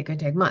time. It could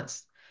take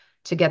months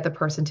to get the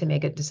person to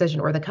make a decision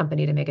or the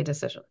company to make a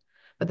decision.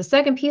 But the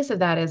second piece of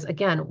that is,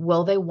 again,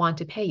 will they want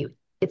to pay you?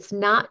 It's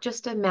not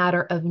just a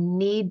matter of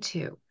need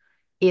to,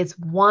 it's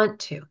want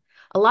to.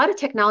 A lot of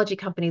technology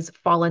companies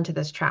fall into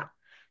this trap.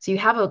 So you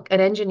have an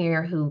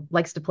engineer who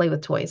likes to play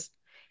with toys,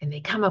 and they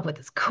come up with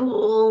this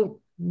cool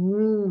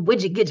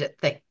widget gidget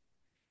thing.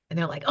 And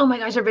they're like, oh my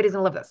gosh, everybody's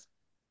gonna love this.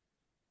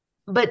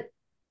 But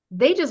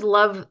they just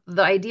love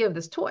the idea of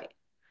this toy.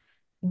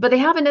 But they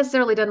haven't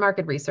necessarily done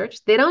market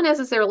research. They don't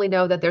necessarily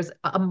know that there's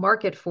a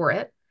market for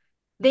it.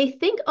 They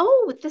think,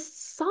 oh, this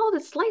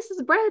solid, it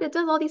slices bread, it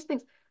does all these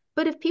things.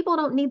 But if people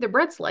don't need their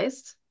bread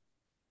sliced,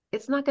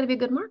 it's not going to be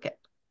a good market,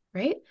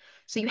 right?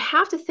 So you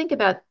have to think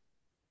about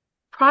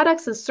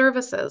products and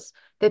services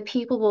that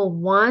people will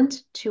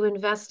want to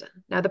invest in.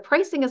 Now, the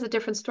pricing is a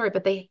different story,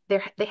 but they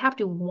have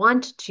to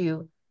want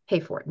to pay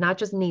for it, not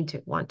just need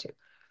to, want to.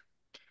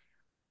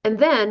 And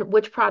then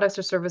which products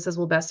or services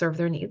will best serve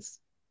their needs,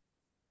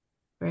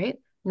 right?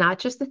 Not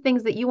just the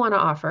things that you want to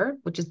offer,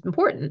 which is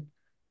important,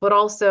 but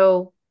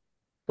also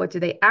what do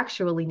they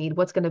actually need?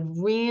 What's going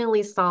to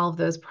really solve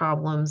those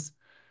problems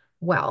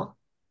well?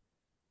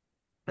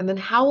 And then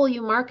how will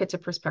you market to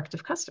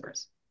prospective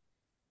customers,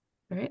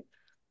 right?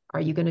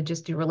 Are you going to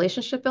just do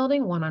relationship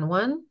building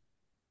one-on-one?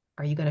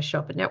 Are you going to show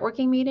up at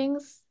networking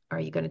meetings? Are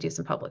you going to do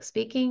some public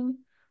speaking?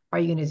 Are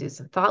you going to do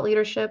some thought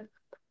leadership?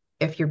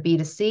 If you're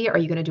B2C, are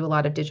you going to do a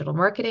lot of digital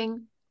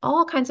marketing?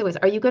 All kinds of ways.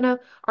 Are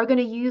going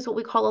to use what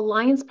we call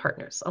alliance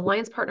partners?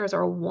 Alliance partners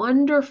are a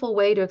wonderful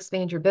way to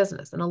expand your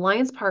business. An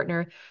alliance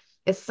partner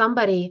is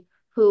somebody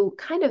who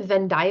kind of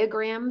Venn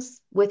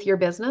diagrams with your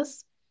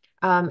business.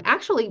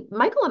 Actually,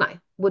 Michael and I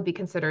would be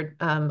considered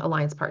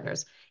alliance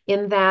partners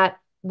in that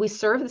we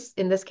serve this,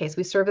 in this case,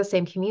 we serve the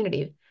same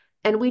community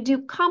and we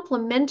do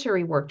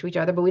complementary work to each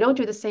other, but we don't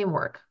do the same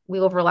work. We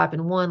overlap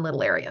in one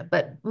little area,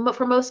 but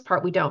for most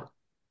part, we don't.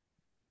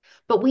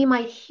 But we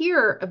might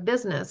hear a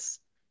business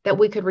that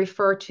we could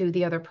refer to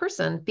the other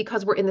person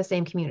because we're in the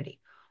same community.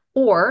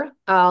 Or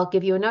I'll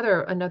give you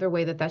another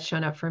way that that's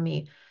shown up for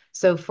me.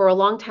 So for a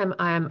long time,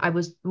 I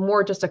was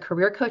more just a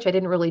career coach. I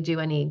didn't really do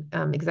any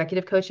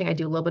executive coaching. I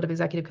do a little bit of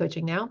executive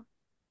coaching now.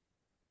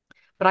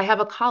 But I have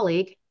a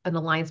colleague, an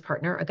alliance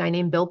partner, a guy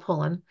named Bill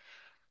Pullen.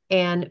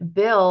 And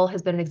Bill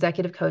has been an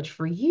executive coach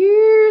for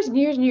years and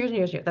years and years and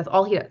years and years. That's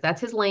all he does.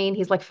 That's his lane.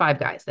 He's like Five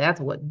Guys. That's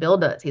what Bill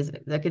does. He's an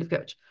executive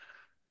coach.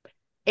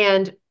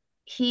 And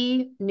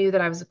he knew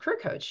that I was a career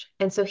coach.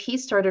 And so he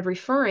started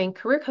referring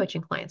career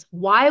coaching clients.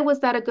 Why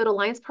was that a good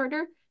alliance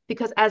partner?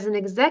 Because as an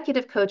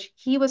executive coach,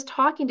 he was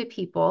talking to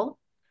people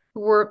who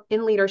were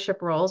in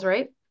leadership roles,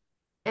 right?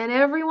 And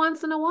every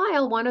once in a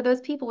while, one of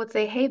those people would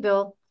say, hey,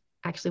 Bill,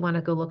 I actually want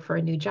to go look for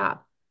a new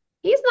job.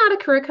 He's not a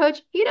career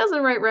coach. He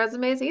doesn't write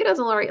resumes. He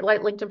doesn't write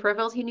LinkedIn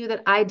profiles. He knew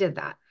that I did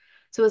that.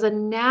 So it was a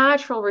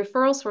natural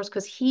referral source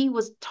because he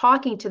was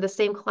talking to the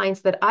same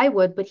clients that I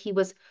would, but he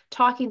was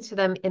talking to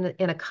them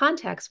in a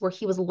context where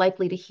he was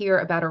likely to hear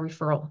about a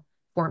referral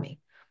for me.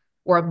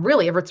 Or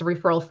really, if it's a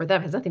referral for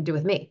them, it has nothing to do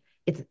with me.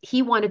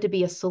 He wanted to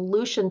be a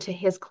solution to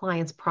his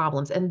clients'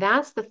 problems. And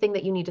that's the thing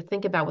that you need to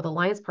think about with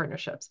alliance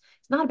partnerships.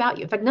 It's not about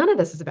you. In fact, none of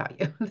this is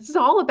about you. This is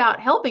all about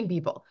helping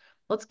people.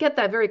 Let's get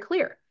that very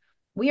clear.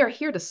 We are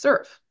here to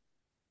serve.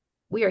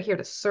 We are here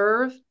to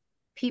serve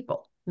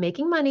people.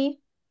 Making money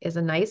is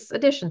a nice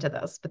addition to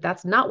this, but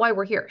that's not why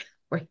we're here.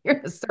 We're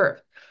here to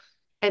serve.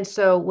 And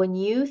so when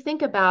you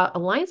think about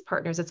alliance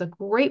partners, it's a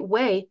great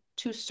way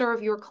to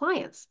serve your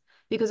clients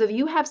Because if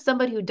you have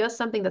somebody who does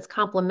something that's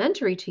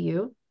complementary to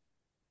you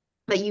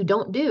that you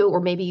don't do, or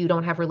maybe you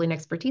don't have really an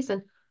expertise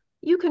in,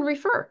 you can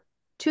refer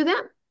to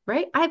them,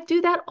 right? I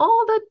do that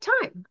all the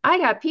time. I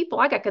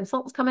got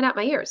consultants coming out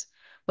my ears.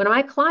 When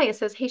my client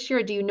says, hey,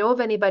 Shira, do you know of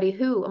anybody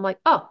who? I'm like,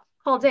 oh,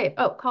 call Dave.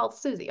 Oh, call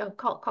Susie. Oh,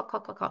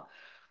 call.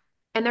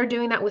 And they're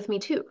doing that with me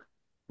too.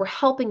 We're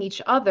helping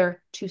each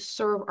other to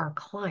serve our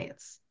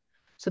clients.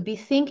 So be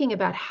thinking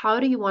about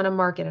how do you want to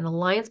market, and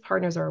alliance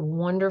partners are a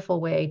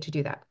wonderful way to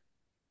do that.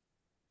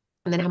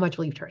 And then how much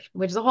will you charge,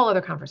 which is a whole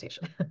other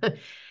conversation.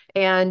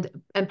 and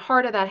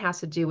part of that has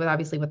to do with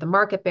obviously what the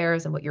market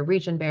bears and what your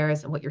region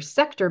bears and what your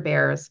sector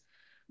bears,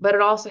 but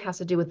it also has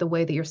to do with the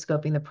way that you're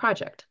scoping the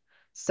project.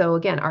 So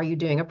again, are you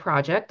doing a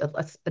project,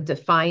 a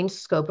defined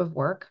scope of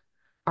work?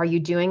 Are you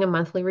doing a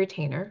monthly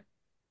retainer?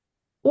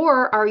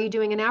 Or are you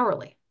doing an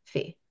hourly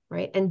fee,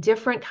 right? And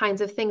different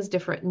kinds of things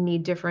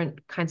need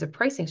different kinds of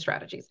pricing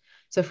strategies.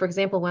 So for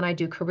example, when I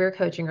do career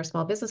coaching or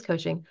small business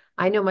coaching,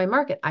 I know my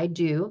market. I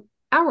do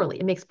hourly.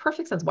 It makes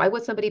perfect sense. Why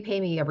would somebody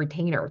pay me a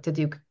retainer to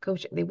do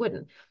coaching? They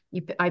wouldn't.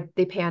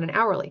 They pay on an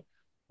hourly.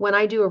 When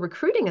I do a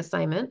recruiting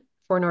assignment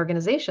for an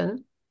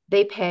organization,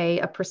 they pay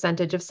a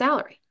percentage of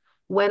salary.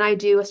 When I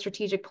do a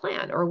strategic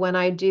plan, or when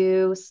I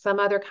do some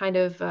other kind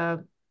of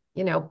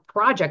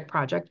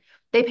project,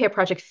 they pay a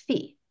project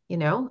fee,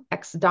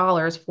 X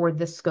dollars for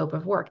this scope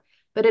of work.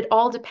 But it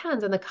all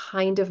depends on the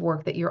kind of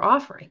work that you're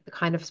offering, the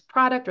kind of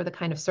product or the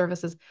kind of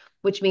services,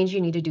 which means you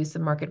need to do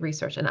some market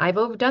research. And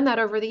I've done that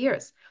over the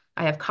years.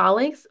 I have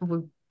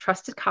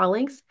trusted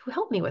colleagues who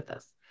help me with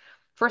this.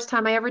 First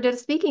time I ever did a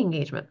speaking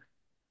engagement,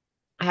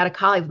 I had a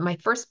colleague, my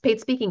first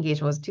paid speaking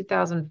engagement was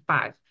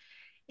 2005.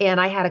 And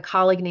I had a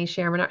colleague named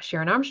Sharon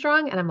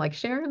Armstrong. And I'm like,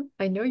 Sharon,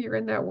 I know you're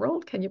in that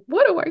world.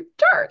 What do I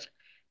charge?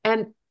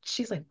 And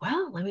she's like,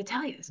 well, let me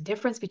tell you, there's a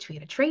difference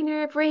between a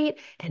trainer rate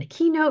and a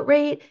keynote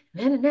rate.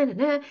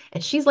 And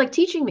she's like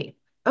teaching me.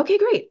 Okay,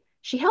 great.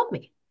 She helped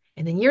me.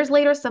 And then years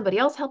later, somebody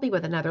else helped me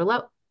with another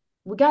level.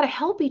 We got to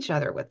help each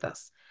other with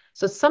this.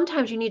 So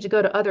sometimes you need to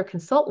go to other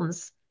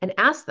consultants and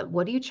ask them,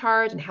 what do you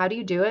charge and how do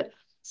you do it?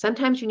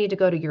 Sometimes you need to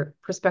go to your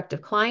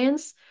prospective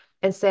clients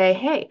and say,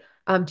 hey,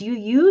 do you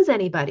use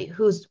anybody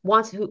who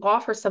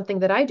offers something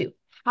that I do?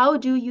 How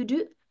do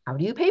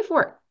you pay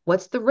for it?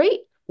 What's the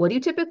rate? What do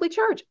you typically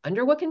charge?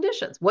 Under what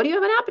conditions? What do you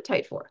have an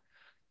appetite for?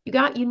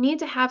 You need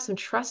to have some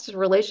trusted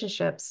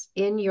relationships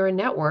in your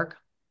network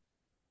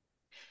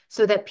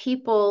so that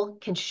people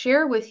can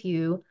share with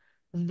you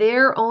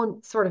their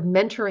own sort of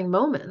mentoring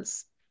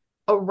moments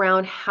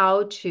around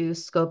how to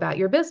scope out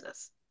your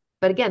business.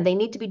 But again, they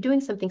need to be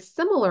doing something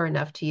similar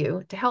enough to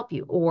you to help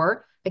you.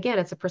 Or again,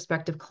 it's a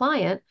prospective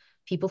client,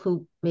 people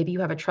who maybe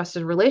you have a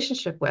trusted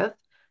relationship with,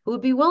 who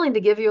would be willing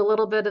to give you a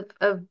little bit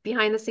of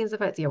behind the scenes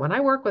advice. Yeah, when I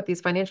work with these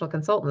financial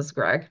consultants,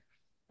 Greg,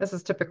 this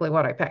is typically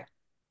what I pay,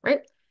 right?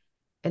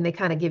 And they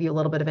kind of give you a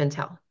little bit of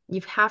intel. You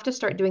have to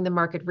start doing the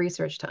market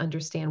research to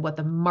understand what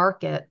the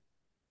market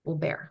will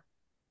bear.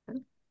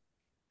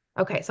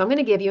 Okay, so I'm going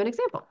to give you an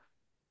example.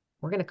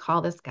 We're going to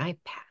call this guy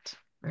Pat,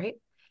 right?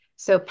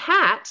 So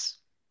Pat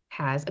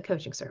has a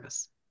coaching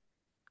service.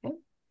 Okay.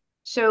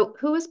 So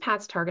who is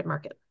Pat's target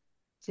market?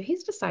 So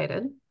he's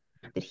decided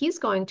that he's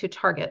going to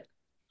target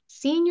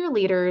senior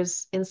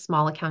leaders in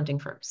small accounting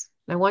firms.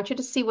 And I want you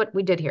to see what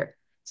we did here.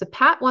 So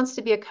Pat wants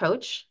to be a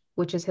coach,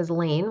 which is his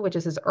lane, which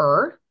is his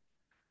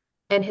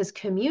and his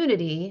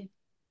community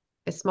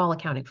is small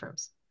accounting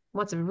firms. He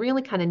wants to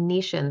really kind of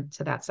niche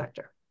into that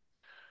sector.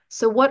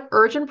 So what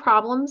urgent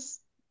problems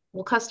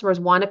will customers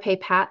want to pay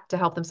Pat to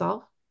help them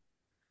solve?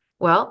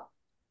 Well,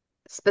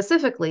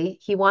 specifically,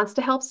 he wants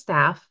to help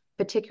staff,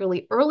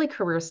 particularly early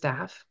career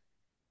staff,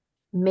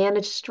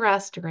 manage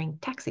stress during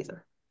tax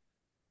season.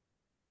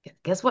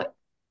 Guess what?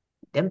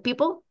 Them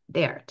people,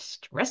 they are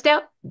stressed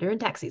out during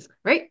tax season,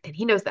 right? And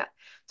he knows that.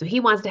 So he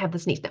wants to have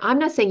this niche. Now, I'm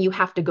not saying you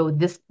have to go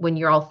this when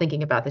you're all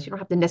thinking about this. You don't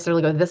have to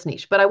necessarily go this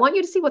niche, but I want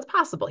you to see what's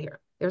possible here.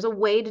 There's a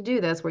way to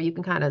do this where you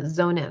can kind of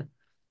zone in.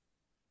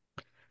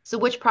 So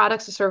which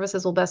products or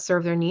services will best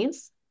serve their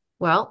needs?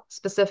 Well,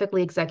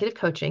 specifically executive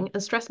coaching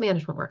and stress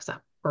management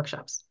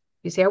workshops.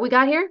 You see how we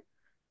got here?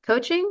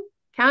 Coaching,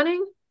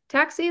 accounting,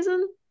 tax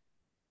season.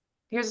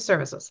 Here's the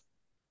services.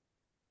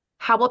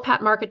 How will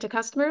Pat market to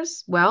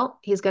customers? Well,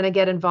 he's going to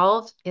get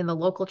involved in the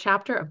local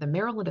chapter of the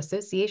Maryland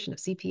Association of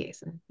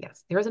CPAs. And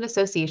yes, there's an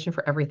association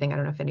for everything. I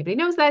don't know if anybody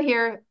knows that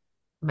here.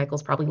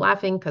 Michael's probably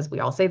laughing because we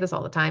all say this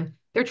all the time.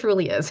 There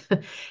truly is.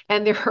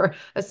 And there are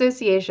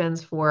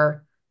associations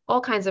for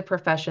all kinds of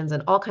professions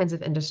and all kinds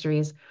of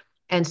industries.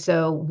 And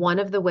so one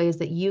of the ways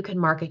that you can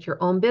market your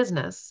own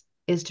business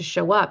is to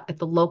show up at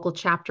the local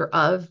chapter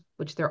of,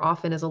 which there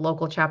often is a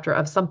local chapter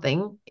of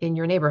something in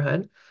your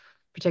neighborhood,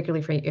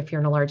 particularly if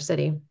you're in a large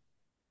city,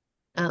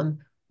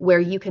 where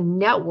you can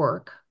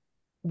network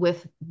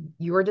with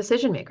your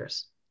decision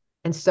makers.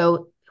 And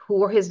so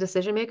who are his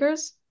decision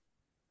makers?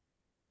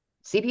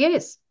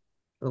 CPAs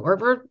who work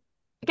for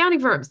accounting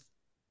firms.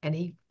 And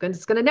he's going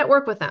to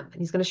network with them. And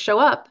he's going to show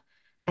up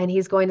and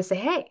he's going to say,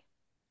 hey,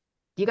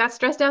 you got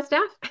stressed out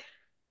staff?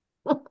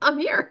 Well, I'm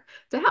here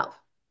to help.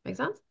 Make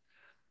sense?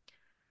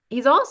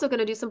 He's also going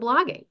to do some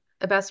blogging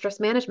about stress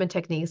management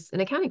techniques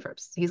in accounting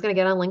firms. He's going to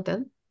get on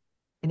LinkedIn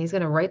and he's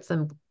going to write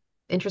some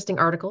interesting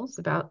articles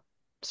about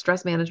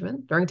stress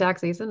management during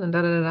tax season and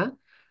da da da da.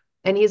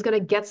 And he's going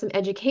to get some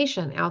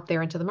education out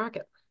there into the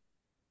market.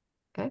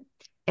 Okay.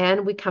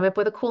 And we come up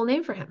with a cool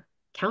name for him.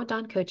 Count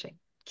on Coaching.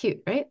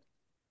 Cute, right?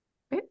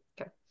 Right?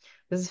 Okay.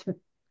 This is a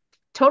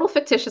total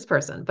fictitious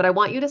person, but I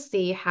want you to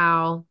see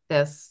how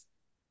this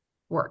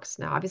works.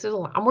 Now, obviously, there's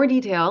a lot more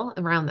detail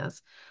around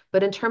this,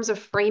 but in terms of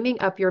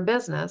framing up your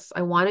business,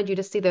 I wanted you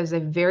to see there's a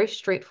very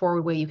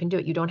straightforward way you can do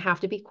it. You don't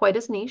have to be quite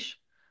as niche.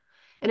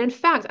 And in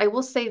fact, I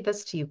will say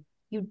this to you,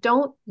 you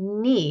don't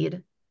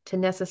need to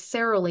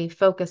necessarily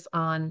focus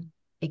on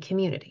a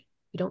community.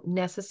 You don't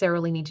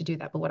necessarily need to do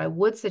that. But what I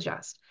would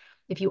suggest,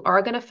 if you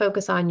are going to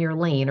focus on your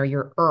lane or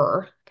your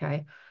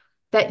okay,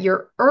 that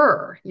your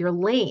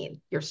lane,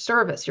 your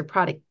service, your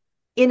product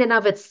in and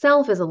of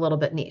itself is a little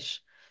bit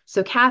niche.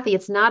 So Kathy,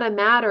 it's not a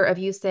matter of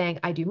you saying,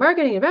 I do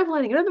marketing and web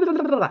planning, blah, blah,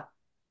 blah, blah, blah.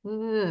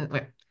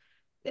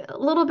 A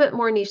little bit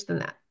more niche than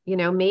that.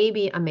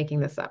 Maybe I'm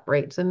making this up,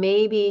 right? So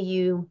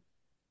maybe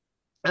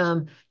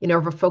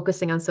we're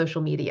focusing on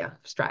social media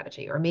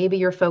strategy, or maybe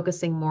you're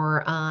focusing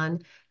more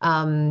on,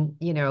 some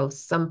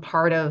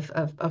part of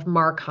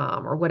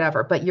Marcom or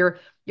whatever, but you're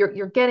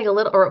getting a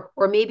little,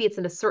 or maybe it's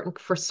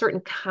for certain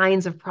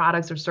kinds of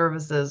products or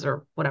services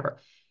or whatever.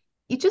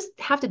 You just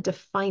have to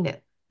define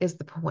it is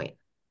the point.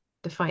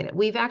 Define it.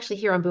 We've actually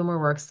here on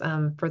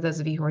BoomerWorks, for those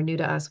of you who are new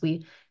to us,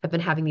 we have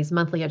been having these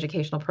monthly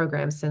educational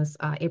programs since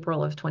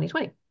April of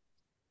 2020.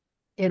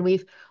 And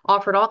we've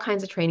offered all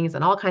kinds of trainings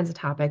on all kinds of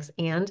topics.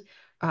 And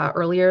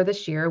earlier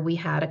this year, we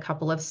had a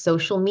couple of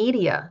social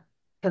media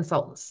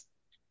consultants.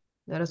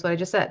 Notice what I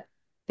just said.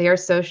 They are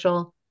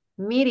social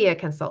media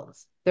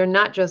consultants. They're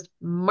not just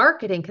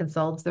marketing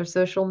consultants, they're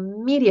social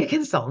media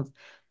consultants.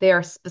 They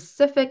are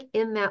specific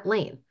in that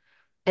lane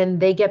and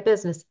they get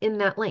business in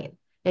that lane.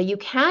 Now you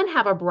can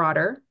have a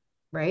broader,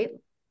 right,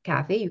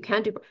 Kathy, you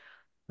can do,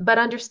 but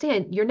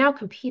understand you're now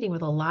competing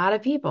with a lot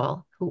of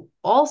people who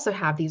also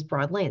have these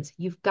broad lanes.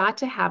 You've got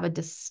to have a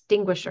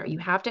distinguisher. You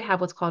have to have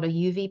what's called a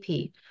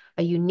UVP,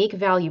 a unique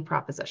value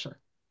proposition,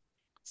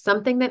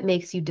 something that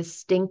makes you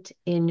distinct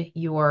in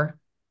your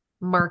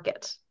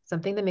market,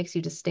 something that makes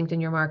you distinct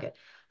in your market.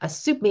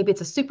 Maybe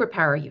it's a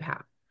superpower you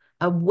have,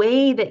 a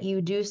way that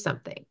you do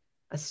something,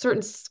 a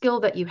certain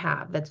skill that you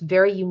have that's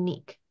very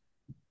unique.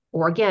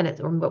 Or again,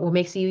 what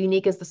makes you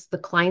unique is the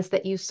clients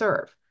that you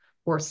serve,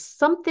 or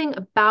something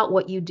about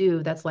what you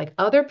do that's like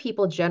other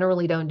people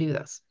generally don't do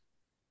this.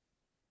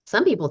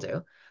 Some people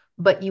do,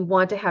 but you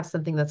want to have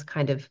something that's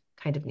kind of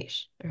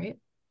niche, all right?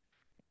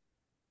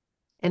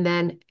 And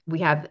then we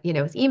have,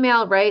 his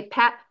email, right?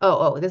 Pat,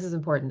 this is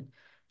important.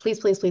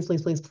 Please, please, please,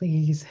 please, please,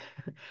 please,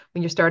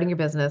 when you're starting your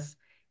business,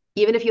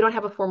 even if you don't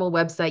have a formal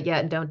website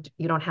yet and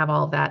you don't have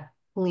all of that,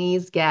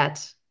 please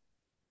get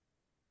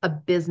a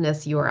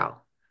business URL.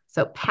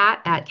 So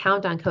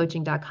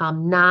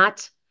pat@countoncoaching.com,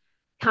 not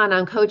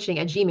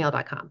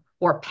countoncoaching@gmail.com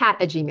or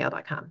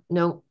pat@gmail.com.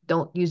 No,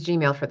 don't use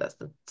Gmail for this.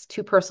 It's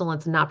too personal.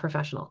 It's not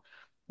professional.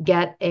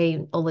 Get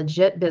a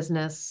legit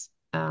business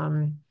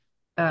email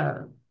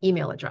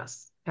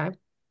address. Okay.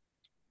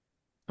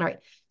 All right.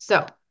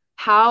 So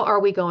how are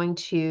we going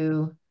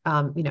to,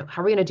 how are we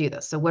going to do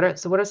this? So what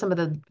are some of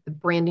the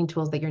branding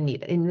tools that you're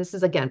needed? And this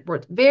is, again,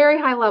 we're very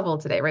high level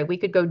today, right? We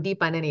could go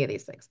deep on any of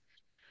these things.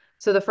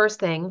 So the first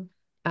thing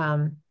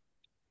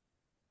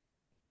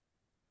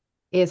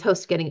is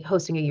hosting a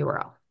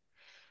URL.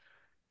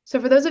 So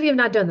for those of you who have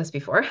not done this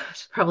before, which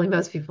is probably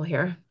most people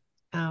here,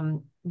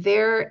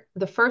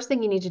 the first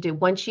thing you need to do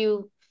once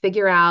you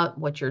figure out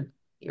what your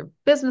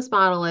business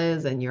model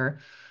is and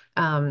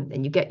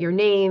and you get your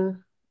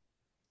name,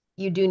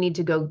 you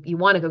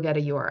want to go get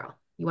a URL.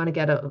 You want to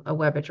get a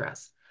web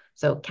address.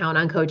 So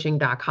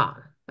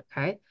countoncoaching.com.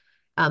 Okay.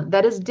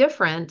 That is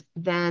different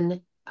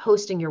than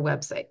hosting your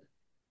website.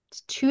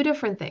 It's two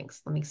different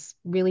things. Let me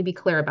really be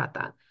clear about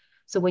that.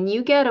 So when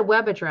you get a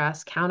web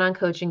address,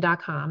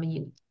 countoncoaching.com,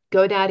 and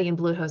GoDaddy and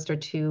Bluehost are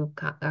two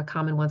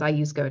common ones. I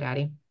use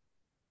GoDaddy.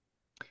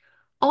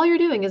 All you're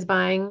doing is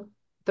buying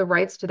the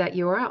rights to that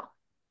URL.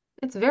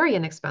 It's very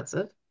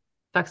inexpensive.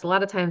 In fact, a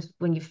lot of times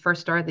when you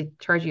first start, they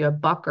charge you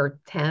 $1 or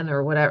 10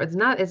 or whatever.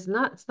 It's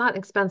not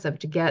expensive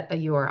to get a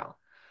URL.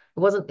 It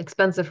wasn't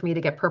expensive for me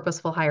to get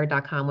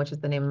purposefulhire.com, which is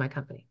the name of my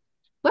company.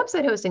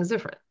 Website hosting is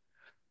different.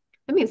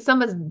 I mean,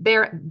 someone's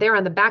there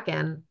on the back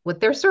end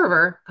with their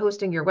server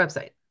hosting your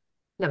website.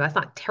 Now, that's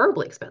not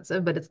terribly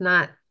expensive, but it's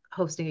not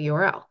hosting a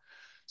URL.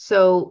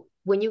 So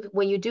when you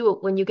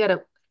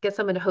get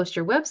someone to host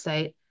your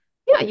website,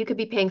 yeah, you could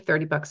be paying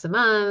 $30 a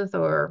month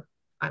or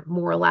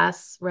more or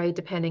less, right?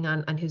 Depending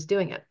on who's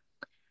doing it.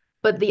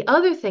 But the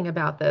other thing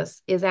about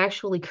this is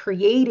actually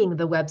creating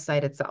the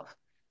website itself.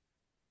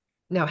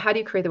 Now, how do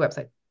you create the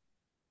website?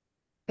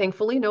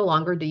 Thankfully, no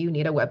longer do you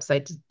need a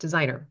website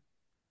designer.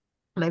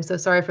 And I'm so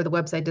sorry for the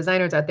website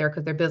designers out there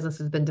because their business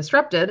has been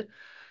disrupted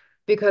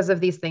because of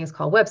these things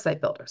called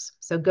website builders.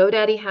 So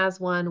GoDaddy has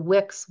one,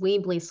 Wix,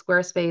 Weebly,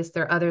 Squarespace.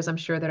 There are others I'm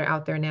sure that are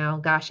out there now.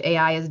 Gosh,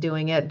 AI is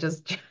doing it.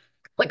 Just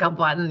click a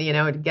button,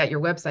 to get your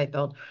website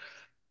built.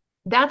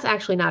 That's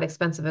actually not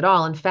expensive at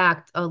all. In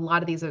fact, a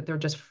lot of these they're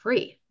just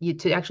free.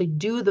 To actually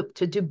build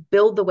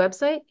the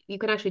website, you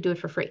can actually do it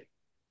for free.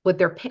 What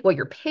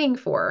you're paying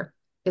for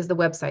is the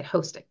website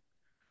hosting.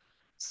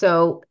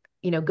 So,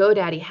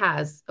 GoDaddy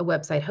has a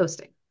website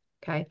hosting.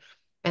 Okay.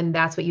 And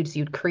that's what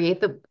you'd create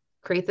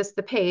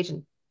the page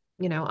and,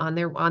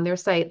 on their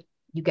site,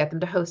 you get them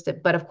to host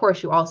it. But of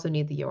course, you also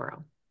need the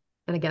URL.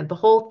 And again, the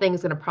whole thing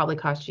is going to probably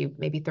cost you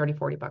maybe 30,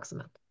 $40 a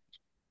month.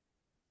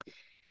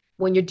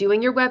 When you're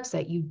doing your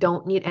website, you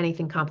don't need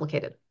anything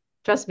complicated.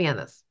 Trust me on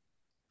this.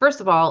 First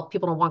of all,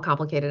 people don't want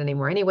complicated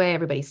anymore anyway.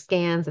 Everybody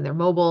scans and they're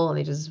mobile and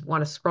they just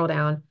want to scroll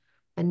down.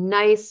 A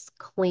nice,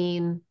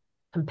 clean,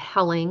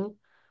 compelling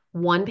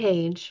one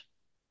page.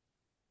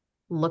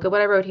 Look at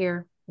what I wrote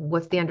here.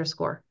 What's the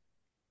underscore?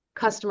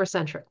 Customer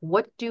centric.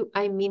 What do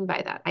I mean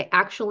by that? I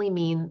actually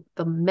mean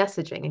the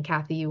messaging. And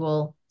Kathy,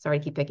 sorry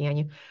to keep picking on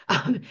you.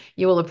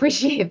 You will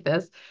appreciate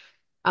this.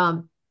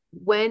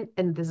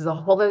 And this is a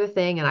whole other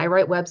thing, and I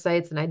write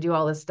websites and I do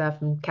all this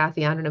stuff. And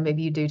Kathy, I don't know,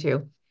 maybe you do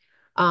too.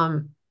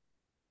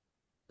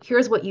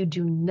 Here's what you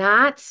do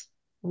not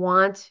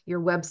want your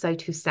website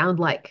to sound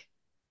like.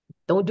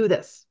 Don't do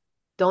this.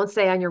 Don't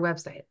say on your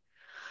website,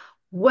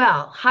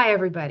 well, hi,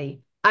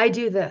 everybody. I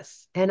do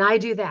this and I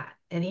do that.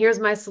 And here's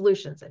my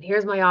solutions and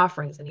here's my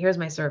offerings and here's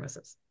my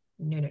services.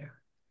 No, no, no.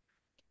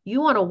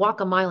 You want to walk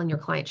a mile in your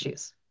client's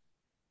shoes.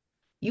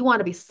 You want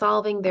to be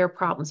solving their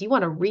problems. You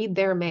want to read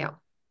their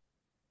mail.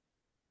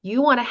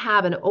 You want to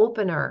have an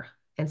opener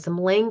and some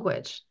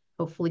language,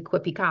 hopefully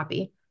quippy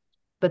copy,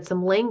 but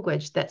some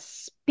language that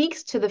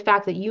speaks to the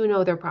fact that you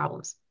know their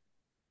problems.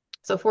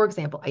 So for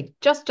example, I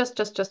just did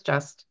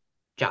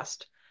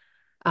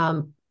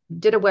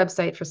a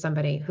website for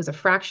somebody who's a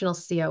fractional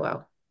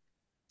COO.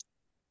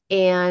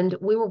 And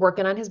we were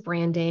working on his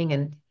branding,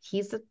 and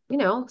he's a,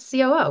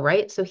 COO,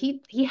 right? So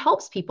he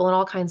helps people in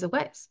all kinds of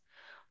ways.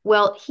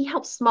 Well, he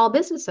helps small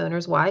business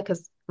owners. Why?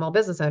 Because small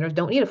business owners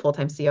don't need a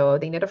full-time COO.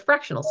 They need a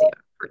fractional COO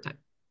part-time.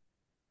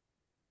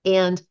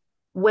 And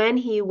when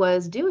he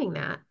was doing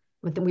that,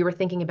 when we were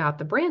thinking about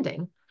the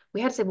branding,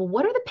 we had to say, well,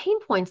 what are the pain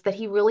points that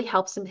he really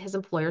helps his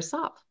employer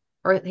solve,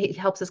 or he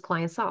helps his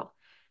clients solve?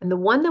 And the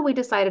one that we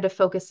decided to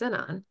focus in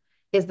on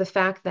is the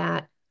fact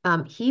that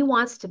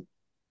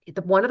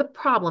one of the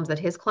problems that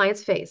his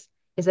clients face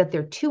is that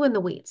they're too in the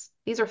weeds.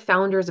 These are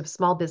founders of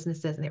small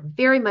businesses, and they're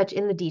very much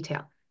in the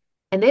detail.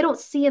 And they don't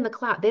see in the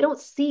cloud. They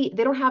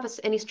don't have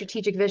any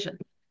strategic vision.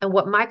 And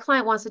what my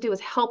client wants to do is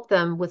help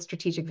them with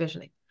strategic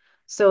visioning.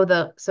 So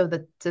the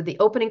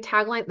opening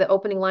tagline, the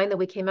opening line that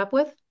we came up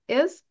with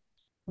is,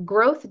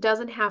 growth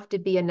doesn't have to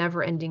be a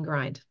never-ending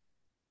grind.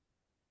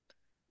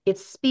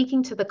 It's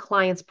speaking to the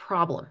client's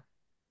problem.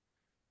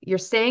 You're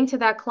saying to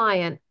that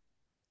client,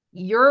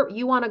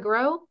 you want to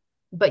grow,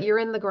 but you're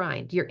in the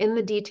grind, you're in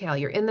the detail,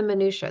 you're in the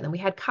minutia. And then we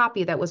had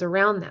copy that was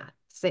around that.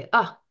 Say,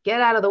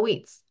 get out of the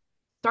weeds.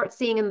 Start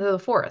seeing into the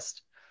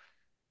forest.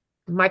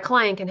 My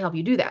client can help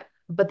you do that.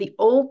 But the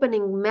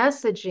opening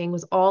messaging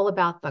was all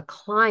about the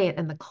client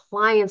and the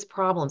client's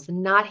problems,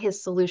 not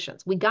his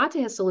solutions. We got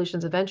to his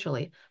solutions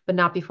eventually, but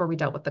not before we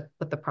dealt with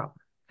the problem.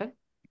 Okay.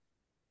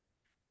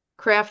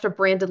 Craft a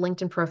branded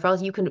LinkedIn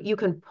profiles. You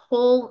can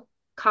pull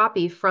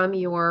copy from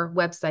your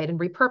website and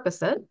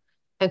repurpose it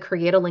and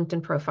create a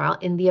LinkedIn profile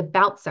in the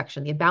About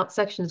section. The About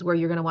section is where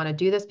you're going to want to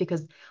do this,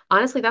 because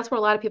honestly, that's where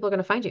a lot of people are going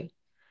to find you.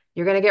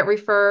 You're going to get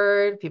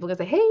referred. People are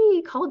going to say,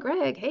 hey, call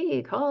Greg.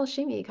 Hey, call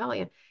Shimi, call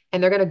you.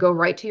 And they're going to go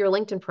right to your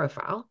LinkedIn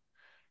profile.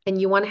 And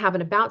you want to have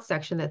an About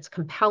section that's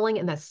compelling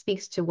and that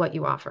speaks to what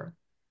you offer.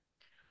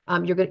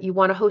 You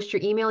want to host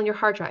your email and your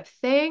hard drive.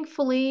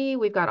 Thankfully,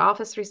 we've got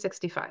Office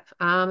 365.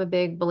 I'm a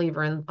big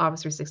believer in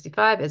Office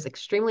 365. It's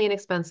extremely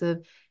inexpensive,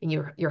 and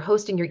you're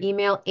hosting your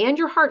email and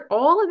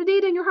all of the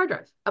data in your hard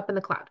drive up in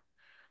the cloud.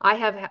 I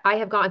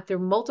have gone through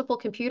multiple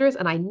computers,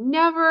 and I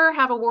never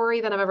have a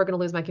worry that I'm ever going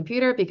to lose my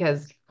computer,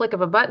 because click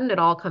of a button, it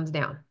all comes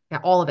down. Yeah,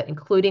 all of it,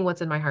 including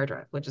what's in my hard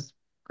drive, which is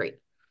great.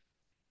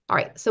 All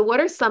right. So what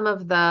are some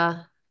of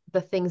the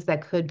things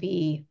that could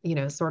be,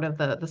 sort of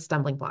the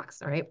stumbling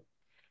blocks? All right.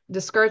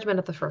 Discouragement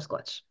at the first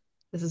glitch.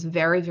 This is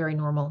very, very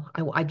normal.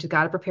 I just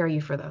got to prepare you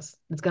for this.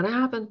 It's going to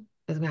happen.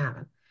 It's going to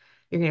happen.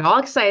 You're going to get all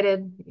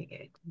excited, you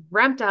get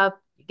ramped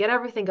up, you get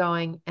everything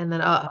going, and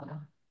then,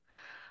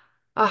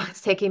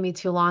 it's taking me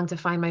too long to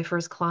find my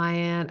first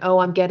client. Oh,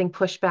 I'm getting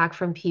pushback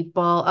from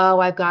people. Oh,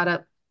 I've got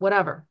to,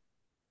 whatever.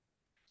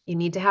 You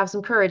need to have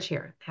some courage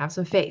here, have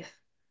some faith.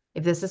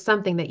 If this is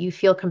something that you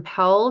feel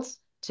compelled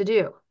to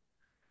do,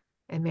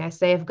 and may I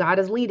say, if God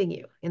is leading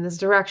you in this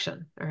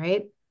direction, all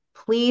right,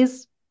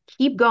 please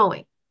keep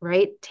going,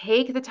 right?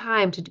 Take the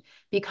time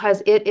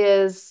because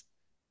there's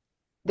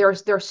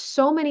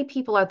so many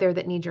people out there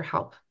that need your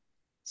help.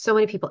 So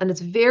many people. And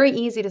it's very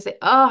easy to say,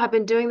 oh, I've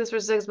been doing this for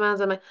 6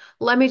 months.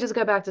 Let me just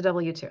go back to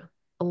W-2.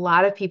 A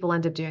lot of people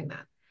end up doing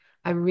that.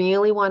 I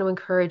really want to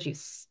encourage you,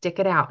 stick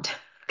it out.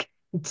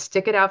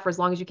 Stick it out for as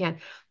long as you can,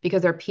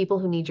 because there are people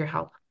who need your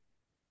help,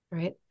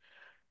 right?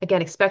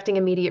 Again, expecting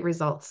immediate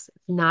results.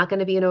 It's not going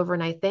to be an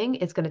overnight thing.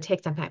 It's going to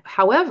take some time.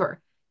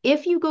 However,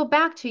 If you go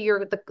back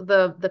to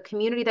the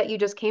community that you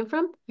just came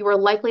from, you are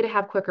likely to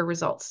have quicker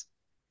results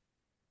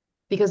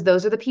because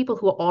those are the people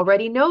who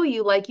already know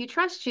you, like you,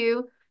 trust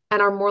you,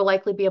 and are more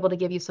likely to be able to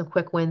give you some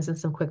quick wins and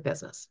some quick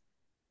business.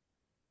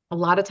 A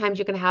lot of times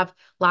you can have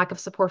lack of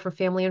support from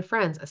family and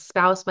friends. A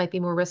spouse might be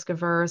more risk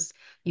averse.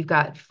 You've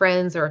got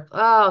friends or,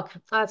 oh,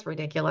 that's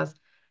ridiculous.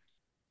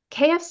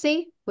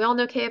 KFC, we all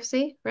know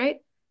KFC, right?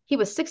 He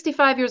was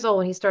 65 years old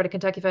when he started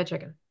Kentucky Fried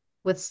Chicken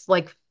with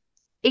like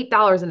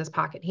 $8 in his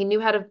pocket. He knew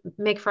how to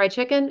make fried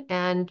chicken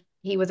and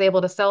he was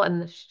able to sell.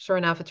 And sure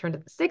enough, it turned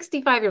to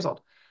 65 years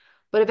old.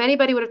 But if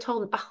anybody would have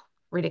told him, oh,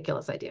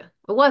 ridiculous idea,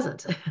 it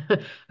wasn't.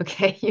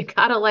 Okay. You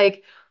got to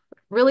like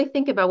really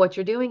think about what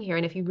you're doing here.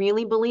 And if you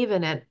really believe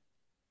in it,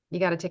 you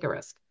got to take a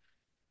risk.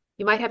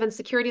 You might have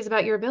insecurities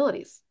about your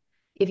abilities.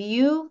 If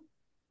you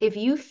if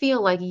you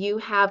feel like you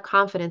have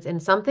confidence in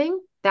something,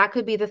 that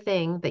could be the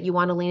thing that you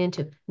want to lean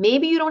into.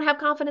 Maybe you don't have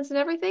confidence in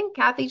everything.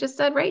 Kathy just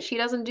said, right? She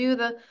doesn't do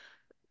the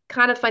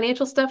kind of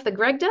financial stuff that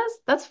Greg does.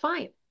 That's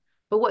fine.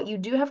 But what you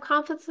do have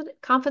confidence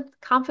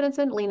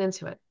in, lean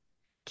into it.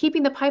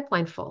 Keeping the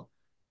pipeline full.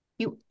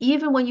 You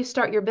even when you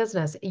start your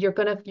business, you're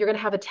gonna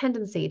have a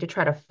tendency to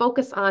try to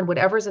focus on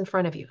whatever's in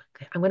front of you.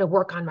 Okay, I'm gonna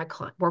work on my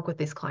client, work with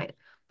this client.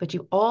 But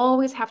you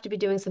always have to be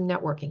doing some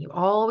networking. You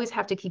always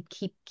have to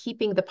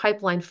keeping the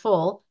pipeline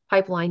full,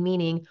 pipeline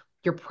meaning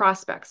your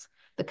prospects,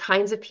 the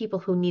kinds of people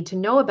who need to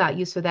know about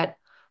you so that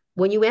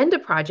when you end a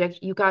project,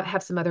 you got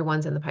have some other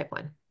ones in the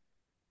pipeline.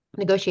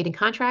 Negotiating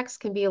contracts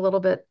can be a little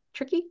bit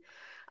tricky.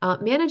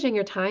 Managing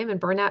your time and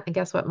burnout, and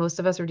guess what? Most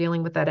of us are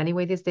dealing with that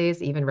anyway these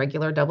days, even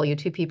regular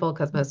W-2 people,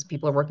 because most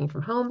people are working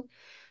from home.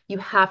 You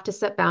have to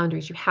set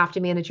boundaries. You have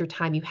to manage your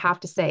time. You have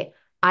to say,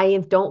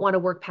 I don't want to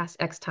work past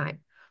X time.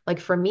 Like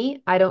for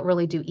me, I don't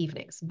really do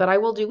evenings, but I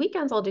will do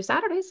weekends. I'll do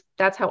Saturdays.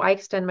 That's how I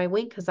extend my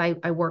week because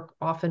I work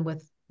often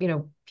with,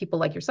 people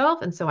like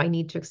yourself. And so I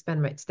need to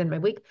extend my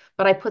week,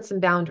 but I put some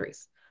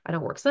boundaries. I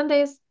don't work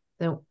Sundays.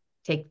 I don't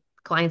take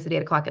clients at 8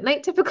 o'clock at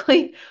night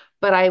typically,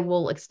 but I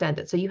will extend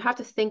it. So you have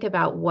to think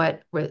about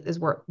what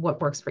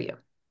works for you.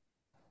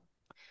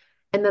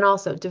 And then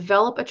also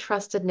develop a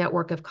trusted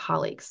network of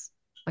colleagues.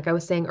 Like I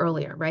was saying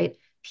earlier, right?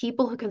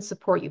 People who can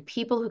support you,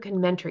 people who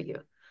can mentor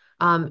you.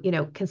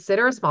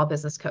 Consider a small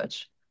business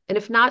coach. And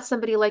if not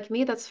somebody like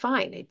me, that's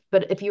fine.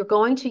 But if you're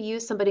going to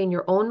use somebody in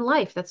your own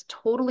life, that's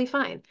totally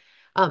fine.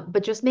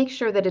 But just make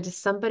sure that it is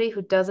somebody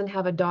who doesn't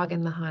have a dog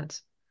in the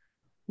hunt,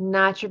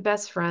 not your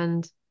best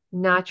friend,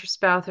 not your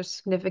spouse or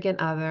significant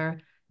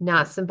other,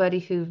 not somebody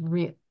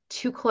who's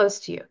too close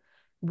to you.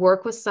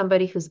 Work with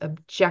somebody who's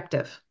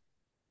objective,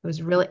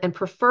 who's really, and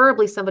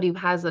preferably somebody who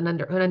has an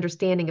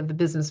understanding of the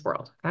business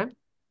world. Okay.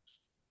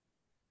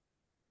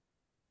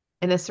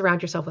 And then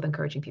surround yourself with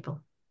encouraging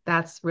people.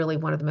 That's really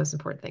one of the most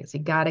important things.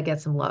 You got to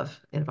get some love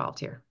involved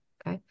here.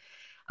 Okay.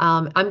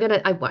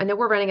 I know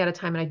we're running out of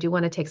time and I do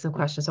want to take some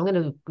questions. So I'm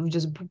going to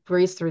just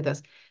breeze through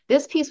this.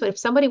 This piece, if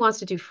somebody wants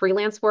to do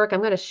freelance work, I'm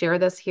going to share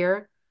this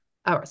here.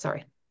 Oh,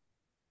 sorry.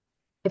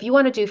 If you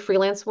want to do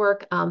freelance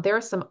work, there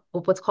are some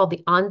what's called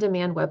the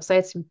on-demand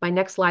websites. My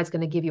next slide is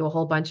going to give you a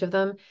whole bunch of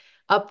them.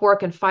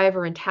 Upwork and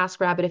Fiverr and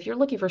TaskRabbit. If you're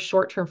looking for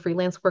short-term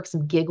freelance work,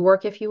 some gig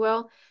work, if you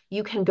will,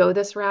 you can go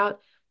this route.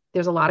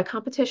 There's a lot of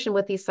competition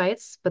with these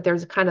sites, but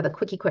there's kind of the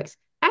quickie quicks.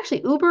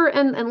 Actually, Uber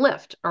and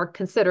Lyft are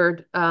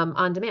considered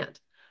on demand,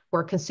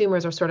 where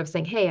consumers are sort of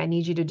saying, "Hey, I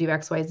need you to do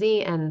X, Y,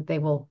 Z," and they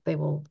will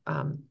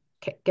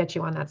get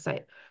you on that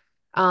site.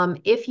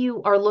 If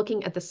you are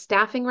looking at the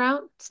staffing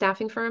route,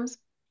 staffing firms,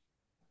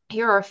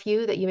 here are a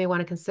few that you may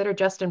want to consider.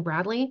 Justin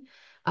Bradley.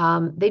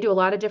 They do a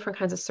lot of different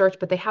kinds of search,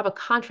 but they have a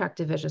contract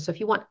division. So if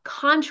you want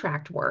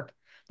contract work,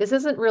 this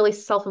isn't really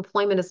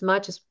self-employment as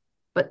much as,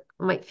 but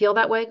might feel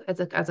that way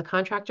as a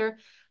contractor.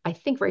 I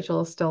think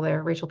Rachel is still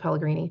there, Rachel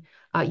Pellegrini.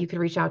 You could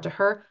reach out to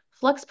her.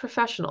 Flex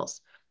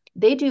Professionals.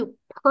 They do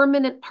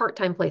permanent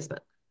part-time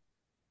placement.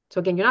 So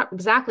again, you're not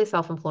exactly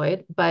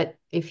self-employed, but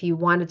if you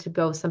wanted to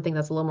go something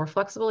that's a little more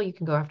flexible, you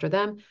can go after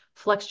them.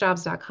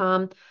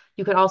 Flexjobs.com.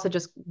 You could also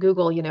just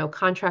Google,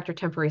 contractor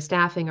temporary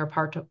staffing or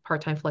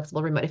part-time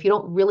flexible remote. If you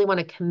don't really want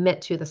to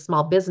commit to the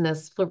small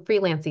business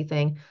freelancing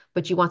thing,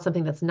 but you want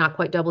something that's not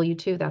quite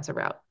W-2, that's a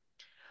route.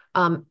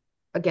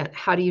 Again,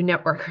 how do you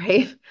network,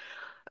 right?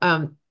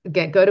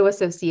 Again, go to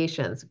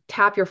associations,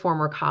 tap your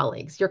former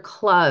colleagues, your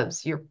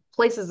clubs, your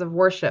places of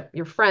worship,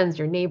 your friends,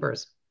 your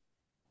neighbors.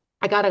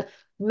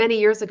 Many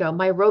years ago,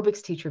 my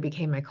aerobics teacher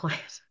became my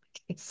client.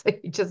 So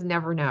you just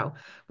never know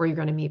where you're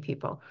going to meet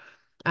people.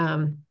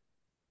 And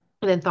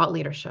then thought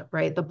leadership,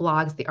 right? The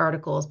blogs, the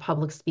articles,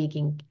 public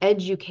speaking,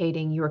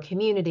 educating your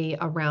community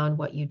around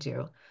what you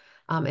do.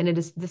 And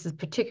this is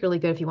particularly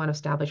good if you want to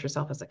establish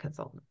yourself as a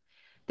consultant.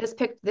 This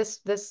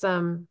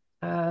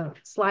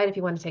slide, if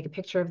you want to take a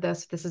picture of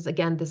this, this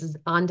is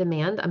on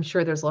demand. I'm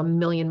sure there's a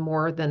million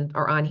more than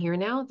are on here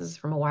now. This is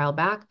from a while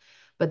back,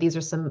 but these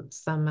are some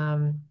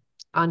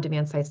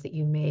on-demand sites that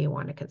you may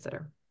want to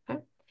consider. Okay.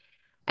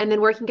 And then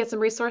where you can get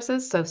some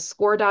resources. So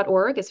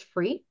score.org is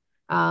free.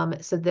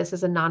 So this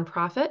is a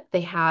nonprofit.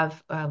 They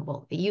have,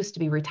 well, it used to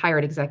be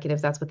retired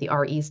executives. That's what the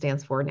RE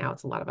stands for. Now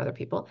it's a lot of other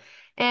people.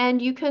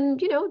 And you can,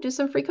 do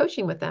some free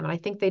coaching with them. And I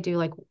think they do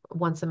like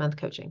once a month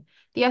coaching.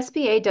 The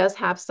SBA does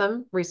have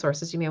some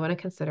resources you may want to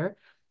consider.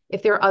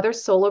 If there are other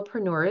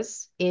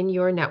solopreneurs in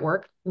your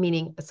network,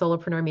 meaning a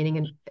solopreneur,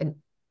 meaning an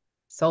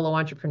solo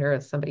entrepreneur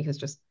is somebody who's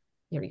just,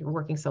 you're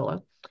working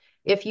solo.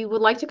 If you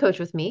would like to coach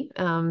with me,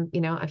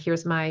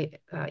 here's my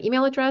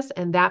email address,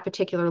 and that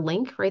particular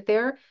link right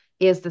there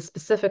is the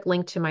specific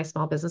link to my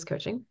small business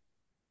coaching.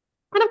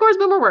 And of course,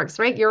 BoomerWorks,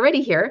 right? You're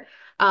already here.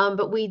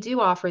 But we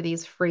do offer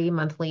these free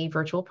monthly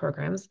virtual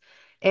programs.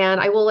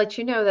 And I will let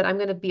you know that I'm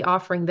going to be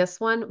offering this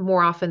one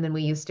more often than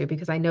we used to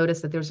because I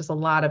noticed that there's just a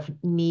lot of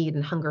need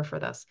and hunger for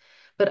this.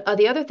 But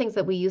the other things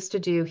that we used to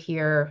do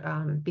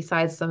here,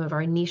 besides some of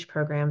our niche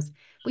programs,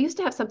 we used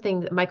to have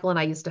something that Michael and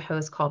I used to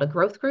host called a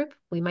growth group.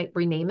 We might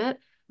rename it,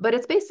 but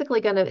it's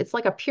basically it's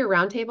like a peer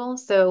roundtable.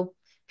 So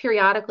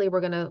periodically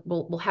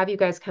we'll have you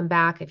guys come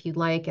back if you'd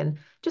like and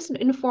just an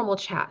informal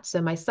chat.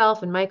 So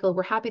myself and Michael,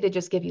 we're happy to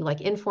just give you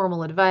like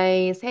informal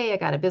advice. Hey, I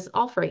got a business,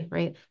 all free,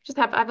 right?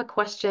 I have a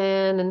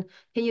question, and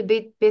can you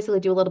basically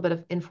do a little bit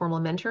of informal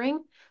mentoring?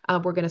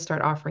 We're going to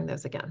start offering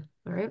those again.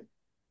 All right.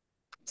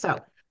 So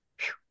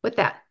with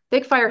that,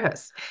 big fire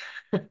hose.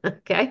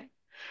 Okay.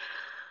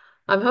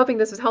 I'm hoping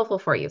this was helpful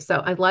for you.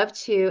 So I'd love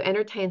to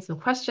entertain some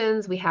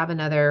questions. We have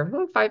another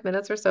 5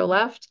 minutes or so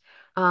left.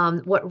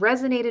 What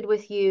resonated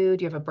with you?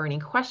 Do you have a burning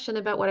question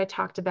about what I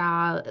talked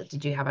about?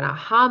 Did you have an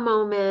aha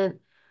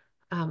moment?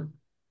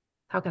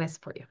 How can I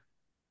support you?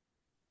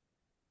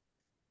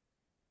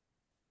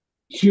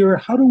 Shira,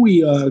 how do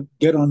we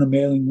get on a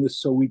mailing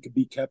list so we could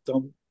be kept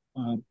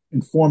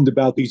informed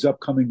about these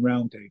upcoming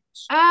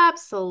roundtables?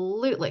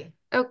 Absolutely.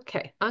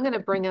 Okay, I'm going to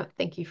bring up,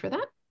 thank you for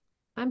that.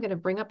 I'm going to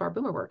bring up our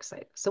BoomerWorks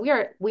site. So we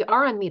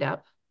are on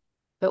Meetup,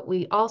 but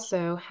we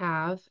also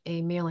have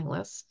a mailing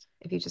list.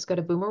 If you just go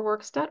to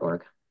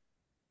boomerworks.org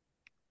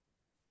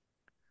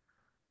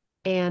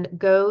and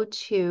go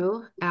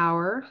to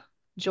our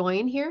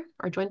join here,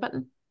 our join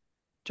button,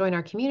 join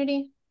our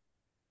community,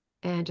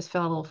 and just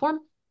fill out a little form.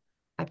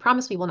 I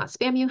promise we will not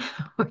spam you.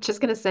 We're just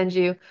going to send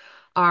you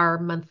our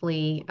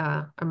monthly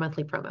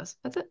promos.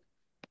 That's it.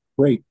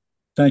 Great.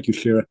 Thank you,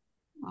 Shira.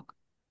 Welcome.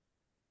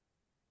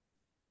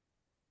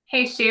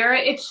 Hey, Shira,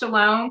 it's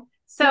Shalom.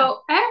 So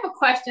I have a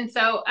question.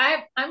 So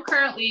I'm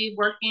currently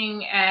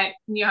working at,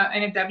 in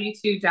a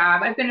W-2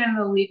 job. I've been in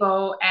the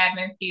legal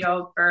admin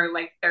field for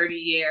like 30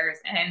 years,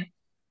 and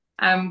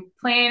I'm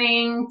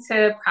planning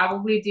to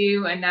probably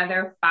do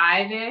another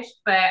 5-ish,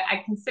 but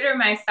I consider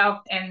myself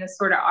in the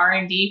sort of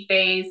R&D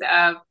phase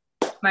of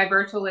my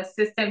virtual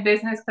assistant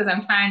business because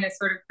I'm trying to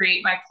sort of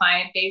create my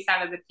client base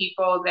out of the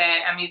people that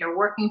I'm either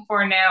working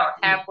for now or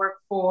have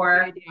worked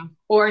for,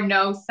 or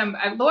know some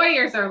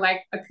lawyers are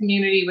like a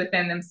community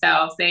within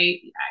themselves.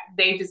 They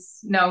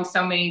just know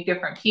so many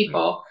different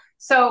people.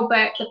 So,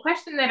 but the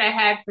question that I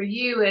had for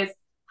you is,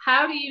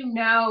 how do you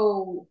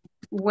know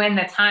when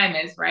the time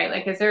is right?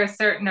 Like, is there a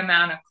certain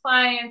amount of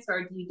clients,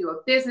 or do you do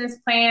a business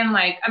plan?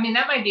 Like, I mean,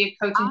 that might be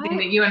a coaching thing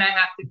that you and I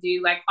have to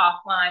do like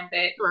offline,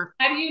 but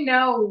how do you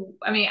know?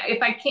 I mean,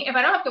 if I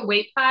don't have to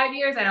wait 5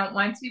 years, I don't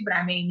want to, but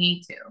I may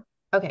need to.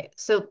 Okay.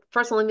 So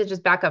first of all, let me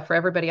just back up for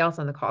everybody else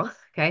on the call.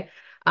 Okay.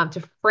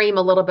 To frame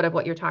a little bit of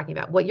what you're talking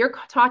about. What you're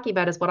talking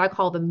about is what I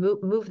call the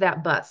move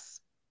that bus.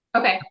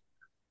 Okay.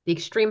 The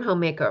extreme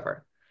home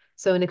makeover.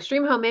 So an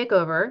extreme home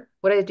makeover,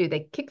 what do?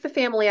 They kick the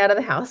family out of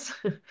the house.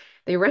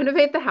 They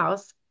renovate the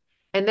house.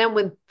 And then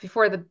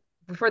before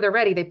they're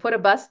ready, they put a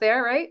bus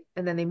there, right?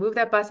 And then they move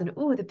that bus and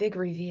ooh, the big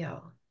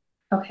reveal.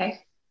 Okay.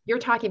 You're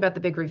talking about the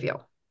big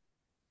reveal.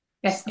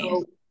 Yes,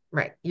 ma'am.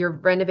 Right. You're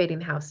renovating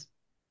the house.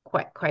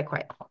 Quite.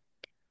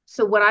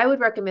 So what I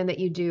would recommend that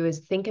you do is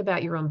think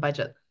about your own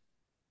budget.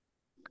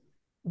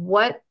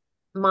 What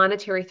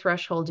monetary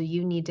threshold do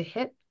you need to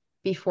hit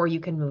before you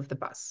can move the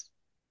bus?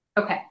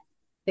 Okay.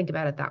 Think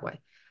about it that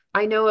way.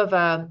 I know of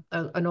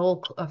an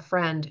old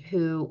friend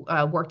who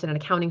worked in an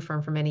accounting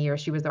firm for many years.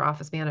 She was their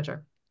office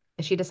manager.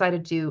 And she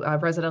decided to do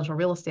residential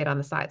real estate on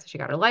the side. So she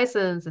got her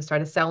license and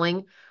started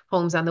selling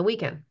homes on the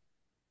weekend.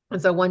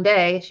 And so one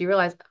day she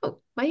realized, oh,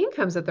 my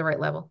income's at the right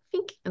level.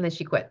 Think, and then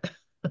she quit.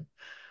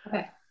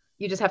 Okay.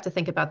 You just have to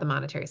think about the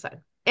monetary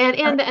side.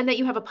 And that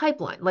you have a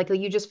pipeline. Like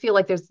you just feel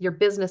like your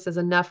business is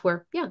enough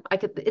where, yeah,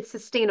 it's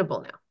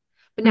sustainable now.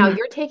 But now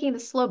you're taking the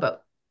slow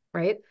boat,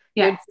 right?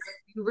 Yes.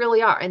 You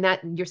really are. And that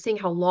you're seeing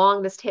how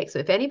long this takes. So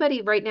if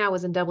anybody right now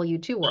is in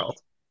W-2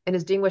 world and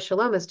is doing what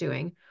Shalom is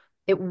doing,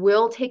 it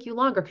will take you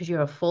longer because you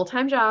have a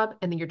full-time job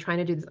and then you're trying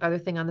to do this other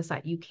thing on the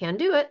side. You can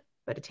do it,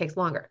 but it takes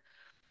longer.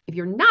 If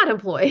you're not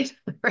employed,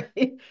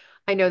 right?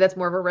 I know that's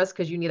more of a risk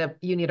because you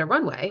need a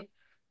runway,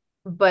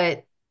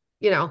 but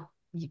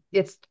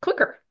it's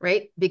quicker,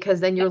 right? Because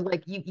then you're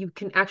like you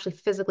can actually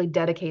physically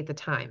dedicate the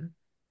time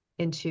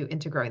into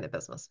growing the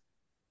business.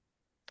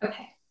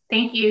 Okay.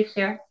 Thank you,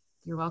 Shira.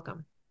 You're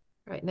welcome.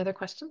 All right, another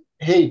question?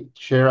 Hey,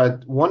 Shira,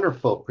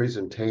 wonderful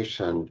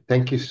presentation.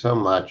 Thank you so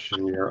much.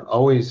 And you're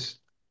always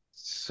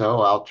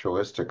so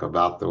altruistic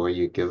about the way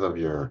you give of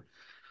your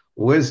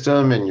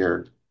wisdom and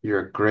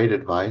your great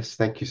advice.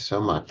 Thank you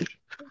so much.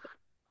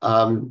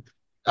 Um,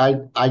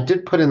 I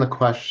did put in the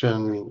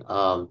question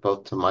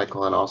both to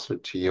Michael and also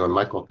to you. And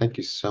Michael, thank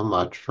you so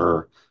much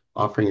for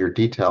offering your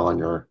detail on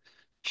your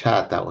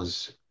chat. That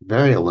was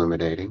very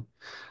illuminating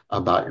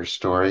about your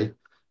story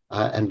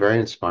and very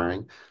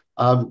inspiring.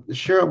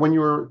 Shira, when you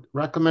were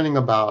recommending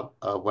about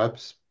a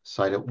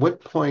website, at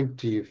what point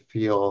do you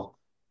feel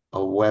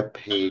a web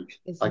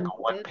page, Is like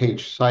a web needed.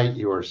 page site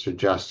you are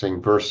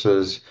suggesting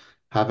versus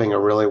having a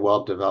really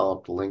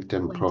well-developed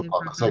LinkedIn LinkedIn profile?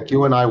 Because profile, like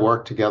you and I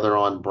work together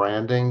on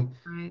branding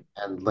right?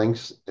 and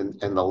links in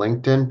the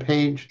LinkedIn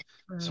page.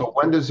 So Right.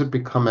 when does it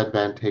become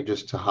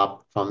advantageous to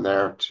hop from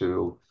there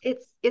to,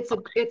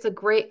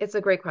 It's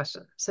a great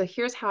question. So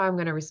here's how I'm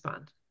going to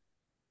respond.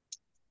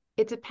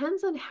 It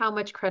depends on how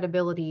much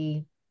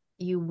credibility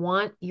you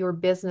want your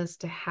business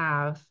to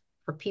have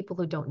for people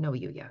who don't know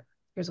you yet.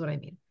 Here's what I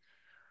mean.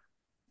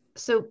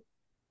 So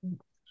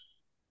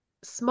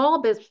small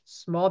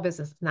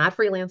business, not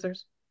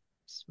freelancers,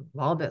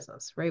 small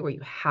business, right? Where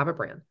you have a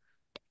brand.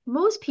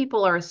 Most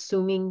people are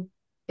assuming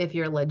if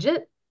you're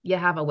legit, you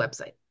have a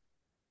website,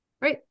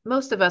 right?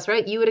 Most of us,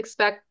 right? You would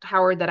expect,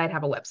 Howard, that I'd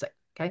have a website.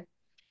 Okay.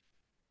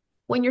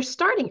 When you're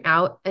starting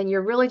out and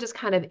you're really just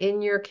kind of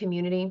in your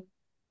community,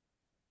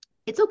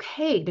 it's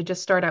okay to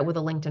just start out with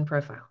a LinkedIn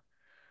profile.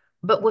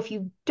 But if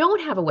you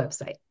don't have a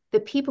website, the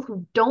people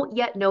who don't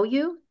yet know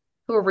you,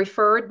 who are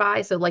referred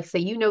by, so like say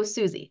you know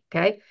Susie,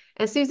 okay?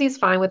 And Susie's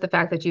fine with the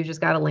fact that you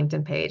just got a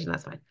LinkedIn page, and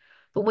that's fine.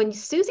 But when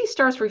Susie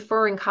starts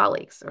referring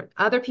colleagues or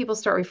other people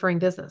start referring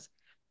business,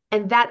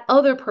 and that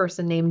other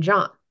person named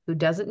John, who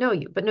doesn't know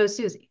you but knows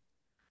Susie,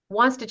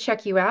 wants to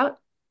check you out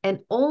and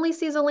only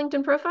sees a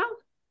LinkedIn profile,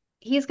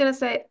 he's going to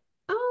say,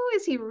 "Oh,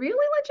 is he really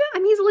legit? I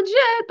mean, he's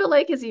legit, but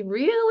like, is he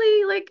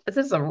really like, is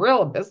this a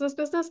real business?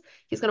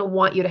 He's going to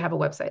want you to have a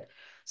website."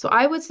 So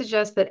I would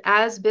suggest that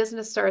as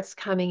business starts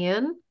coming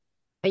in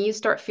and you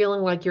start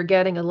feeling like you're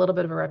getting a little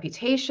bit of a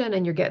reputation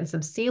and you're getting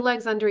some sea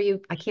legs under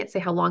you, I can't say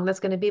how long that's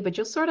going to be, but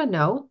you'll sort of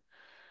know.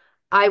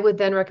 I would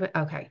then recommend,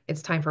 okay,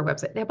 it's time for a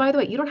website. Now, by the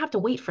way, you don't have to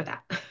wait for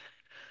that.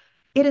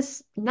 It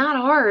is not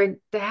hard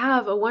to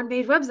have a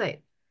one-page website.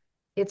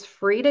 It's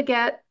free to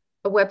get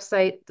a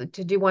website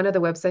to do one of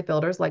the website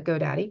builders like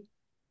GoDaddy.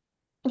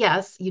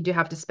 Yes, you do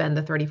have to spend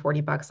the 30,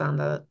 $40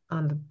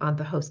 on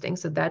the hosting.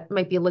 So that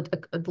might be a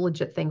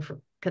legit thing for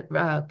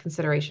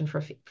consideration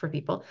for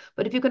people.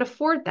 But if you can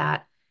afford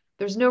that,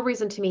 there's no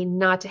reason to me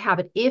not to have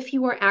it if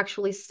you are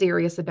actually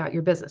serious about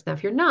your business. Now,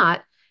 if you're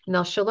not,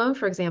 now Shalom,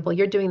 for example,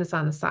 you're doing this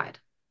on the side.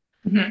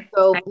 Mhm.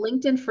 So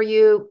LinkedIn for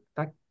you,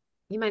 in fact,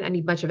 you might not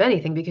need much of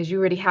anything because you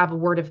already have a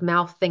word of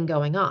mouth thing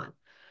going on.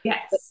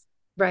 Yes.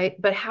 Right.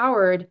 But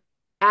Howard,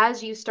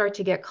 as you start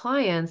to get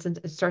clients and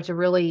start to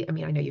really, I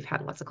mean, I know you've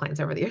had lots of clients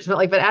over the years, but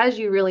like, but as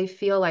you really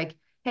feel like,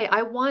 hey,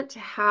 I want to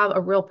have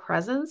a real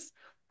presence,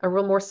 a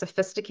real more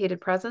sophisticated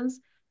presence,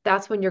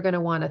 that's when you're going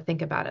to want to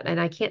think about it. And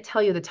I can't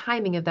tell you the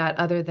timing of that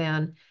other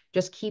than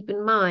just keep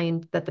in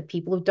mind that the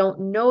people who don't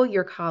know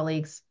your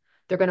colleagues,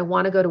 they're going to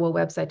want to go to a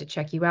website to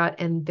check you out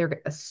and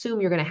they're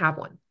assume you're going to have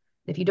one.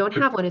 If you don't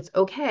have one, it's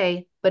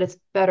okay, but it's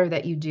better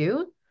that you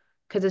do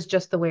because it's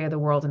just the way of the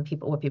world and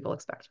people what people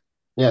expect.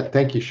 yeah,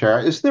 thank you,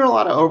 Shara. Is there a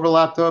lot of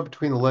overlap though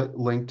between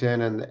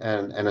LinkedIn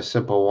and a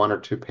simple one or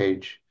two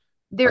page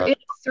There uh, is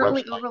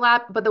certainly website?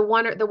 overlap, but the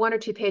one or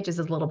two pages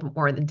is a little bit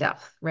more in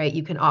depth, right?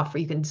 You can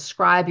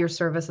describe your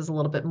services a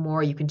little bit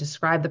more. You can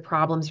describe the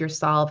problems you're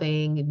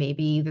solving.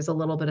 Maybe there's a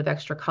little bit of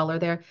extra color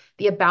there.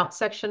 The about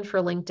section for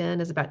LinkedIn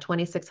is about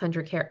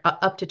 2,600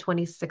 up to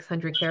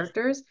 2,600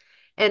 characters,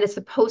 and it's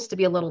supposed to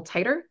be a little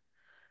tighter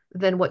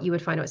than what you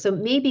would find. So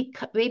maybe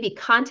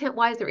content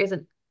wise, there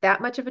isn't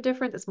that much of a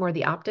difference. It's more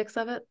the optics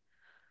of it,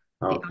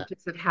 the Okay.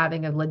 optics of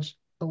having a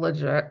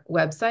legit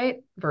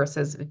website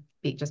versus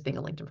just being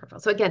a LinkedIn profile.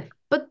 So again,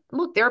 but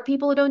look, there are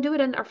people who don't do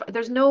it, and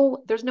there's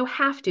no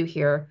have to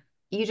here.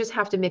 You just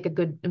have to make a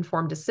good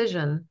informed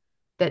decision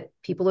that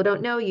people who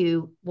don't know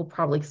you will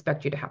probably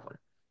expect you to have one.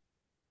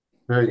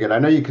 Very good. I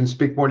know you can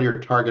speak more to your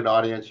target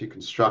audience. You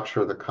can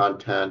structure the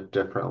content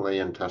differently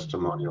and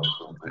testimonials.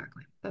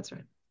 Exactly. That's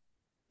right.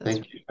 That's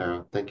right. Thank you,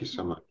 Shara. Thank you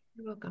so much.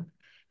 You're welcome.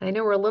 And I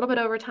know we're a little bit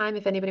over time.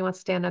 If anybody wants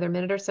to stay another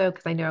minute or so,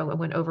 because I know I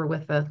went over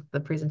with the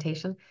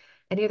presentation.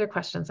 Any other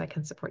questions I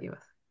can support you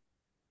with?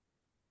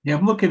 Yeah,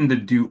 I'm looking to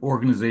do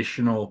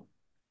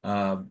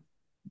uh,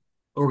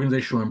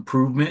 organizational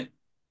improvement.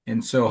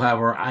 And so,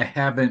 however, I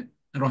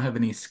don't have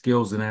any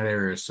skills in that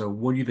area. So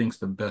what do you think is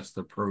the best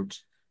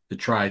approach to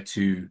try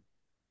to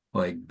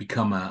like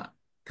become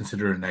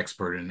consider an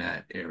expert in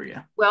that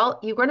area? Well,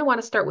 you're going to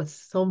want to start with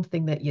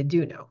something that you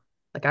do know.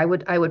 Like I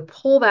would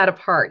pull that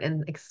apart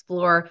and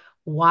explore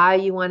why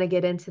you want to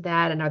get into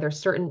that. And are there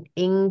certain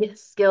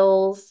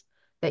skills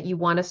that you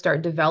want to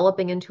start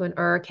developing into an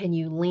ER? Can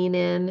you lean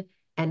in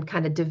and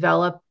kind of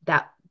develop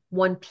that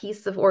one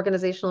piece of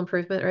organizational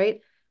improvement,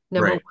 right?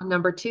 Number Right. one.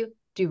 Number two,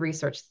 do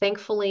research.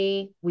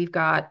 Thankfully, we've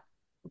got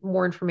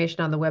more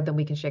information on the web than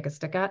we can shake a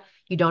stick at.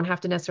 You don't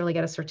have to necessarily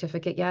get a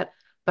certificate yet,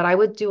 but I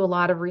would do a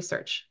lot of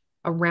research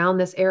around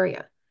this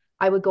area.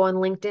 I would go on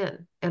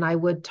LinkedIn and I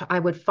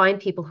would find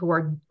people who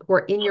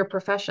are in your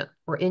profession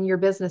or in your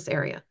business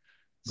area.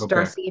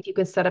 Start Okay. seeing if you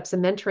can set up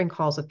some mentoring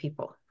calls with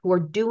people who are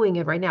doing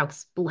it right now.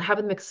 Have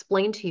them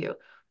explain to you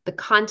the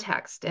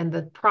context and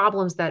the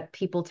problems that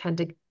people tend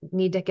to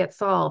need to get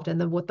solved, and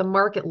then what the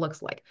market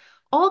looks like.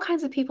 All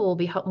kinds of people will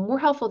be more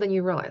helpful than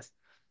you realize.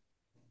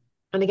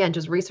 And again,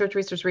 just research,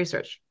 research,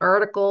 research,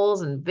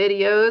 articles and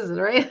videos, and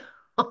right,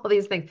 all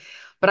these things.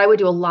 But I would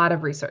do a lot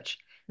of research.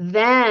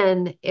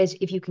 Then,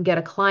 if you can get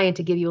a client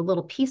to give you a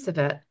little piece of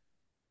it,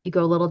 you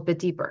go a little bit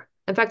deeper.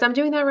 In fact, I'm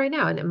doing that right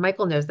now. And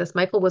Michael knows this.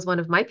 Michael was one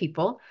of my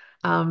people.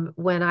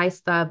 When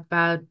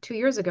about 2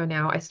 years ago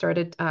now, I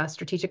started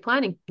strategic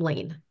planning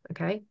lane.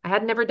 Okay. I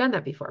had never done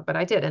that before, but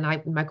I did. And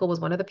Michael was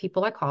one of the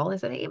people I called. I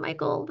said, hey,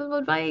 Michael, some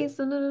advice.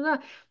 And, da, da, da.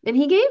 And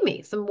he gave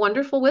me some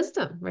wonderful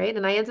wisdom. Right.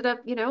 And I ended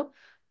up,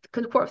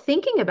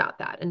 thinking about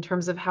that in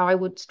terms of how I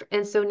would.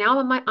 And so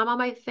now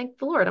thank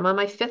the Lord, I'm on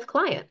my fifth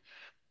client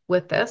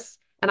with this,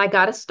 and I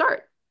got to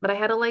start, but I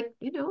had to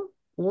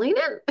lean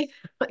in.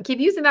 I keep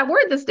using that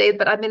word these days,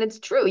 but I mean, it's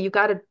true. You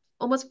got to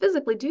almost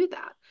physically do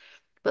that,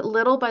 but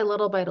little by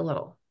little by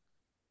little.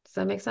 Does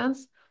that make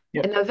sense?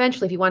 Yep. And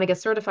eventually, if you want to get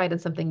certified in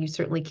something, you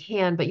certainly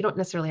can, but you don't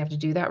necessarily have to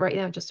do that right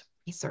now. Just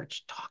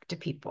research, talk to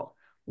people,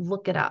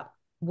 look it up.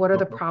 What are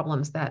the Okay.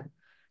 problems that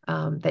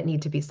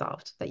need to be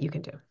solved that you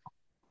can do?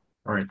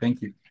 All right.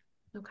 Thank you.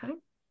 Okay.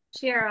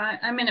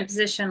 I'm in a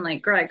position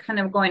like Greg, kind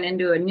of going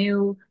into a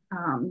new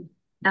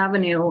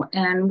avenue.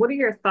 And what are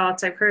your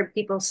thoughts? I've heard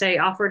people say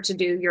offer to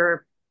do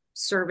your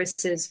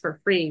services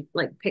for free,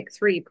 like pick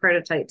 3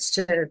 prototypes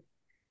to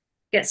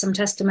get some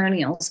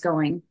testimonials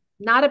going.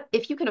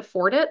 If you can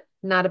afford it,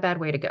 not a bad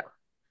way to go.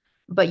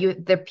 But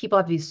the people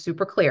have to be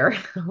super clear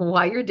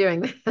why you're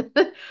doing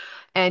that.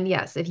 And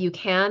yes, if you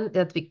can,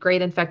 that'd be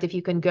great. In fact, if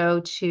you can go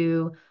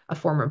to a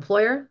former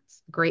employer,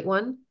 it's a great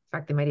one. In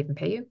fact, they might even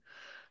pay you.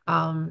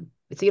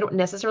 So you don't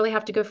necessarily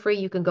have to go free.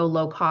 You can go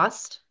low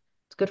cost.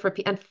 It's good for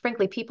and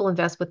frankly, people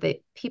invest what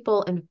they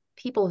people and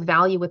people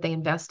value what they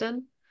invest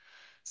in.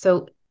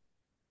 So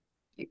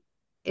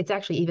it's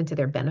actually even to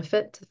their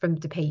benefit for them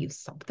to pay you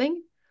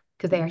something,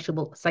 because they actually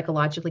will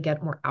psychologically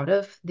get more out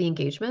of the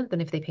engagement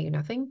than if they pay you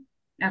nothing.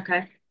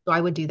 Okay. So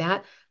I would do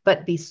that,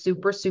 but be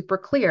super, super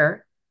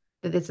clear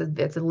that it's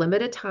a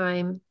limited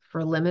time for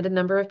a limited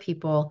number of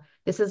people.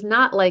 This is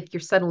not like you're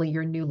suddenly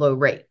your new low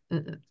rate.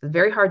 It's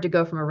very hard to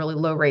go from a really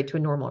low rate to a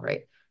normal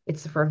rate.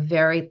 It's for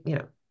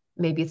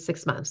maybe it's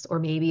 6 months, or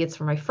maybe it's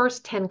for my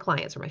first 10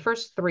 clients, or my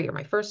first 3, or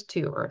my first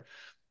 2, or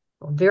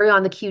very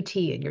on the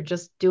QT, and you're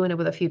just doing it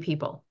with a few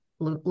people,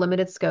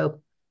 limited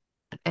scope.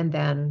 And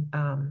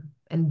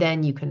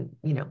then you can,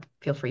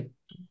 feel free,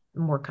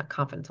 more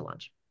confident to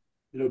launch.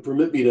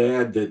 Permit me to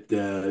add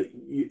that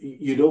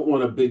you don't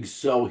want a big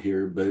sell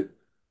here, but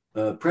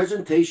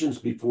presentations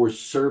before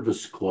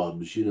service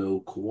clubs,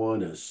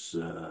 Kiwanis,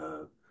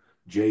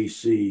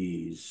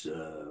 JCs,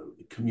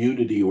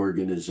 community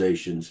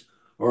organizations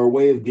are a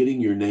way of getting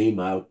your name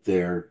out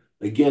there.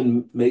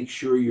 Again, make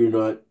sure you're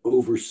not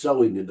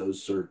overselling in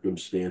those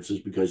circumstances,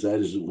 because that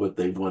isn't what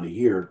they want to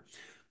hear.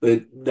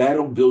 But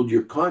that'll build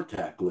your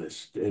contact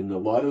list. And a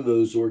lot of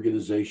those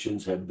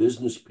organizations have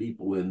business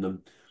people in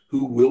them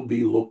who will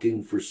be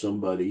looking for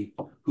somebody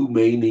who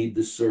may need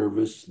the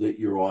service that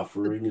you're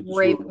offering and is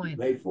Great willing to point.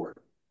 pay for it.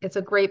 It's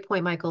a great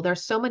point, Michael.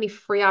 There's so many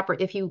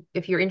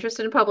if you're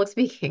interested in public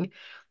speaking,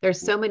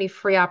 there's so many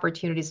free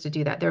opportunities to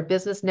do that. There are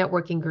business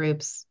networking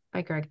groups.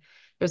 Hi, Greg.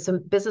 There's some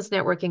business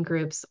networking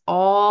groups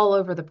all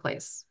over the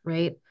place,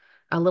 right?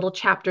 Little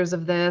chapters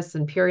of this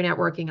and peer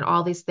networking and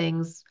all these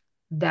things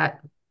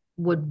that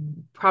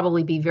would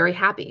probably be very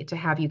happy to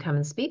have you come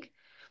and speak.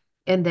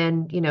 And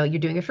then, you're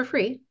doing it for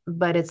free,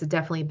 but it's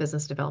definitely a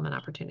business development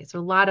opportunity. So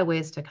a lot of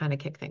ways to kind of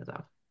kick things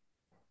off.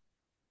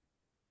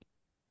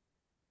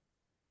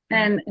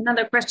 And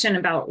another question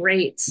about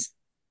rates.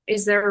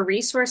 Is there a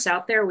resource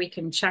out there we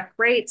can check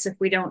rates if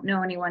we don't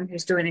know anyone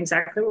who's doing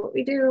exactly what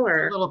we do?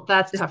 Or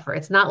That's tougher.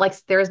 It's not like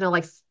there is no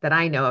that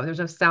I know of. There's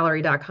no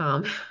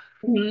salary.com.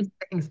 Things.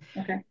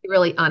 Okay.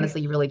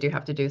 Honestly, you really do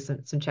have to do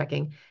some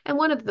checking. And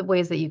one of the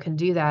ways that you can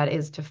do that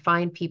is to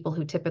find people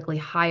who typically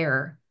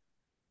hire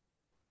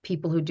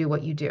people who do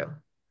what you do,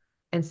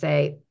 and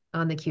say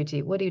on the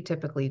QT, what do you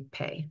typically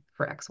pay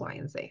for X, Y,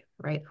 and Z,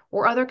 right?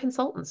 Or other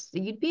consultants.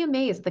 You'd be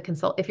amazed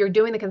if you're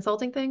doing the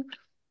consulting thing,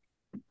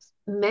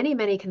 many,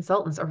 many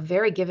consultants are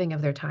very giving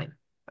of their time.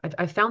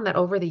 I've found that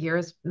over the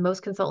years,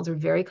 most consultants are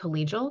very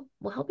collegial,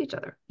 will help each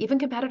other, even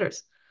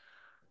competitors.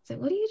 Say,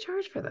 what do you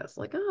charge for this?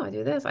 Like, oh, I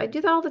do this. I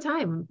do that all the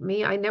time.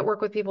 I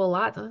network with people a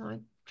lot. Oh, I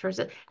charge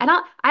it. And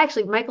I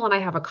actually, Michael and I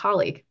have a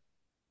colleague,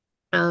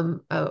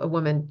 a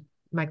woman,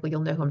 Michael,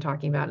 you'll know who I'm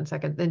talking about in a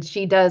second. And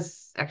she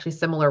does actually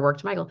similar work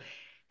to Michael.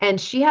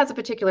 And she has a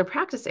particular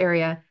practice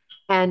area.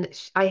 And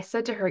I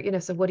said to her,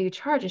 so what do you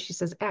charge? And she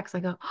says X.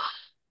 I go, oh,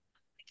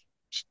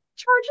 she's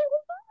charging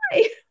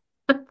why?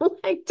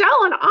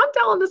 I'm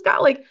telling this guy,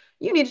 like,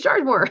 you need to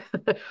charge more.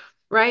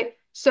 Right?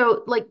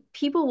 So like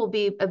people will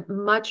be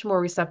much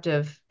more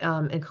receptive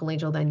and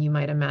collegial than you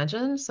might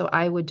imagine. So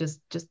I would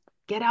just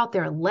get out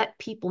there, let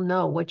people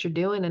know what you're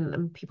doing,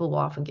 and people will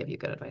often give you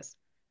good advice.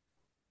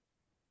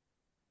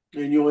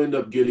 And you'll end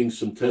up getting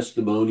some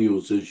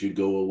testimonials as you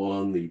go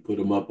along. You put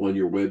them up on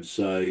your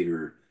website,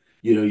 or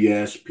you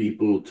ask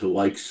people to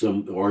like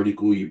some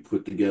article you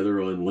put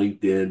together on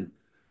LinkedIn.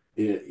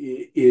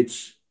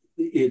 It's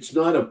it's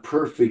not a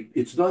perfect.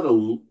 It's not a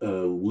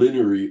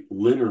linear.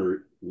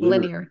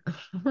 Linear.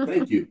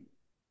 Thank you.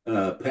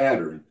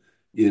 Pattern.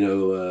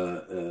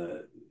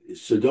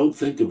 So don't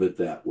think of it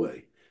that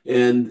way.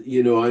 And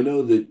I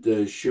know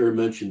that Cher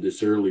mentioned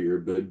this earlier,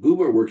 but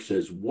BoomerWorks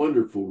has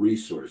wonderful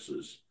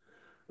resources.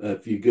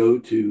 If you go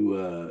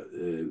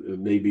to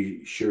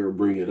maybe Cheryl,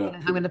 bring it up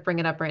I'm here. going to bring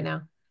it up right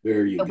now.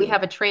 There you So we go.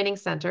 have a training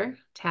center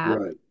tab.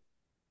 Right.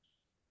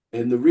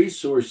 And the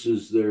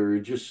resources there are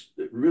just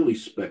really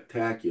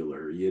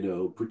spectacular,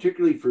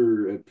 particularly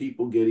for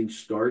people getting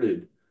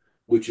started,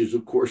 which is,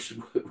 of course,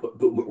 what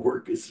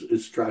BoomerWorks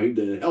is trying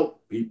to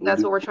help people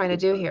That's do. what we're trying to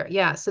do here.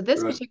 Yeah. So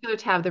this Right. particular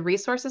tab, the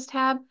resources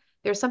tab,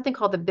 there's something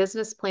called the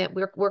business plan.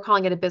 We're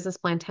calling it a business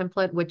plan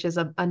template, which is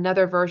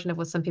another version of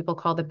what some people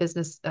call the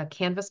business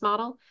canvas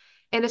model.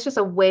 And it's just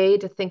a way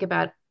to think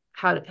about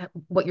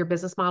what your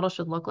business model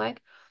should look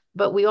like.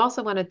 But we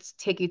also want to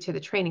take you to the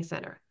training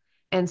center.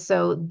 And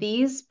so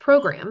these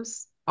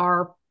programs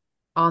are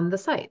on the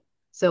site.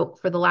 So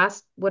for the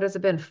last, what has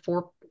it been,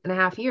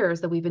 4.5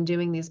 years that we've been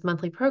doing these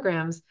monthly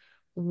programs,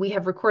 we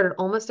have recorded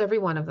almost every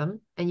one of them,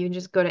 and you can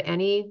just go to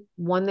any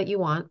one that you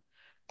want,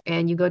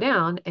 and you go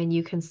down and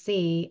you can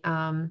see,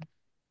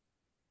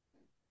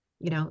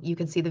 you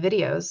can see the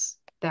videos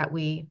that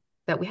we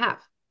have,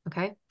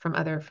 okay, from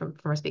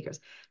our speakers.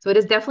 So it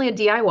is definitely a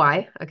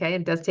DIY, okay.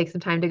 It does take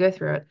some time to go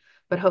through it,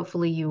 but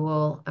hopefully you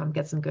will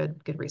get some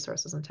good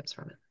resources and tips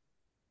from it.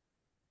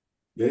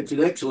 Yeah, it's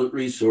an excellent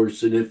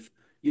resource. And if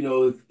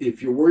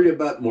you're worried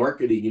about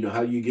marketing,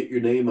 how do you get your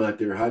name out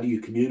there? How do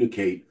you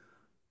communicate?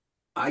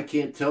 I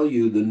can't tell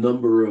you the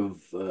number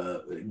of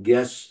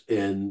guests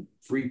and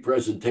free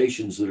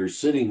presentations that are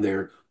sitting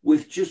there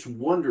with just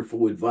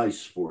wonderful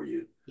advice for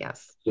you.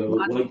 Yes, So,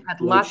 had like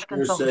lots of Cher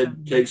consultants.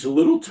 said, takes a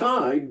little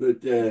time,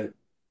 but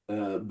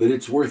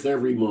it's worth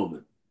every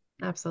moment.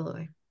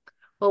 Absolutely.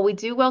 Well, we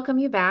do welcome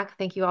you back.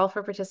 Thank you all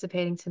for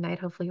participating tonight.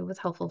 Hopefully it was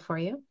helpful for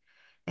you.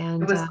 It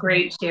And was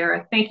great,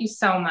 Shara. Thank you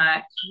so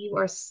much. you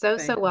are so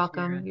Thank you,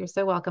 welcome. Sharon. You're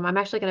so welcome. I'm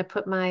actually going to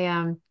put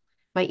my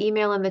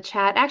email in the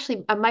chat.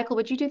 Actually, Michael,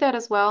 would you do that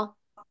as well?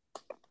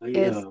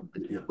 Is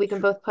Yeah, we can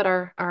sure. both put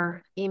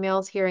our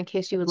emails here in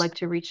case you would like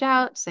to reach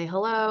out, say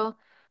hello,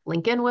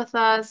 link in with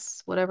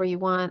us, whatever you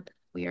want.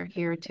 We are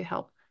here to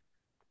help.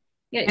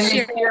 Yeah, And then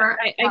Sharon, Shara,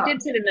 I did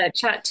put in the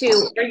chat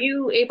too. Are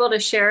you able to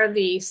share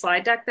the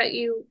slide deck that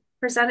you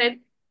presented?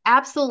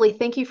 Absolutely.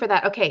 Thank you for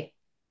that. Okay.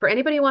 For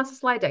anybody who wants a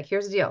slide deck,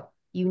 here's the deal.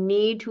 You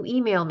need to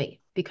email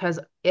me, because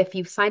if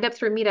you've signed up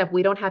through Meetup,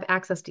 we don't have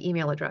access to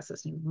email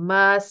addresses. You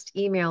must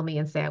email me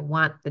and say, I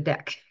want the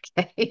deck.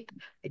 Okay.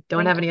 I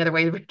don't have any other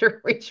way to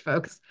reach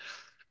folks.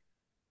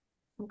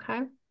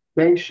 Okay.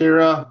 Thanks,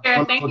 Shira.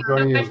 Shara, thank Wonderful you so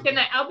joining much. you. Good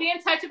night. I'll be in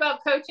touch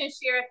about coaching,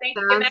 Shara. Thank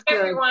you. Good Sounds night, good.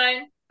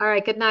 everyone. All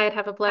right. Good night.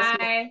 Have a blessed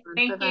Bye. night.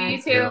 Thank you. Bye-bye.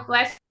 You too.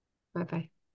 Bless. Bye-bye.